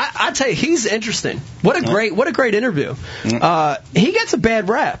 I tell you, he's interesting. What a great interview. He gets a bad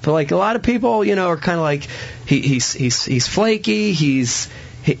rap. Like a lot of people, are kind of like he's flaky.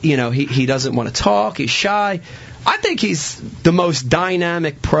 He doesn't want to talk. He's shy. I think he's the most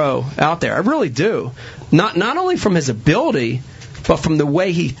dynamic pro out there. I really do. Not only from his ability, but from the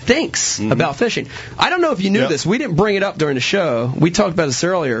way he thinks about fishing. I don't know if you knew this. We didn't bring it up during the show. We talked about this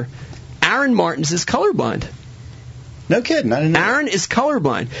earlier. Aaron Martens is colorblind. No kidding. I didn't know. Aaron is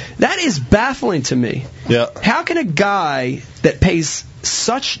colorblind. That is baffling to me. Yeah. How can a guy that pays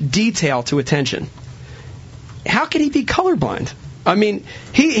such detail to attention, how can he be colorblind? I mean,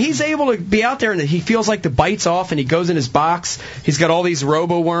 he's able to be out there and he feels like the bite's off and he goes in his box. He's got all these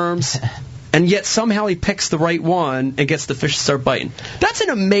robo-worms. And yet somehow he picks the right one and gets the fish to start biting. That's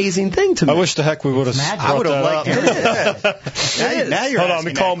an amazing thing to me. I wish the heck we would have brought that up. Now you're Hold on,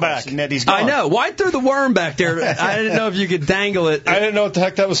 we call him back. I know. Why threw the worm back there? I didn't know if you could dangle it. I didn't know what the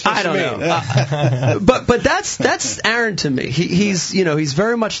heck that was supposed to mean. I don't know. But that's Aaron to me. He's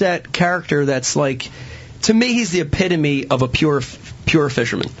very much that character that's like, to me, he's the epitome of a pure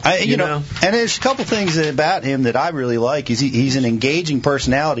fisherman. You know? And there's a couple things about him that I really like. He's an engaging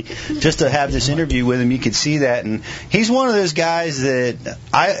personality. Just to have this interview with him, you can see that. And he's one of those guys that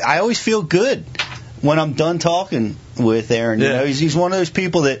I always feel good when I'm done talking with Aaron. You know, he's one of those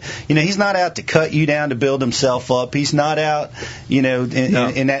people that, he's not out to cut you down to build himself up. He's not out, in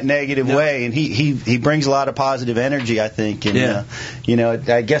that negative way. And he brings a lot of positive energy, I think. And,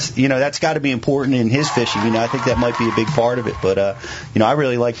 I guess, that's got to be important in his fishing. I think that might be a big part of it. But, I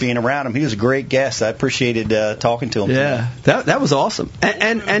really like being around him. He was a great guest. I appreciated talking to him. Yeah, that was awesome.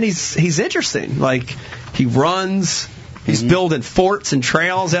 And he's interesting. Like, he runs. He's building forts and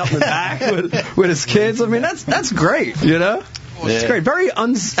trails out in the back with his kids. I mean, that's great, It's great. Very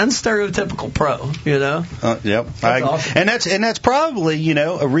unstereotypical pro, Yep. That's awesome. And that's probably,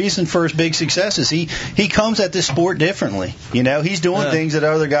 a reason for his big success is he comes at this sport differently. He's doing things that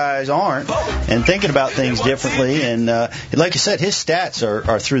other guys aren't and thinking about things differently. And like you said, his stats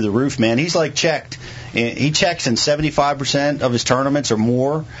are through the roof, man. He's like checked. He checks in 75% of his tournaments or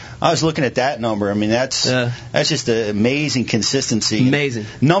more. I was looking at that number. I mean, that's just an amazing consistency. Amazing.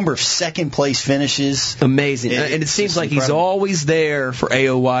 Number of second place finishes. Amazing. And it seems like he's always there for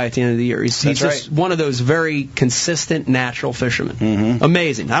AOY at the end of the year. He's just one of those very consistent, natural fishermen. Mm-hmm.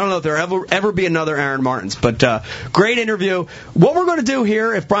 Amazing. I don't know if there'll ever be another Aaron Martens, but great interview. What we're going to do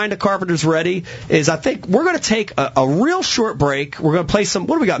here, if Brian DeCarpenter's ready, is I think we're going to take a real short break. We're going to play some,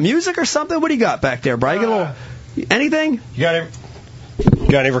 what do we got, music or something? What do you got back there, Brian? You got a little, anything? You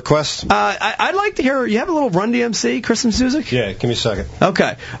got any requests? I'd like to hear, you have a little Run DMC Christmas music? Yeah, give me a second.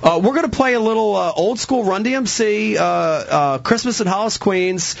 Okay. We're going to play a little old school Run DMC, Christmas at Hollis,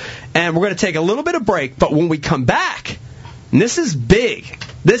 Queens, and we're going to take a little bit of break, but when we come back, and this is big,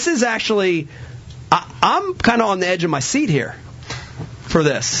 this is actually, I'm kind of on the edge of my seat here for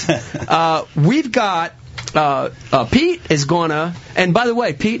this. We've got Pete is gonna, and by the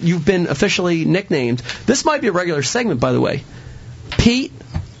way, Pete, you've been officially nicknamed. This might be a regular segment, by the way. Pete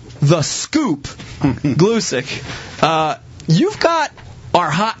the Scoop, Glusick, you've got our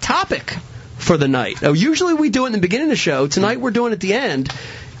hot topic for the night. Now, usually we do it in the beginning of the show. Tonight we're doing it at the end.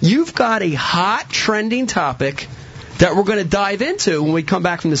 You've got a hot, trending topic that we're going to dive into when we come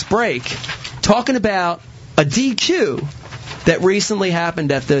back from this break, talking about a DQ that recently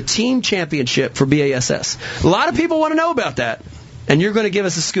happened at the team championship for BASS. A lot of people want to know about that, and you're going to give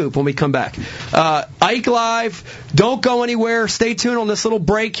us a scoop when we come back. Ike Live, don't go anywhere. Stay tuned on this little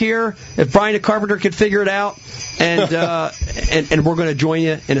break here. If Brian the Carpenter could figure it out, and we're going to join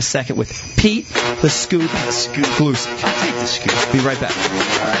you in a second with Pete the Scoop Glusick. I'll take the scoop. Be right back.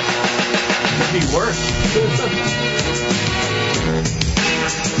 All right. Could be worse.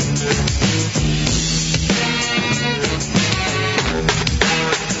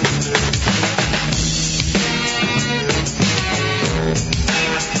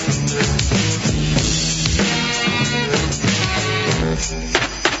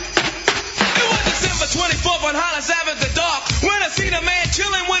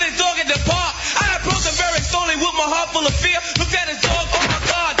 Full of fear, looked at his dog, oh my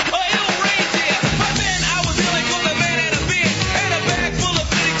God, a ill reindeer. But then I was dealing with a man had a beard and a bag full of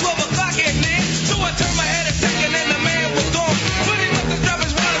 12 o'clock at night. So I turned my head a second and the man was gone. But he must have dropped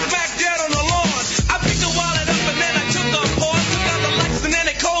his wallet back dead on the lawn. I picked the wallet up and then I took the pause, took out the lights and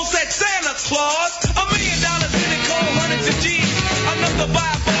then it cold said Santa Claus. $1 million in it cold, hundreds of G's. Enough to buy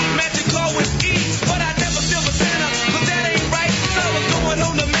a boat, magic car with ease. But I never steal for Santa, cause that ain't right. So I was going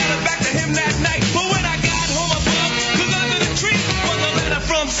home to mail it back to him that night. But when I got home, I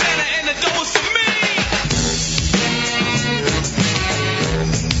from Santa and the door was for me.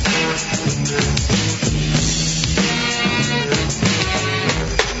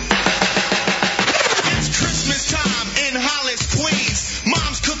 It's Christmas time in Hollis, Queens.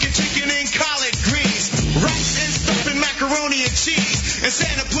 Mom's cooking chicken and collard greens, rice and stuffing macaroni and cheese. And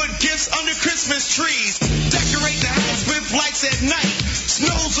Santa put gifts under Christmas trees. Decorate the house with lights at night.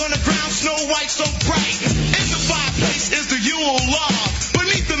 Snow's on the ground, Snow White so bright. In the fireplace is the Yule log.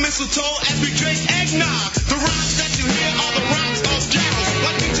 The mistletoe as we drink eggnog. The rhymes that you hear are the rhymes of carols.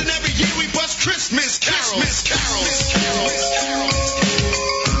 Like each and every year we bust Christmas carols. Christmas carols.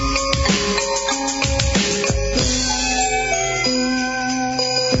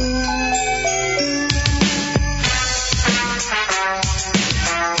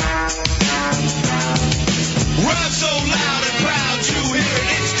 Run so loud and proud you hear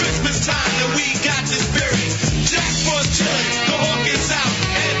it. It's Christmas time and we got the spirit. Jack Frost chillin'.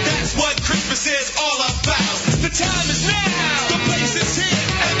 Christmas is all about. The time is now, the place is here,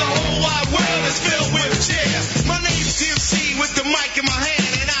 and the whole wide world is filled with cheer. My name's DMC with the mic in my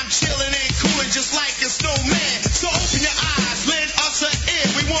hand, and I'm chilling and cooling just like a snowman. So open your eyes, lend us an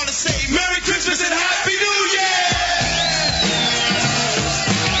ear. We want to say Merry Christmas and Happy New Year!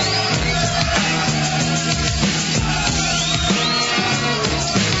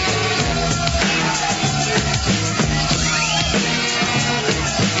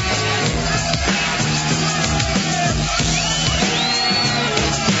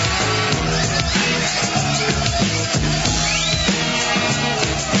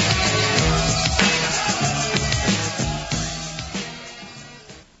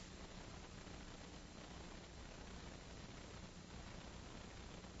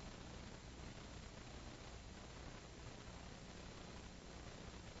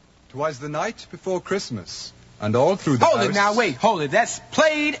 Twas the night before Christmas, and all through the Hold house... it now, wait, hold it. That's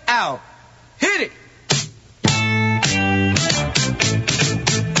played out. Hit it!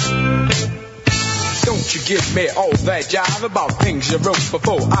 Don't you give me all that jive about things you wrote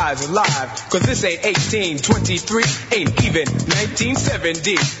before I was alive. Cause this ain't 1823, ain't even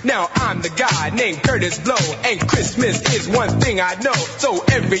 1970. Now I'm the guy named Curtis Blow, and Christmas is one thing I know. So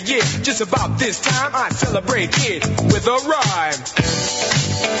every year, just about this time, I celebrate it with a rhyme.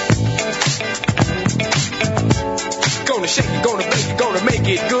 Gonna shake it, gonna bake it, gonna make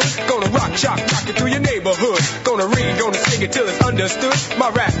it good. Gonna rock it through your neighborhood. Gonna read, gonna sing it till it's understood. My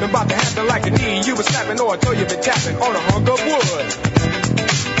rap's about to happen like a knee you were slapping, or until you've been tapping on a hunk of wood.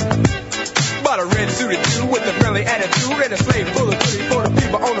 Bought a red suited dude with a friendly attitude and a slave full of goodies for the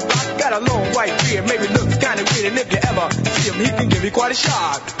people on the block. Got a long white beard, maybe looks kinda weird, and if you ever see him, he can give you quite a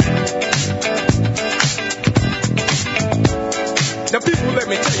shock. Now people, let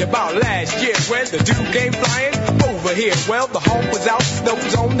me tell you about last year when the dude came flying over here. Well, the home was out, snow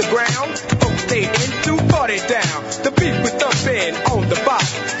was on the ground. Folks stayed in to party down. The beat was thumping on the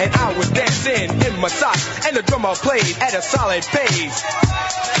box, and I was dancing in my socks. And the drummer played at a solid pace,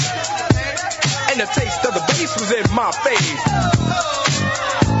 and the taste of the bass was in my face.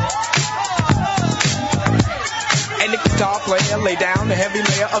 And the guitar player lay down the heavy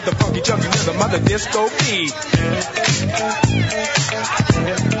layer of the funky junky rhythm of the disco beat.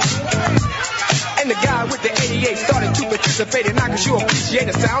 And the guy with the 88 started to participate, and I could sure appreciate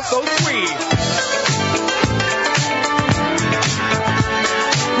the sound so sweet.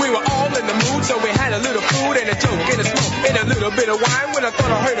 We were all in the mood, so we had a little food and a joke and a smoke and a little bit of wine. When I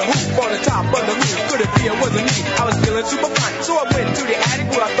thought I heard a hoop on the top of the roof, could it be it wasn't me? I was feeling super fine, so I went to the attic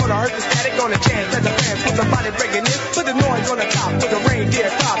where I thought I heard the static on the chance that the fans put somebody breaking in. Put the noise on the top with a reindeer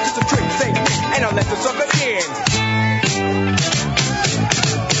clock, just a trick, same thing, and I let the sucker in.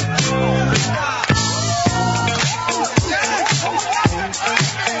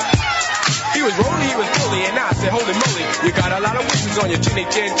 He was rolling, he was bully, and I said, holy moly, you got a lot of wishes on your chinny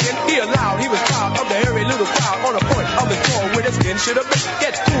chin chin. He allowed, he was proud of the hairy little crowd on the point of his floor where the skin should have been.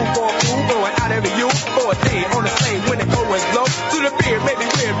 Gets cool for a fool, going out every you for a day on the slave when the cold winds blow. To the beard may be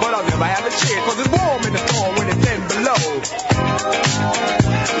weird, but I'll never have a cheer, cause it's warm in the storm when it's 10 below.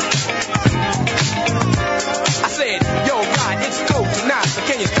 I said, yo, God, it's cold tonight, but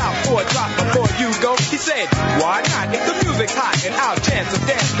can you stop for a drop before you go? He said, why not? If the music's hot and I'll chance to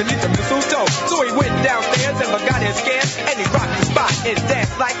dance beneath the mistletoe. So he went downstairs and forgot his scans, and he rocked the spot and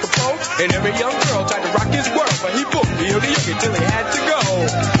danced like a pro. And every young girl tried to rock his world, but he booked the oogie till he had to go.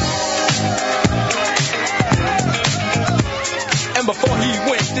 And before he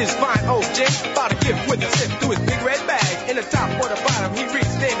went, this fine old gent bought a gift with a sip through his big red bag. In the top or the bottom, he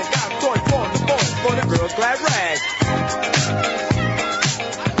reached in and got a toy for the boy for the girl's glad rag.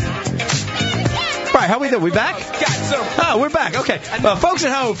 Right, how we doing? We back? Oh, we're back. Okay. Folks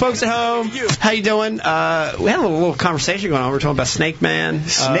at home, how you doing? We had a little conversation going on. We're talking about Snake Man.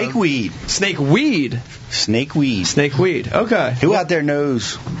 Snakeweed. Snakeweed. Okay. Who out there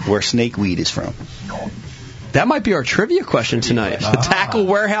knows where snakeweed is from? That might be our trivia question tonight. The Tackle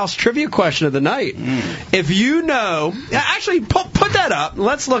Warehouse trivia question of the night. If you know, actually put that up.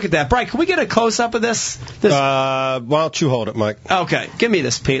 Let's look at that. Brian, can we get a close up of this? Why don't you hold it, Mike? Okay, give me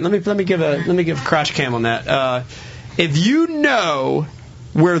this, Pete. Let me give a crotch cam on that. If you know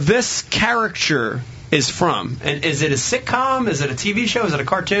where this character is from, and is it a sitcom? Is it a TV show? Is it a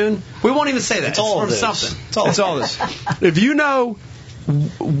cartoon? We won't even say that. It's all from this. something. It's all this. If you know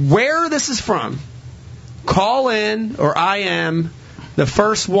where this is from, call in or IM. The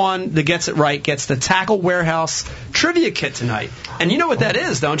first one that gets it right gets the Tackle Warehouse trivia kit tonight. And you know what that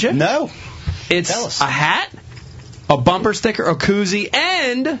is, don't you? No. It's a hat, a bumper sticker, a koozie,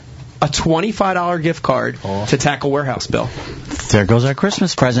 and a $25 gift card to Tackle Warehouse, Bill. There goes our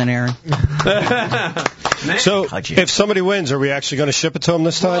Christmas present, Aaron. So, if somebody wins, are we actually going to ship it to them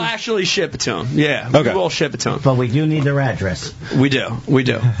this time? We'll actually ship it to them. Yeah, okay. We will ship it to them. But we do need their address. We do.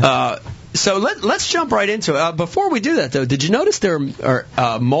 So let's jump right into it. Before we do that, though, did you notice there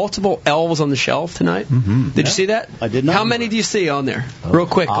are multiple elves on the shelf tonight? Mm-hmm. Did you see that? I did not. How many do you see on there? Real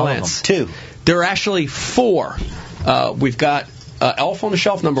quick glance. 2. There are actually 4. We've got Elf on the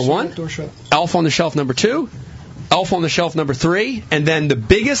Shelf number 1, Elf on the Shelf number 2, Elf on the Shelf number 3, and then the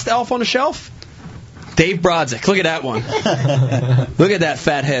biggest Elf on the Shelf, Dave Brodzik. Look at that one. Look at that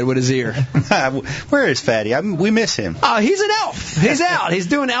fat head with his ear. Where is Fatty? We miss him. He's an elf. He's out. He's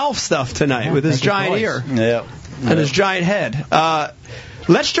doing elf stuff tonight with his giant ear and his giant head.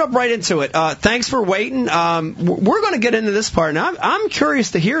 Let's jump right into it. Thanks for waiting. We're going to get into this part. Now, I'm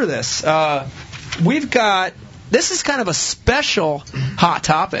curious to hear this. This is kind of a special hot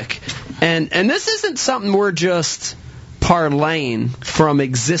topic. And this isn't something we're just parlaying from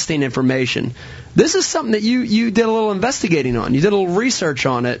existing information. This is something that you did a little investigating on. You did a little research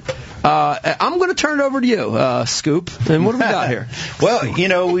on it. I'm going to turn it over to you, Scoop. And what do we got here? Well,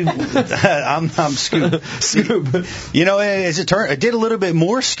 I'm Scoop. Scoop. As it turned, I did a little bit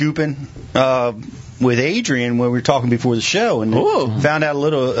more scooping with Adrian when we were talking before the show, and found out a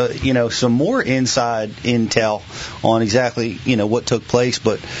little, some more inside intel on exactly, what took place.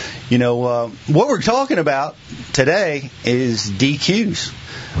 But, what we're talking about today is DQs.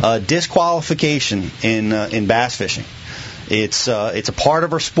 Disqualification in bass fishing. It's a part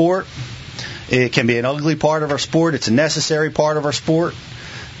of our sport. It can be an ugly part of our sport. It's a necessary part of our sport.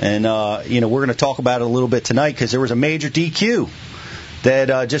 And we're going to talk about it a little bit tonight because there was a major DQ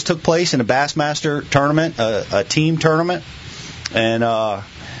that just took place in a Bassmaster tournament, a team tournament, and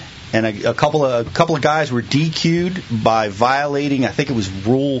a couple of guys were DQ'd by violating, I think it was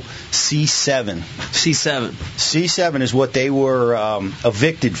Rule C7. C7 is what they were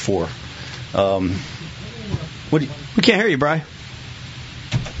evicted for. We can't hear you, Bri.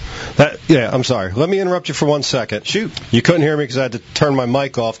 I'm sorry. Let me interrupt you for 1 second. Shoot. You couldn't hear me because I had to turn my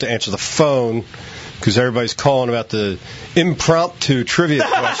mic off to answer the phone because everybody's calling about the impromptu trivia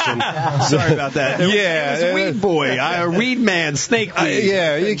question. Sorry about that. Yeah. It was Weed Boy, Weed Man, Snake Weed.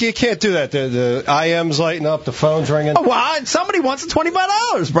 Yeah, you can't do that. The IM's lighting up, the phone's ringing. Oh, well, somebody wants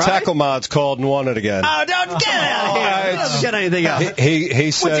 $25, Brian. Tackle Mod's called and won it again. Oh, don't get out of here. He doesn't get anything else. He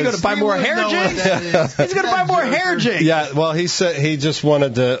says... What's he going to buy more hair jigs? He's going to buy more hair jigs. Yeah, well, he said he just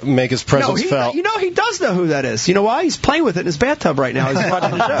wanted to make his presence felt. You know, he does know who that is. You know why? He's playing with it in his bathtub right now. He's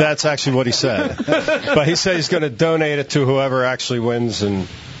watching the show. That's actually what he said. But he said he's going to donate it to whoever actually wins. And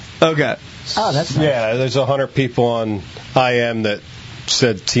okay. Oh, that's nice. Yeah, there's 100 people on IM that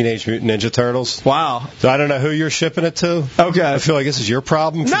said Teenage Mutant Ninja Turtles. Wow. So I don't know who you're shipping it to. Okay. I feel like this is your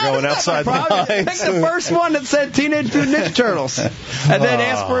problem for going outside the lines. Pick the first one that said Teenage Mutant Ninja Turtles, and then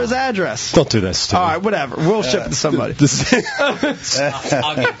ask for his address. Don't do this to me. All right, whatever. We'll ship it to somebody.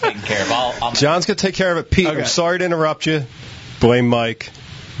 I'll get it taken care of. I'll John's going to take care of it. Pete, Okay. I'm sorry to interrupt you. Blame Mike.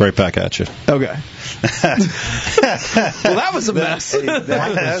 Right back at you. Okay. Well, that was a mess. That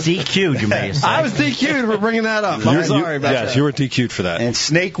was DQ'd, you may say. I was DQ'd for bringing that up. I'm sorry about that. Yes, you were DQ'd for that. And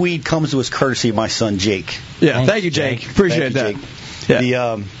Snakeweed comes to us courtesy of my son Jake. Yeah, thank you, Jake. Appreciate that. Jake.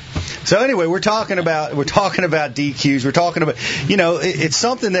 Yeah. So anyway, we're talking about DQs. We're talking about, it's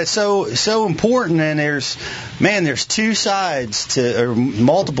something that's so important, and there's two sides to, or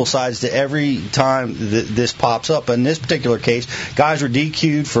multiple sides to every time this pops up. In this particular case, guys were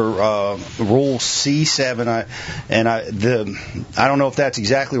DQ'd for Rule C7. I don't know if that's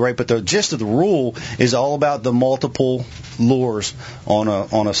exactly right, but the gist of the rule is all about the multiple lures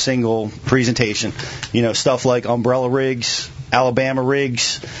on a single presentation. Stuff like umbrella rigs, Alabama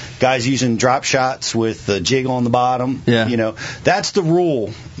rigs, guys using drop shots with a jig on the bottom. Yeah. That's the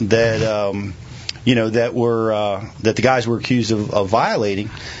rule that that the guys were accused of violating,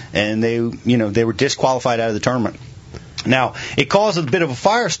 and they were disqualified out of the tournament. Now, it caused a bit of a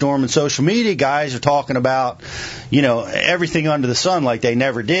firestorm in social media. Guys are talking about, everything under the sun, like they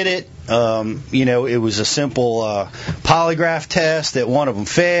never did it. It was a simple polygraph test that one of them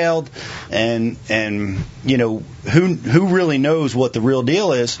failed, and who really knows what the real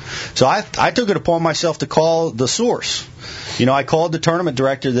deal is? So I took it upon myself to call the source. I called the tournament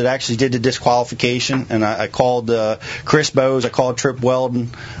director that actually did the disqualification, and I called Chris Bowes, I called Trip Weldon,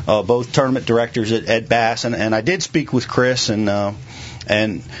 both tournament directors at Bass, and I did speak with Chris, and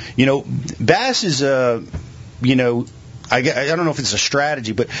Bass is I don't know if it's a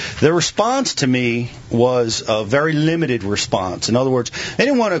strategy, but their response to me was a very limited response. In other words, they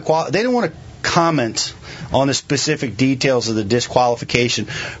didn't want to comment on the specific details of the disqualification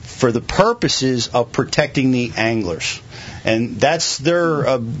for the purposes of protecting the anglers. And that's their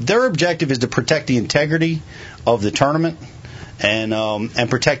objective is to protect the integrity of the tournament and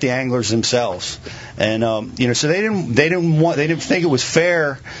protect the anglers themselves. And so they didn't think it was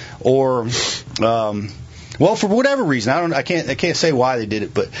fair, or well, for whatever reason, I can't say why they did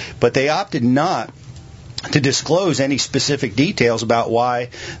it, but they opted not to disclose any specific details about why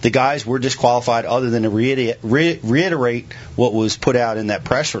the guys were disqualified, other than to reiterate what was put out in that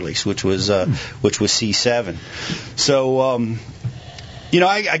press release, which was C7. So,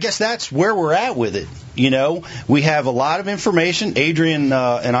 I guess that's where we're at with it. We have a lot of information. Adrian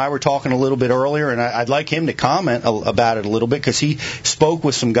and I were talking a little bit earlier, and I'd like him to comment about it a little bit, because he spoke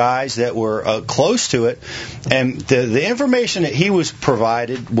with some guys that were close to it. And the information that he was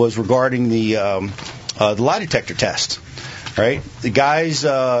provided was regarding the lie detector test. Right, the guys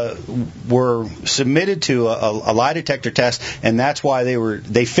were submitted to a lie detector test, and that's why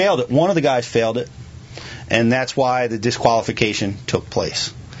they failed it. One of the guys failed it, and that's why the disqualification took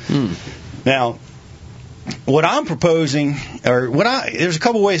place. Now, what I'm proposing, there's a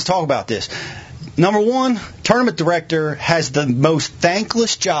couple ways to talk about this. Number one, tournament director has the most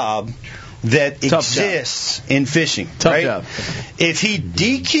thankless job that exists in fishing. Tough job. If he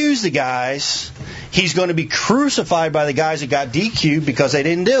DQs the guys, he's going to be crucified by the guys that got DQ'd because they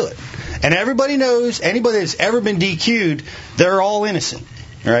didn't do it. And everybody knows, anybody that's ever been DQ'd, they're all innocent.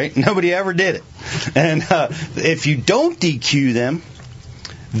 Right? Nobody ever did it. And if you don't DQ them,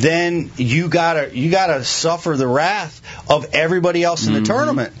 then you gotta suffer the wrath of everybody else in the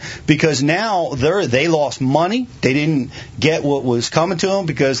tournament, because now they lost money. They didn't get what was coming to them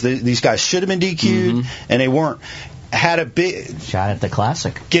because these guys should have been DQ'd, and they weren't. Had a big shot at the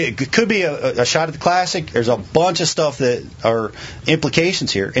Classic. Could be a shot at the Classic. There's a bunch of stuff that are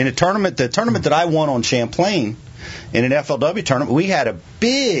implications here. In the tournament that I won on Champlain, in an FLW tournament, we had a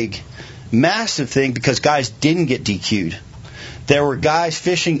big, massive thing because guys didn't get DQ'd. There were guys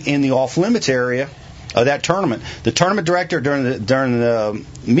fishing in the off-limits area of that tournament. The tournament director during the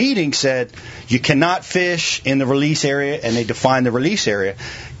meeting said you cannot fish in the release area, and they defined the release area.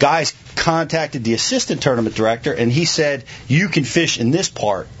 Guys contacted the assistant tournament director, and he said you can fish in this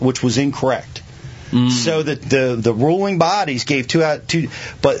part, which was incorrect. So that the ruling bodies gave two,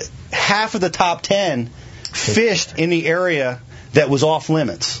 but half of the top 10 fished in the area that was off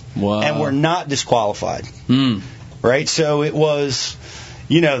limits and were not disqualified. Right? So it was,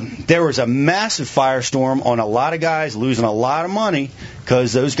 there was a massive firestorm on a lot of guys losing a lot of money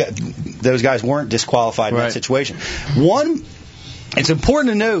because those guys weren't disqualified in that situation. It's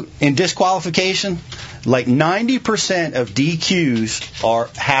important to note in disqualification, like 90% of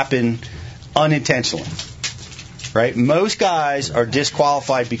DQs happen unintentionally. Right? Most guys are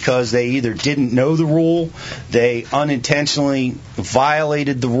disqualified because they either didn't know the rule, they unintentionally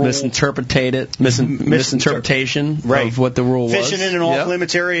violated the rule, misinterpretation of what the rule was. Fishing in an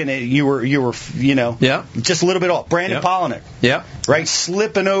off-limits area, and you were just a little bit off. Brandon Polinick, right,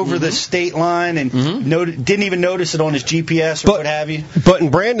 slipping over the state line and didn't even notice it on his GPS or what have you. But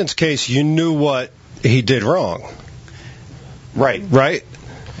in Brandon's case, you knew what he did wrong. Right.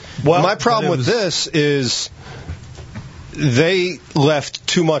 Well, my problem with this is they left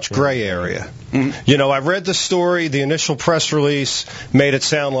too much gray area. I read the story. The initial press release made it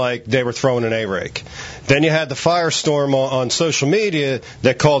sound like they were throwing an A-rig. Then you had the firestorm on social media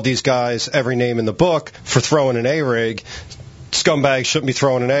that called these guys every name in the book for throwing an A-rig. Scumbags shouldn't be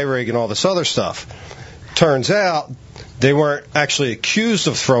throwing an A-rig and all this other stuff. Turns out they weren't actually accused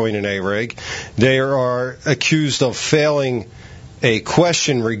of throwing an A-rig. They are accused of failing a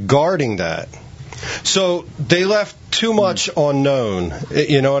question regarding that. So they left too much unknown,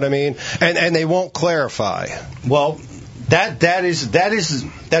 you know what I mean? And they won't clarify. Well, that's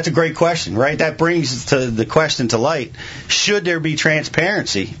a great question, right? That brings the question to light. Should there be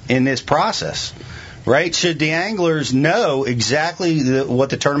transparency in this process? Right? Should the anglers know exactly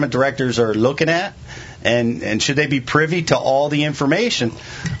what the tournament directors are looking at? And should they be privy to all the information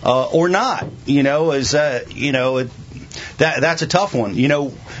or not? That's a tough one.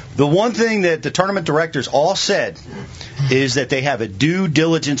 The one thing that the tournament directors all said is that they have a due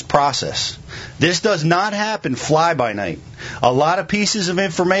diligence process. This does not happen fly by night. A lot of pieces of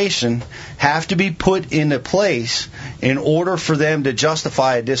information have to be put into place in order for them to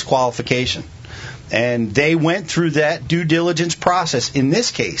justify a disqualification. And they went through that due diligence process in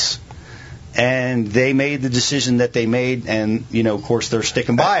this case. And they made the decision that they made, and of course they're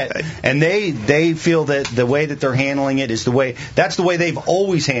sticking by it. And they feel that the way that they're handling it is that's the way they've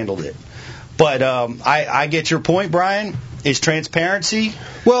always handled it. But I get your point, Brian. Is transparency?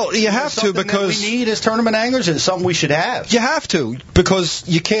 Well, you have to, because we need as tournament anglers. It's something we should have. You have to, because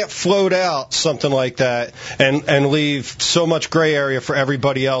you can't float out something like that and leave so much gray area for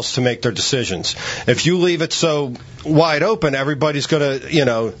everybody else to make their decisions. If you leave it so wide open, everybody's going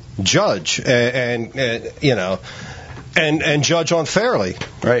to, judge and judge unfairly,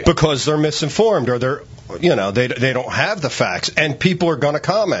 right? Because they're misinformed or they're. They don't have the facts, and people are going to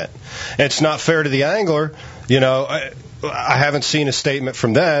comment. It's not fair to the angler. I haven't seen a statement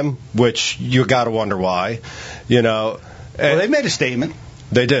from them, which you got to wonder why. Well, they made a statement.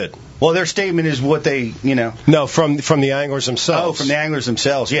 They did. Well, their statement is what they, No, from the anglers themselves. Oh, from the anglers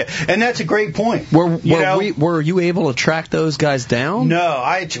themselves, yeah. And that's a great point. Were you able to track those guys down?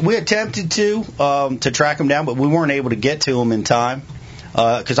 No, we attempted to track them down, but we weren't able to get to them in time.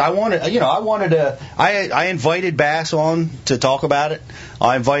 Because I invited Bass on to talk about it.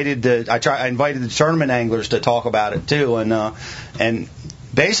 I invited the tournament anglers to talk about it too, and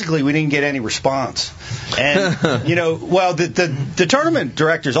basically we didn't get any response. And the tournament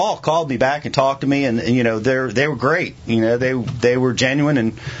directors all called me back and talked to me, and they were great. They were genuine,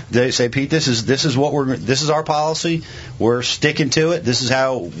 and they say, Pete, this is this is our policy. We're sticking to it. This is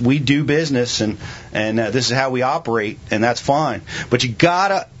how we do business, and this is how we operate, and that's fine. But you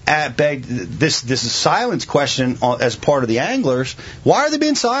gotta beg this is silence question as part of the anglers. Why are they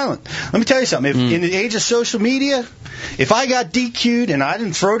being silent? Let me tell you something. If in the age of social media, if I got DQ'd and I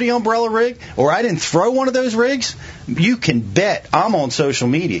didn't throw the umbrella rig, or I didn't throw one of those rigs, you can bet I'm on social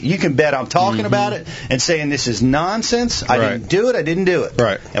media. You can bet I'm talking about it and saying this is nonsense. I didn't do it. I didn't do it.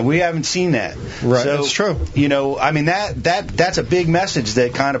 Right. And we haven't seen that. Right. So, that's true. That's a big message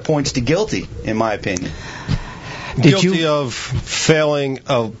that kind of points to guilty, in my opinion. Guilty of failing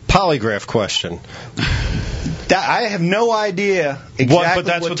a polygraph question. I have no idea exactly but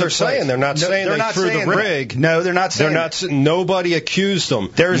that's what they're saying. They're not saying they threw the rig. No, they're not saying that. Nobody accused them.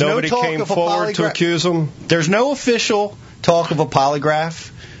 Nobody came forward to accuse them. There's no official talk of a polygraph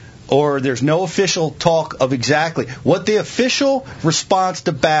or there's no official talk of exactly what the official response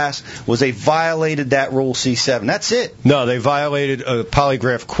to Bass was. They violated that Rule C7. That's it. No, they violated a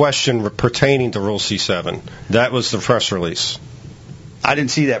polygraph question pertaining to Rule C7. That was the press release. I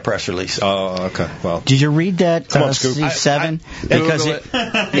didn't see that press release. Oh, okay. Well, did you read that Scoop. C7? Because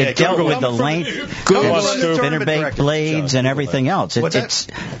it dealt with the length, spinnerbait blades, and everything else.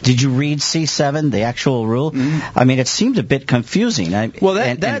 Did you read C7, the actual rule? Mm-hmm. I mean, it seemed a bit confusing and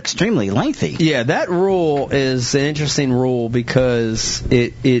extremely lengthy. Yeah, that rule is an interesting rule because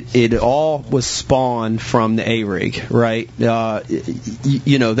it all was spawned from the A-rig, right?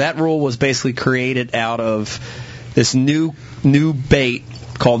 That rule was basically created out of this new bait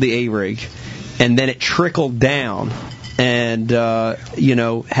called the A-rig, and then it trickled down and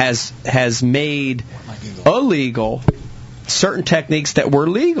has made illegal certain techniques that were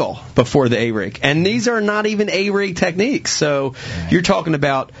legal before the A-rig, and these are not even A-rig techniques. So you're talking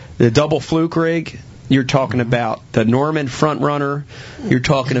about the double fluke rig, you're talking about the Norman front runner, you're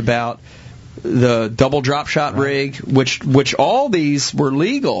talking about the double drop shot rig, which all these were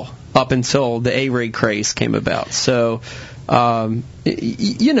legal up until the A-rig craze came about. So,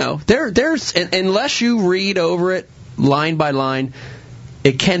 there's unless you read over it line by line,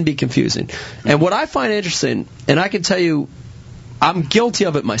 it can be confusing. And what I find interesting, and I can tell you, I'm guilty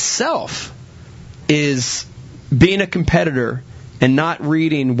of it myself, is being a competitor and not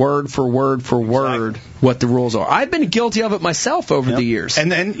reading word for word what the rules are. I've been guilty of it myself over the years.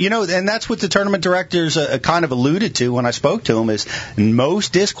 And that's what the tournament directors kind of alluded to when I spoke to them, is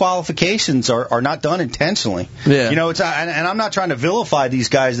most disqualifications are not done intentionally. Yeah. And I'm not trying to vilify these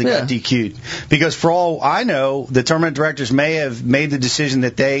guys that got DQ'd, because for all I know, the tournament directors may have made the decision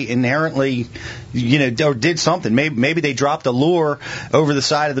that they inherently, or did something. Maybe they dropped a lure over the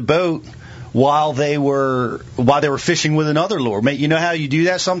side of the boat while they were fishing with another lure. You know how you do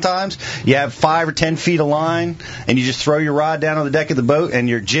that sometimes? You have 5 or 10 feet of line, and you just throw your rod down on the deck of the boat, and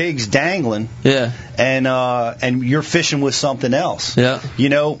your jig's dangling. Yeah. And you're fishing with something else. Yeah.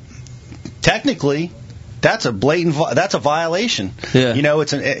 Technically, that's a violation. Yeah.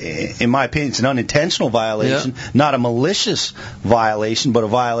 In my opinion, it's an unintentional violation, not a malicious violation, but a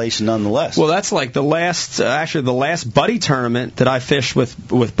violation nonetheless. Well, that's like the last buddy tournament that I fished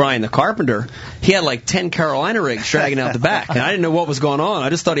with Brian the Carpenter. He had like 10 Carolina rigs dragging out the back, and I didn't know what was going on. I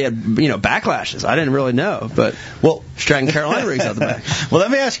just thought he had backlashes. I didn't really know, but dragging Carolina rigs out the back. Well,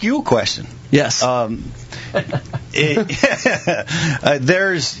 let me ask you a question. Yes. You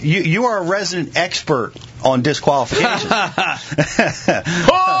are a resident expert on disqualification. Let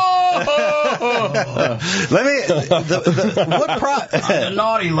me. On the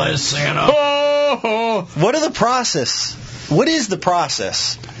naughty list, Santa. What is the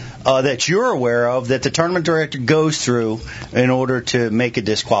process that you're aware of that the tournament director goes through in order to make a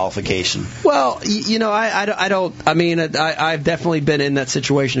disqualification? Well, I've definitely been in that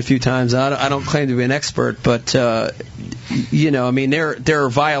situation a few times. I don't claim to be an expert, but there are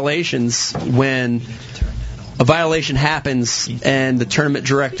violations when a violation happens and the tournament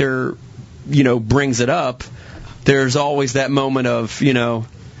director, brings it up. There's always that moment of,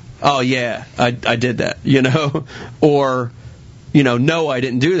 oh yeah, I did that, or no, I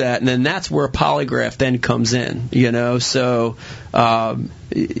didn't do that, and then that's where a polygraph then comes in, So, a lot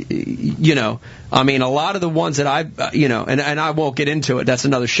of the ones that I've, and I won't get into it. That's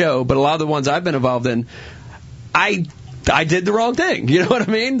another show. But a lot of the ones I've been involved in, I did the wrong thing. You know what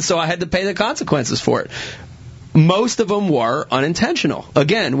I mean? So I had to pay the consequences for it. Most of them were unintentional,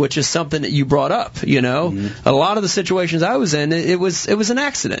 again, which is something that you brought up. Mm-hmm. A lot of the situations I was in, it was an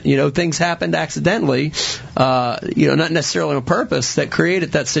accident. Things happened accidentally, not necessarily on purpose, that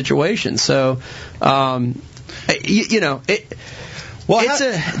created that situation. So,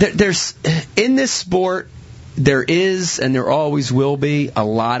 there's in this sport, there is and there always will be a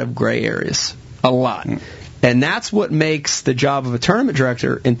lot of gray areas, a lot. And that's what makes the job of a tournament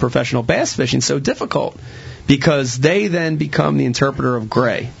director in professional bass fishing so difficult, because they then become the interpreter of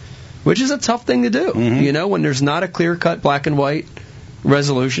gray, which is a tough thing to do, when there's not a clear-cut black and white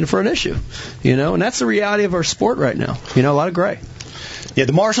resolution for an issue, and that's the reality of our sport right now, a lot of gray. Yeah,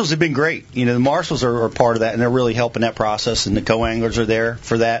 the marshals have been great. The marshals are part of that, and they're really helping that process, and the co-anglers are there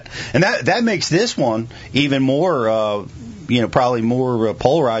for that. And that makes this one even more probably more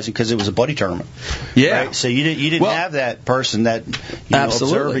polarizing, because it was a buddy tournament. Yeah. Right? So you didn't have that person that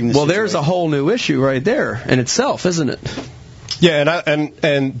observing the situation. There's a whole new issue right there in itself, isn't it? Yeah,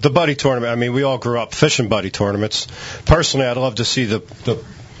 and the buddy tournament. I mean, we all grew up fishing buddy tournaments. Personally, I'd love to see the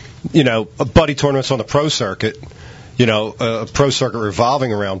buddy tournaments on the pro circuit. A pro circuit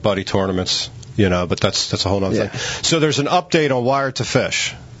revolving around buddy tournaments. But that's a whole other thing. So there's an update on Wire to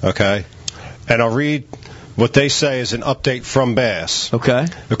Fish. Okay? And I'll read what they say is an update from Bass. Okay.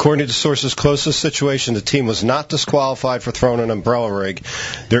 According to sources close to the situation, the team was not disqualified for throwing an umbrella rig.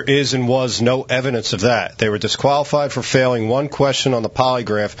 There is and was no evidence of that. They were disqualified for failing one question on the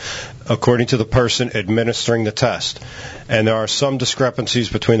polygraph, according to the person administering the test. And there are some discrepancies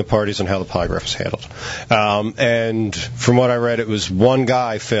between the parties on how the polygraph was handled. And from what I read, it was one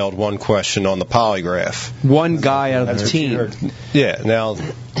guy failed one question on the polygraph. One guy out of the team. Yeah. Now,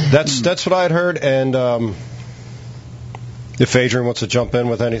 that's what I had heard, and if Adrian wants to jump in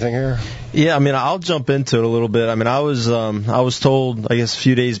with anything here. Yeah, I mean, I'll jump into it a little bit. I mean, I was told, I guess, a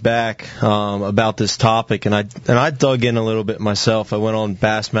few days back about this topic, and I dug in a little bit myself. I went on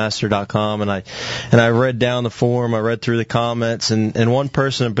Bassmaster.com and I read down the forum. I read through the comments, and one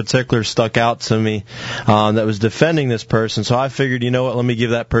person in particular stuck out to me that was defending this person. So I figured, you know what, let me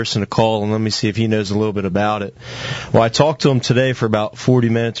give that person a call and let me see if he knows a little bit about it. Well, I talked to him today for about 40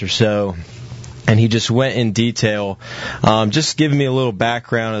 minutes or so. And he just went in detail, just giving me a little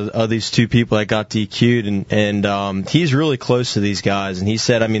background of these two people that got DQ'd, and he's really close to these guys. And he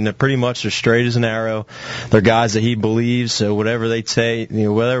said, I mean, they're pretty much they're straight as an arrow. They're guys that he believes, so whatever they say,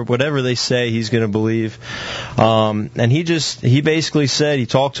 whatever they say, he's going to believe. And he basically said he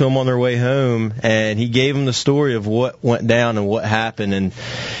talked to them on their way home, and he gave them the story of what went down and what happened,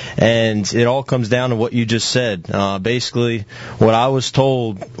 and it all comes down to what you just said. Basically, what I was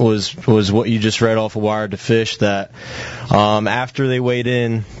told was what you just read off of Wired to Fish, that after they weighed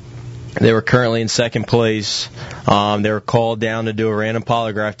in, they were currently in second place. They were called down to do a random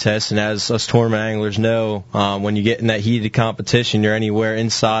polygraph test, and as us tournament anglers know, when you get in that heated competition, you're anywhere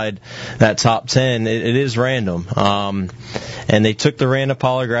inside that top 10, it is random. And they took the random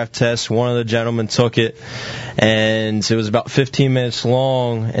polygraph test. One of the gentlemen took it, and it was about 15 minutes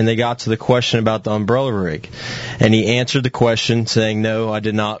long, and they got to the question about the umbrella rig. And he answered the question saying, no, I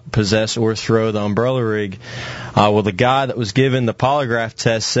did not possess or throw the umbrella rig. Well, the guy that was given the polygraph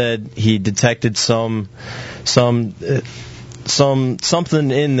test said he detected something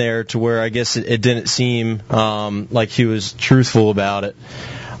in there to where I guess it didn't seem like he was truthful about it.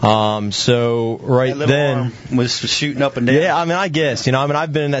 So right then was shooting up and down. Yeah, I mean, I guess,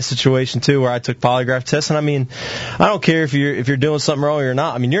 I've been in that situation too where I took polygraph tests, and I mean, I don't care if you're doing something wrong or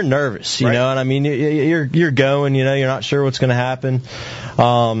not. I mean, you're nervous, you know, and I mean, you're going, you're not sure what's going to happen.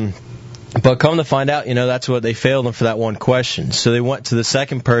 But come to find out, that's what they failed him for that one question. So they went to the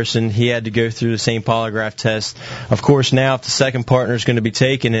second person. He had to go through the same polygraph test. Of course, now if the second partner is going to be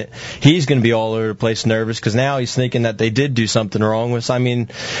taking it, he's going to be all over the place nervous because now he's thinking that they did do something wrong. Which, I mean,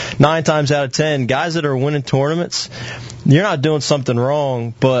 9 times out of 10, guys that are winning tournaments, you're not doing something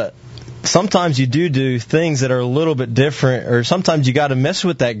wrong, but sometimes you do things that are a little bit different, or sometimes you got to mess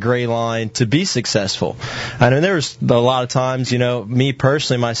with that gray line to be successful. I mean, there's a lot of times, me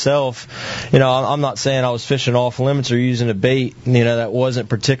personally, myself, I'm not saying I was fishing off limits or using a bait, that wasn't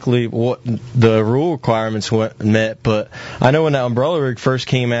particularly what the rule requirements met, but I know when that umbrella rig first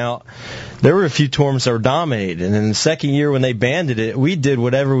came out, there were a few tournaments that were dominated, and in the second year when they banded it, we did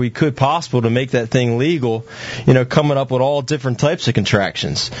whatever we could possible to make that thing legal, coming up with all different types of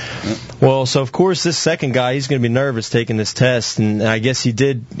contractions. Well, so of course this second guy, he's going to be nervous taking this test, and I guess he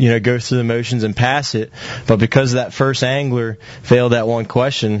did, go through the motions and pass it, but because that first angler failed that one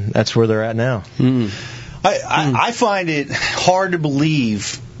question, that's where they're at now. I find it hard to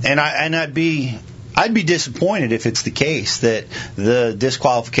believe, and I'd be disappointed if it's the case that the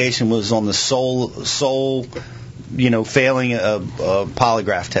disqualification was on the sole failing a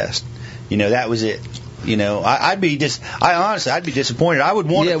polygraph test. That was it. I'd be disappointed. I would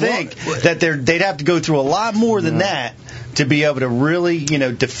want to think that they'd have to go through a lot more than that to be able to really,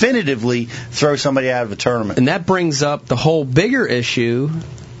 definitively throw somebody out of a tournament. And that brings up the whole bigger issue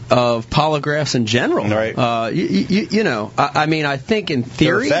of polygraphs in general. Right. I mean, I think in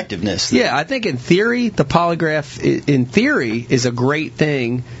theory, their effectiveness. Yeah, I think in theory, the polygraph, in theory, is a great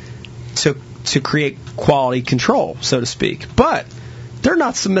thing to create quality control, so to speak. But they're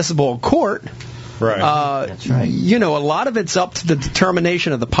not submissible in court. Right. That's right. A lot of it's up to the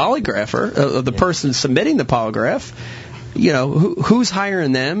determination of the polygrapher, of the person submitting the polygraph. Who's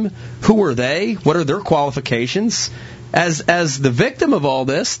hiring them? Who are they? What are their qualifications? As the victim of all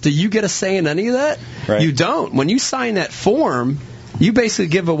this, do you get a say in any of that? Right. You don't. When you sign that form, you basically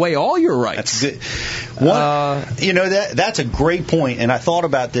give away all your rights. That's good. That's a great point, and I thought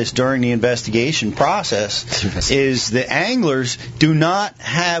about this during the investigation process, is the anglers do not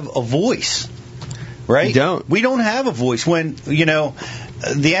have a voice. Right? We don't. We don't have a voice. When,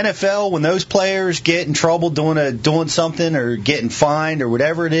 the NFL, when those players get in trouble doing something or getting fined or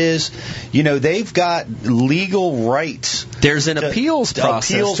whatever it is, they've got legal rights. There's an appeals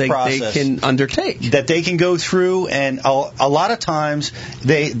process they can undertake that they can go through, and a lot of times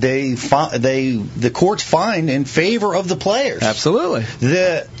the courts find in favor of the players. Absolutely.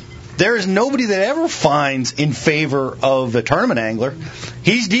 There is nobody that ever finds in favor of a tournament angler.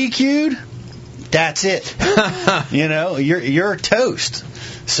 He's DQ'd. That's it. You're toast.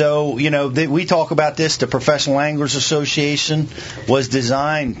 So, we talk about this. The Professional Anglers Association was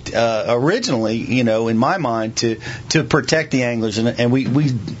designed originally, in my mind, to protect the anglers, and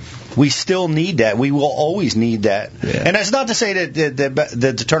we still need that. We will always need that. Yeah. And that's not to say that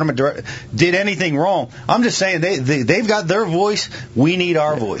the tournament director did anything wrong. I'm just saying they've got their voice. We need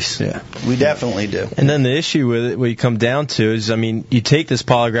our voice. Yeah. We definitely do. And then the issue with it, what you come down to is, you take this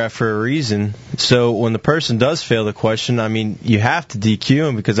polygraph for a reason. So when the person does fail the question, you have to DQ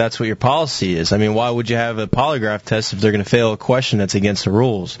them because that's what your policy is. Why would you have a polygraph test if they're going to fail a question that's against the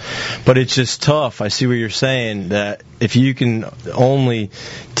rules? But it's just tough. I see what you're saying, that if you can only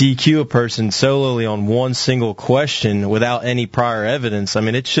DQ a person solely on one single question without any prior evidence,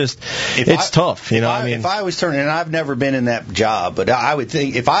 it's tough. If I was and I've never been in that job, but I would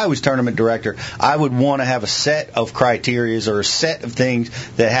think if I was tournament director, I would want to have a set of criterias or a set of things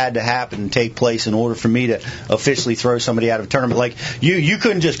that had to happen and take place in order for me to officially throw somebody out of a tournament. Like you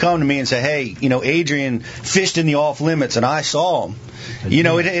couldn't just come to me and say, hey, Adrian fished in the off limits and I saw him.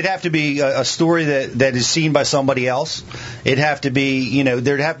 It'd have to be a story that is seen by somebody else. It'd have to be,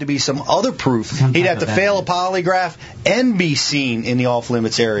 there'd have to be some other proof. He'd have to fail a polygraph and be seen in the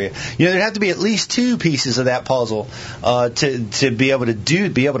off-limits area. There'd have to be at least two pieces of that puzzle to be able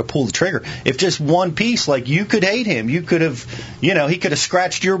to pull the trigger. If just one piece, like you could hate him, you could have, he could have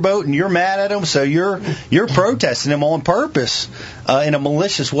scratched your boat and you're mad at him, so you're protesting him on purpose in a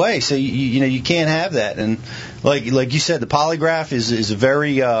malicious way. So you can't have that. And like you said, the polygraph is a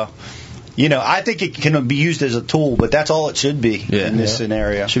very I think it can be used as a tool, but that's all it should be in this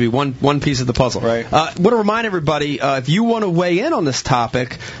scenario. It should be one piece of the puzzle. Right. Want to remind everybody, if you want to weigh in on this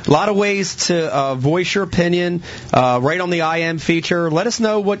topic, a lot of ways to voice your opinion right on the IM feature. Let us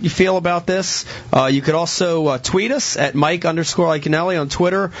know what you feel about this. You could also tweet us at Mike_Iaconelli on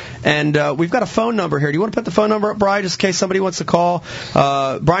Twitter. And we've got a phone number here. Do you want to put the phone number up, Brian, just in case somebody wants to call?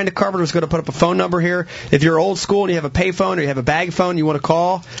 Brian DeCarpenter is going to put up a phone number here. If you're old school and you have a pay phone or you have a bag phone you want to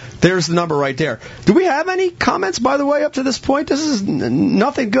call, there's the number right there. Do we have any comments, by the way, up to this point? This is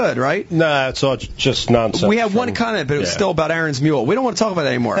nothing good, right? Nah, it's all just nonsense. We have one comment, but it was still about Aaron's mule. We don't want to talk about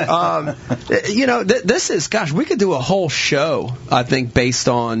that anymore. This is, we could do a whole show, I think, based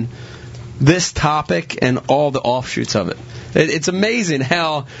on this topic and all the offshoots of it. It's amazing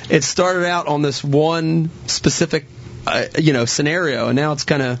how it started out on this one specific scenario, and now it's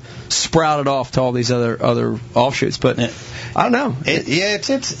kind of sprouted off to all these other offshoots. But I don't know.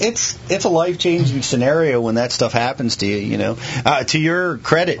 It's a life-changing scenario when that stuff happens to you. To your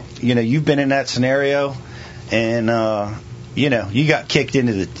credit, you've been in that scenario, and you got kicked in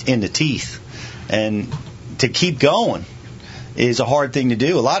the teeth, and to keep going is a hard thing to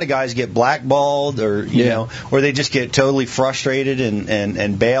do. A lot of guys get blackballed, or or they just get totally frustrated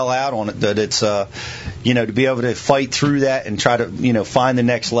and bail out on it. That it's to be able to fight through that and try to find the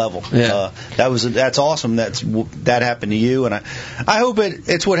next level. Yeah. That's awesome. That happened to you, and I hope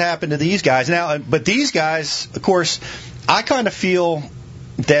it's what happened to these guys now. But these guys, of course, I kind of feel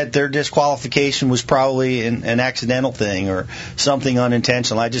that their disqualification was probably an accidental thing or something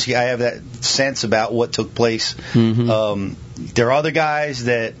unintentional. I have that sense about what took place. Mm-hmm. There are other guys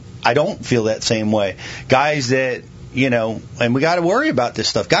that I don't feel that same way. Guys that, and we got to worry about this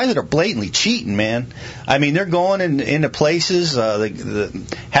stuff. Guys that are blatantly cheating, man. They're going into places,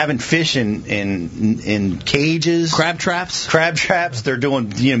 having fish in cages. Crab traps. They're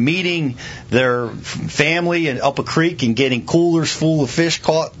doing, meeting their family up a creek and getting coolers full of fish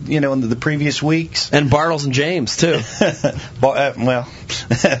caught, in the previous weeks. And Bartles and James, too. Well,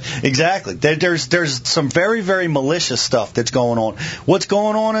 exactly. There's some very, very malicious stuff that's going on. What's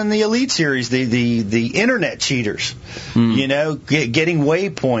going on in the Elite Series? The internet cheaters. Getting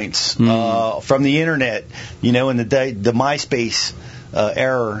waypoints from the internet, in the MySpace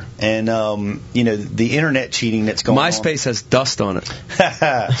error and the internet cheating that's going on. MySpace has dust on it.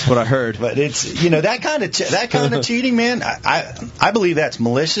 That's what I heard. But it's that kind of cheating, man. I believe that's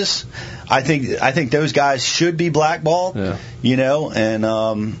malicious. I think those guys should be blackballed. Yeah.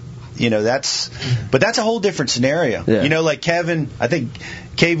 That's a whole different scenario. Yeah. Like Kevin, I think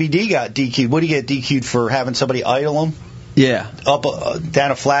KVD got DQ'd. What did he get DQ'd for? Having somebody idle him? up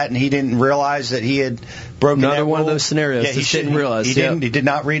down a flat, and he didn't realize that he had broken another that one rule. of those scenarios. Yeah, he didn't realize. He didn't. He did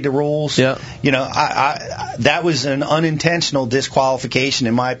not read the rules. Yeah. You know, I that was an unintentional disqualification,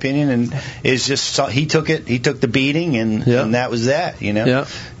 in my opinion, and is just he took it. He took the beating, and that was that. You know. Yeah.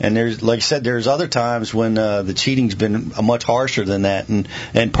 And there's, like I said, there's other times when the cheating's been much harsher than that,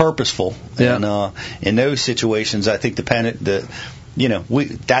 and purposeful. Yeah. And in those situations, I think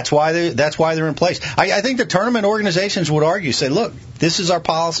that's why they're in place. I think the tournament organizations would argue, say, look, this is our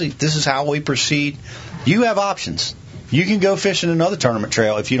policy, this is how we proceed. You have options. You can go fishing another tournament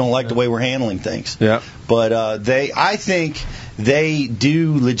trail if you don't like the way we're handling things. Yeah. But I think they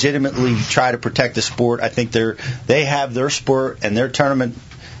do legitimately try to protect the sport. I think they have their sport and their tournament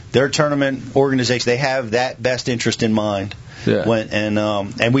organization. They have that best interest in mind. Yeah.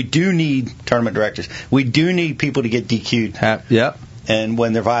 And we do need tournament directors. We do need people to get DQ'd. Yeah. And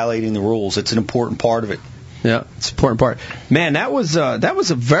when they're violating the rules, it's an important part of it. Yeah, it's an important part. Man, that was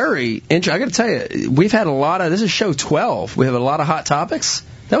a very interesting. I got to tell you, we've had a lot of. This is show 12. We have a lot of hot topics.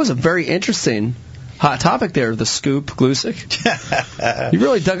 That was a very interesting hot topic there, the scoop, Glusick. You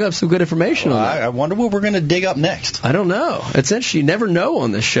really dug up some good information on that. I wonder what we're going to dig up next. I don't know. It's interesting. You never know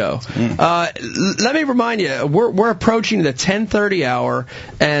on this show. Let me remind you, we're approaching the 10:30 hour,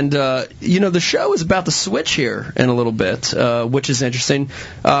 and the show is about to switch here in a little bit, which is interesting.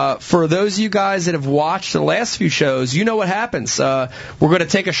 For those of you guys that have watched the last few shows, you know what happens. We're going to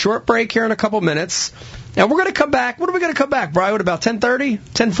take a short break here in a couple minutes, and we're going to come back. What are we going to come back, Brian? What, about 10:30,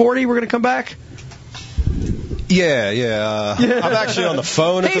 10:40? We're going to come back. Yeah. I'm actually on the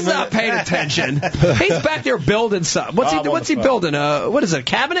phone. He's not paying attention. He's back there building something. What's he building? What is it? A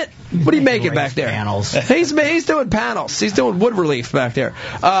cabinet? What are you making back there? Panels. He's doing panels. He's doing wood relief back there.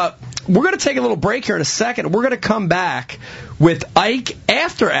 We're going to take a little break here in a second. We're going to come back with Ike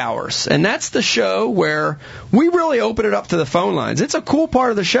After Hours, and that's the show where we really open it up to the phone lines. It's a cool part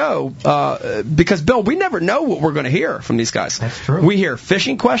of the show because, Bill, we never know what we're going to hear from these guys. That's true. We hear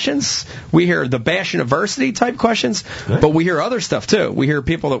fishing questions. We hear the Bash University type questions, but we hear other stuff too. We hear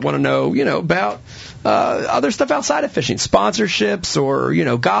people that want to know, about other stuff outside of fishing, sponsorships or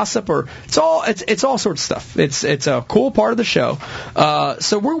gossip, or it's all sorts of stuff. It's a cool part of the show.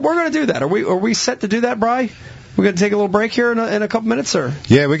 So we're going to do that. Are we set to do that, Bri? We're going to take a little break here in a couple minutes, or?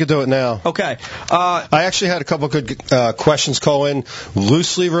 Yeah, we could do it now. Okay. I actually had a couple good questions call in,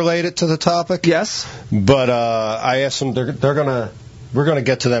 loosely related to the topic. Yes. But I asked them, we're going to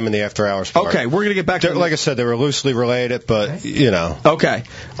get to them in the after hours part. Okay, we're going to get back to them. Like I said, they were loosely related, but, Okay.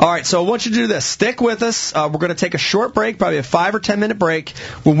 All right, so I want you to do this. Stick with us. We're going to take a short break, probably a 5 or 10 minute break.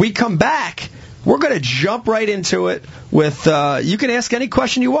 When we come back, we're going to jump right into it with, you can ask any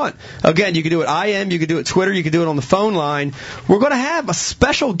question you want. Again, you can do it IM, you can do it Twitter, you can do it on the phone line. We're going to have a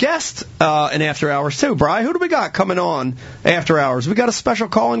special guest in After Hours, too. Brian, who do we got coming on After Hours? We got a special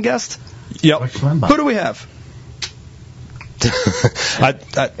call-in guest? Yep. Who do we have?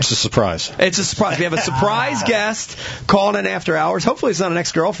 It's a surprise. It's a surprise. We have a surprise guest calling in After Hours. Hopefully it's not an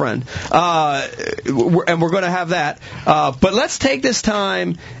ex-girlfriend. And we're going to have that. But let's take this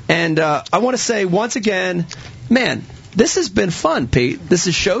time, and I want to say once again, man, this has been fun, Pete. This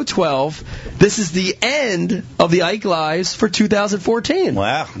is show 12. This is the end of the Ike Lives for 2014.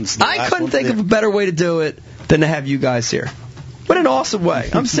 Wow. I couldn't think of a better way to do it than to have you guys here. What an awesome way.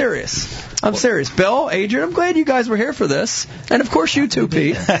 I'm serious. Bill, Adrian, I'm glad you guys were here for this. And, of course, you too,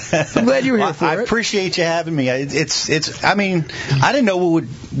 Pete. I'm glad you were here for it. I appreciate you having me. I didn't know what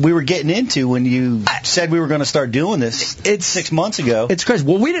we were getting into when you said we were going to start doing this 6 months ago. It's crazy.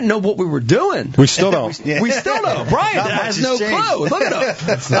 Well, we didn't know what we were doing. We still don't. We still don't. Brian has no clue. Look at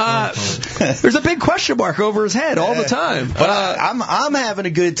him. There's a big question mark over his head all the time. But I'm having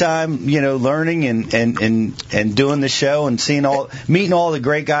a good time, learning and doing the show and meeting all the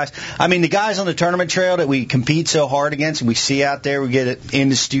great guys. I mean, the guys on the tournament trail that we compete so hard against and we see out there, we get it in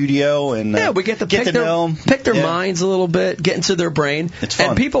the studio and we get to know them. Pick their minds a little bit, get into their brain. It's fun.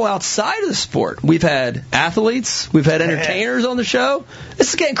 And people outside of the sport. We've had athletes, we've had entertainers on the show. This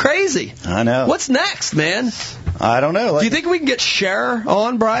is getting crazy. I know. What's next, man? I don't know. Do you think we can get Cher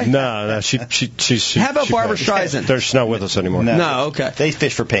on, Brian? No. She's. How about Barbara Streisand? She's not with us anymore. No, okay. They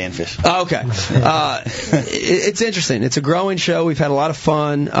fish for panfish. Okay. It's interesting. It's a growing show. We've had a lot of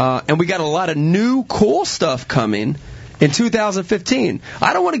fun, and we got a lot of new cool stuff coming in 2015.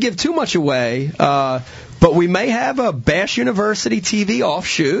 I don't want to give too much away, but we may have a Bash University TV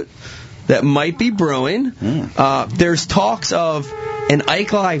offshoot that might be brewing. There's talks of an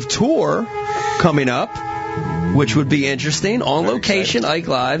Ike Live tour coming up. which would be interesting. On location, Ike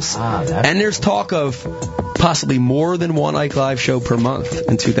Lives. And there's talk of possibly more than one Ike Live show per month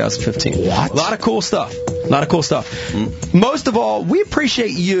in 2015. What? A lot of cool stuff. Most of all, we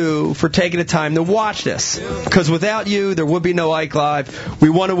appreciate you for taking the time to watch this, because without you, there would be no Ike Live. We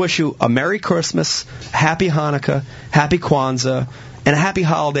want to wish you a Merry Christmas, Happy Hanukkah, Happy Kwanzaa, and Happy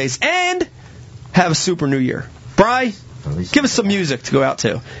Holidays, and have a super New Year. Bri, give us some music to go out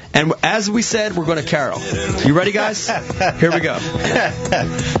to. And as we said, we're going to carol. You ready, guys? Here we go.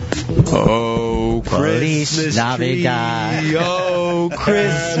 Oh, Christmas tree, oh,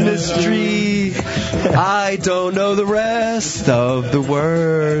 Christmas tree, I don't know the rest of the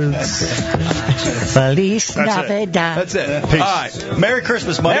words. Feliz Navidad. That's it. Peace. All right. Merry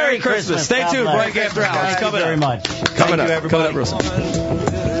Christmas, Mike. Merry Christmas. Stay tuned. Break after hours. Thank you very much. Coming up, everybody. Russell.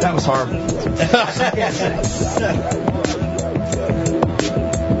 That was horrible.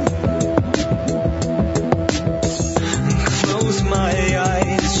 Close my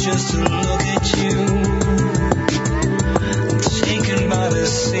eyes just to look at you. Taken by the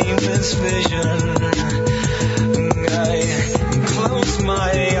seamless vision. I close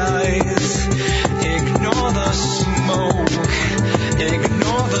my eyes. Ignore the smoke.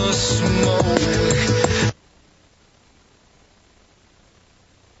 Ignore the smoke.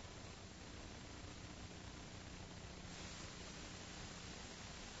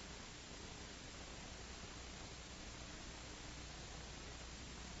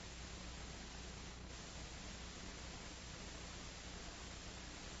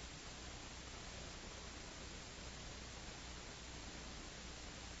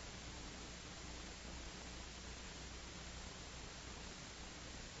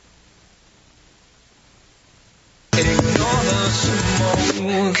 Ignore the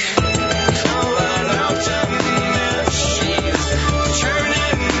smoke. Falling out of meshes,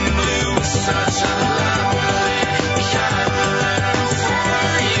 turning blue. Such a lovely color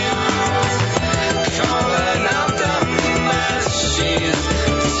for you. Falling out of meshes,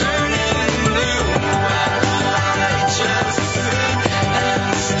 turning blue. While I just sit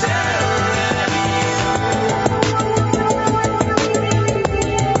and stare at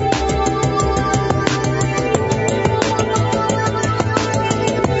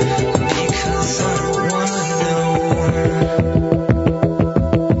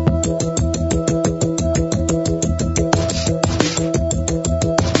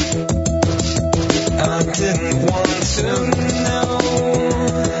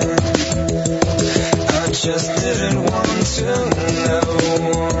just didn't want to know.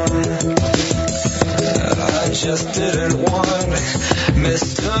 I just didn't want.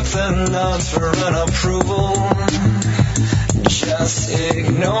 Mistook the nod for an approval. Just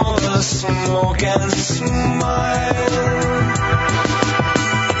ignore the smoke and smile.